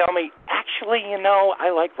tell me, actually, I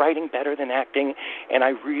like writing better than acting, and I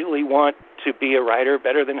really want to be a writer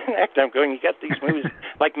better than an actor. I'm going, you got these movies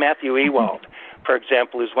like Matthew Ewald, for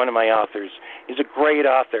example, who's one of my authors. He's a great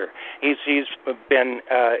author. He's been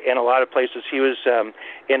in a lot of places. He was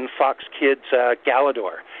in Fox Kids'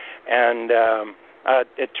 Galador, and a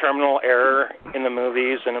Terminal Error in the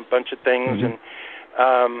movies, and a bunch of things. And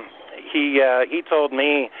he told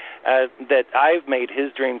me that I've made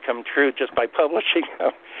his dream come true just by publishing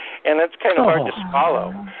them, and that's kind of hard to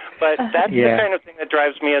swallow. But that's the kind of thing that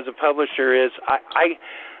drives me as a publisher. Is I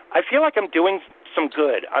feel like I'm doing some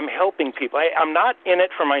good. I'm helping people. I'm not in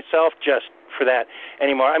it for myself just for that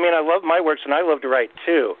anymore. I mean, I love my works and I love to write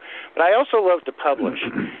too, but I also love to publish,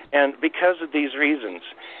 and because of these reasons.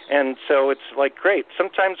 And so it's great.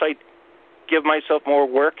 Sometimes I give myself more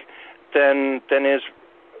work than is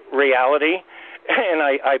reality, and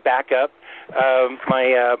I back up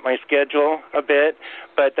my schedule a bit,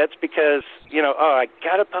 but that's because I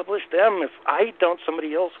gotta publish them. If I don't,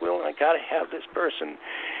 somebody else will, and I gotta have this person.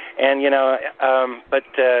 And but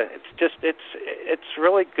it's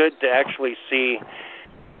really good to actually see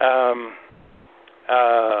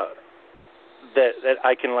that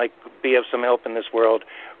I can be of some help in this world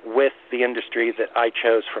with the industry that I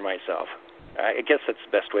chose for myself. I guess that's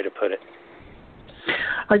the best way to put it.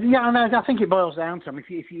 And I think it boils down to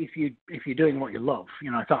if you're doing what you love,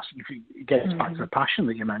 if it gets back to the passion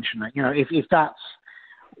that you mentioned, if that's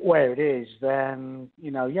where it is, then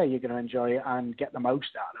you're going to enjoy it and get the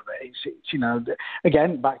most out of it. It's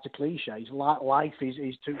again, back to cliches. Life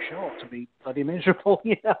is too short to be bloody miserable.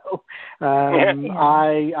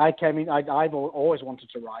 I came in. I've always wanted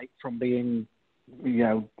to write from being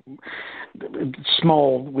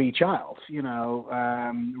small wee child.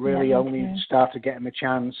 Really only started getting the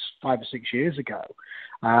chance 5 or 6 years ago.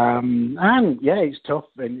 And it's tough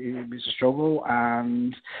and it's a struggle,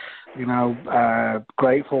 and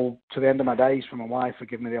grateful to the end of my days for my wife for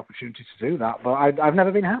giving me the opportunity to do that. But I've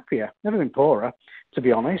never been happier, never been poorer, to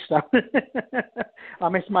be honest. I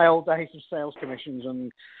miss my old days of sales commissions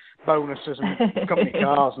and bonuses and company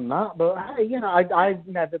cars and that. But hey, I've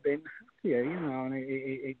never been happier. And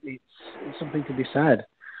it's something to be said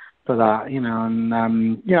for that.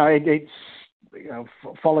 It's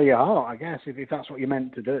follow your heart, I guess, if that's what you're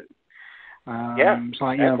meant to do. It's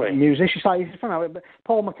like exactly. Musicians. It's like but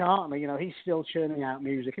Paul McCartney. He's still churning out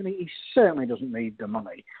music, and he certainly doesn't need the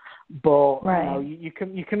money. But you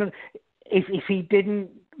can. If he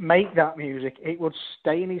didn't make that music, it would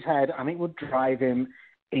stay in his head, and it would drive him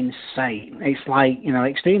insane. It's like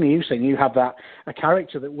Xtina, you saying you have a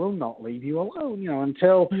character that will not leave you alone.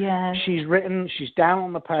 Until she's written, she's down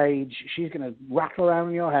on the page. She's going to rattle around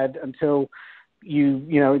in your head until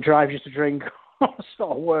it drives you to drink or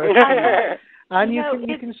sort of work. And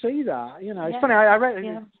you can see that. It's funny. I read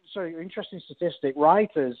interesting statistic.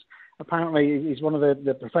 Writers apparently is one of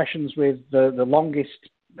the professions with the longest,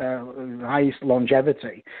 highest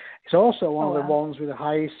longevity. It's also one of the ones with the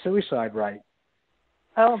highest suicide rate.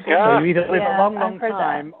 Oh, so you either live a long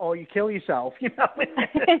time, or you kill yourself,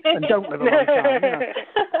 and don't live a long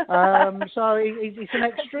time. So it's an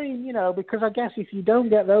extreme, because I guess if you don't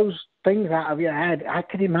get those things out of your head, I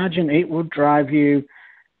could imagine it would drive you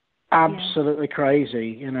absolutely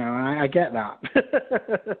crazy. I get that.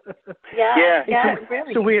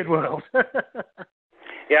 It's a weird world.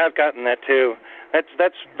 Yeah, I've gotten that too.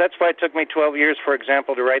 That's why it took me 12 years, for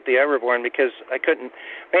example, to write The Everborn, because I couldn't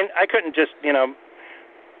just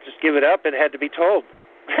give it up. It had to be told.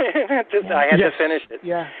 I had to finish it.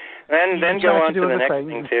 Yeah. And then go on to the next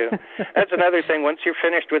thing too. That's another thing. Once you're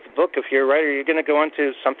finished with the book, if you're a writer, you're going to go on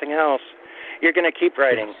to something else. You're going to keep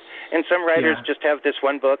writing. And some writers just have this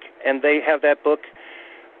one book, and they have that book.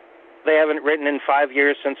 They haven't written in 5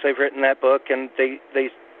 years since they've written that book, and they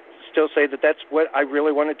still say that's what I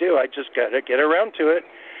really want to do. I just got to get around to it.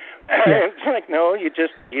 It's like, no, you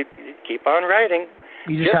keep on writing.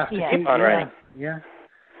 You just have to keep on writing. Yeah.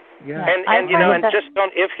 And just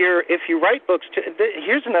don't. If you write books,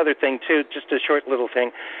 here's another thing too. Just a short little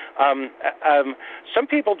thing. Some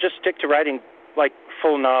people just stick to writing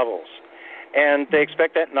full novels, and they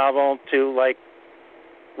expect that novel to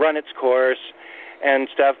run its course and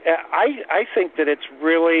stuff. I think that it's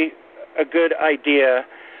really a good idea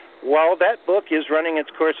while that book is running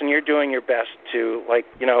its course and you're doing your best to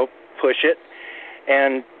push it,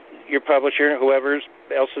 and your publisher, whoever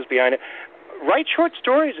else is behind it, write short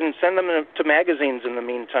stories and send them to magazines in the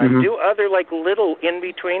meantime. Do other little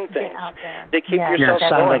in-between things to keep yourself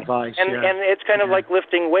going. Advice, and it's kind of like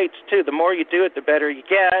lifting weights, too. The more you do it, the better you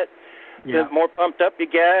get. The more pumped up you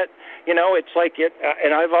get. It's like it,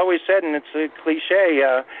 and I've always said, and it's a cliche,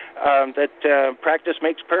 that practice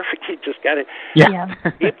makes perfect. You just got to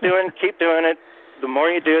keep doing it. The more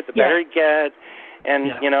you do it, the better you get.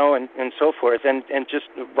 And and so forth, and just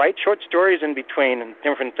write short stories in between and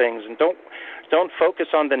different things, and don't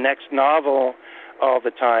focus on the next novel all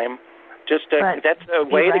the time. Just that's a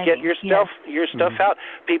way to get your stuff out.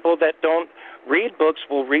 People that don't read books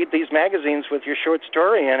will read these magazines with your short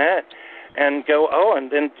story in it, and go,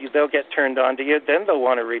 and then they'll get turned on to you. Then they'll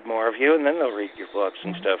want to read more of you, and then they'll read your books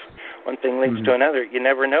and stuff. One thing leads to another. You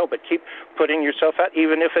never know, but keep putting yourself out,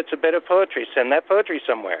 even if it's a bit of poetry. Send that poetry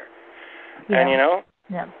somewhere. And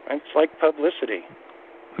it's like publicity.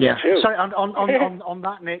 Yeah. Sorry, on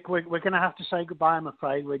that, Nick, we're going to have to say goodbye. I'm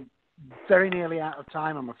afraid we're very nearly out of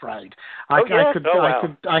time. I'm afraid. I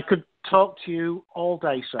could talk to you all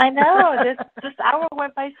day, sir. I know this hour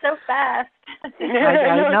went by so fast.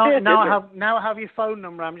 Now I have your phone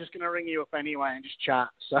number. I'm just going to ring you up anyway and just chat.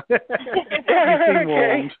 So you've been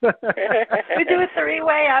warned. We do a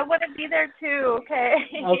 3-way. I want to be there too. Okay.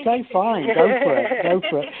 Okay, fine. Go for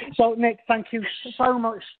it. So, Nick, thank you so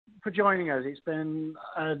much for joining us. It's been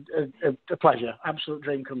a pleasure. Absolute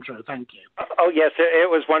dream come true. Thank you. Oh yes, it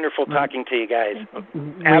was wonderful talking to you guys.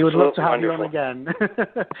 We would love to have you on again.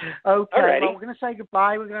 Okay, Alrighty. well, we're going to say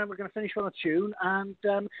goodbye. We're going to finish on a tune, and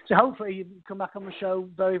so hopefully you can come back on the show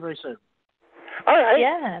very, very soon. All right.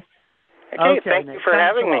 Yes. Okay, thank you for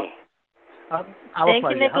having me. Our Thank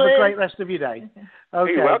pleasure. you, Have a great rest of your day.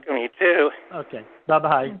 Okay. You're welcome. You too. Okay.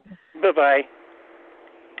 Bye-bye. Bye-bye.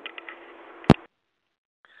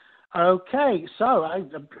 Okay, so I'm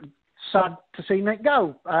sad to see Nick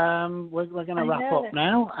go. We're going to wrap up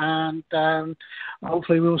now, and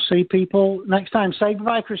hopefully we'll see people next time. Say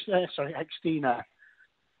goodbye, Xtina.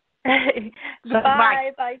 Bye,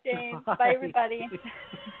 James. Bye, everybody.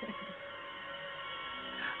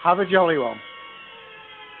 Have a jolly one.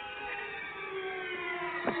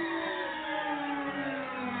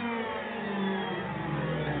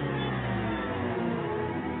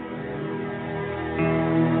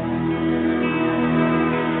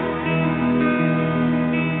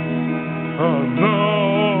 And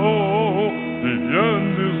now the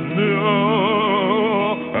end is near,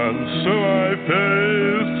 and so I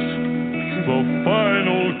face the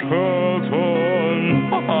final curtain.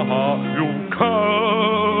 You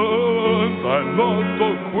can't, I'm not so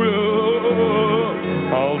queer.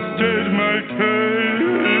 I'll state my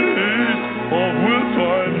case, of which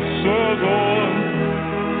I'm certain.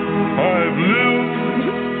 I've lived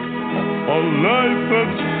a life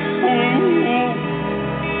that's full,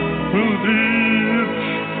 with each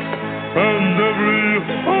and every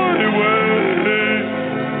highway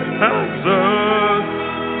access,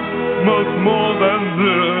 much more than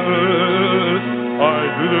this, I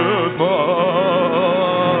did it my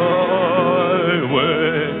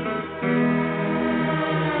way.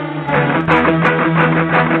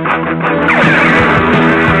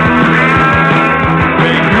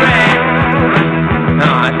 Regret,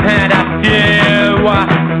 I've had a few,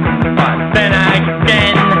 but then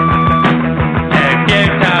again,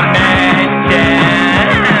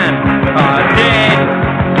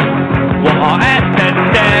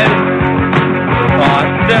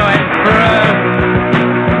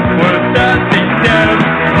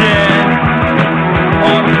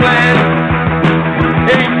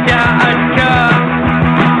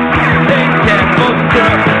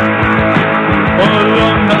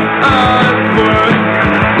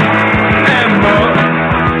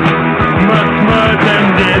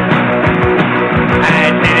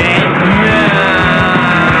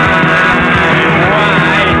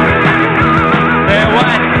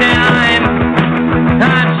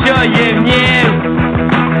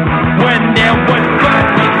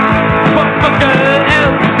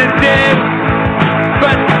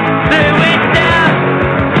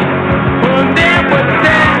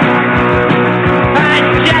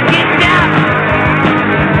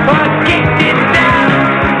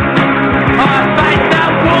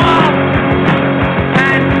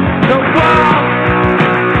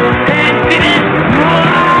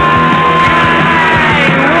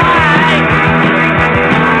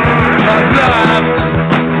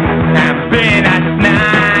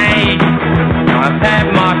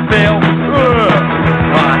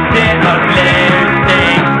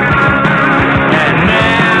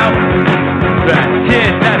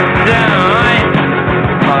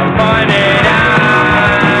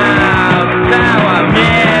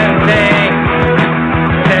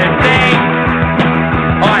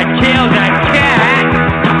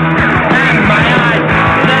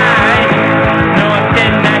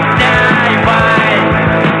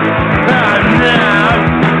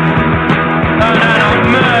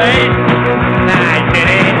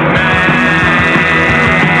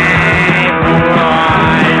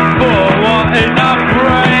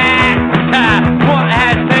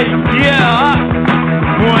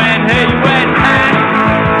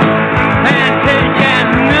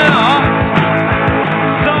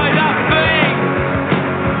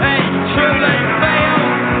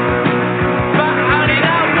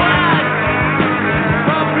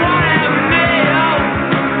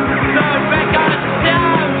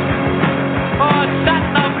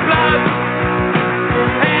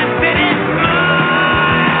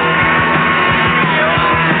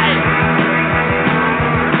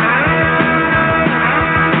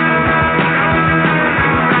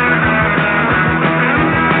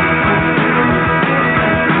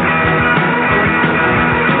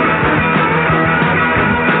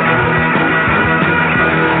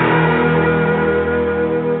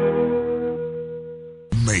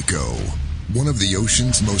 Mako, one of the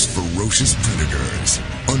ocean's most ferocious predators,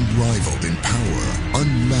 unrivaled in power,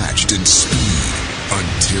 unmatched in speed.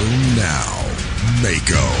 Until now,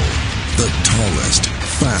 Mako, the tallest,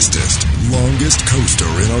 fastest, longest coaster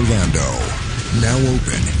in Orlando. Now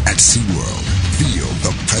open at SeaWorld. Feel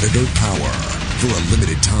the Predator power. For a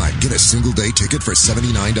limited time, get a single-day ticket for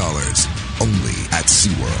 $79. Only at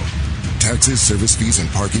SeaWorld. Taxes, service fees, and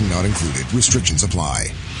parking not included. Restrictions apply.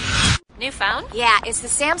 New phone? Yeah, it's the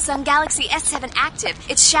Samsung Galaxy S7 Active.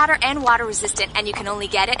 It's shatter and water resistant, and you can only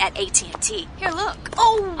get it at AT&T. Here, look.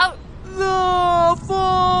 Oh! The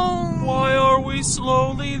phone! Why are we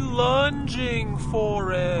slowly lunging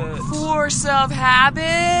for it? Force of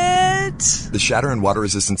habit? The shatter and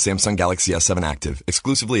water-resistant Samsung Galaxy S7 Active,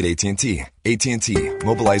 exclusively at AT&T. AT&T,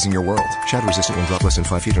 mobilizing your world. Shatter-resistant when dropped less than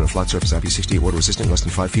 5 feet on a flat surface. IP68 water-resistant less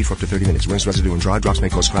than 5 feet for up to 30 minutes. Rings residue and dry drops may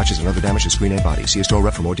cause scratches and other damage to screen and body. See a store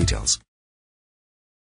rep for more details.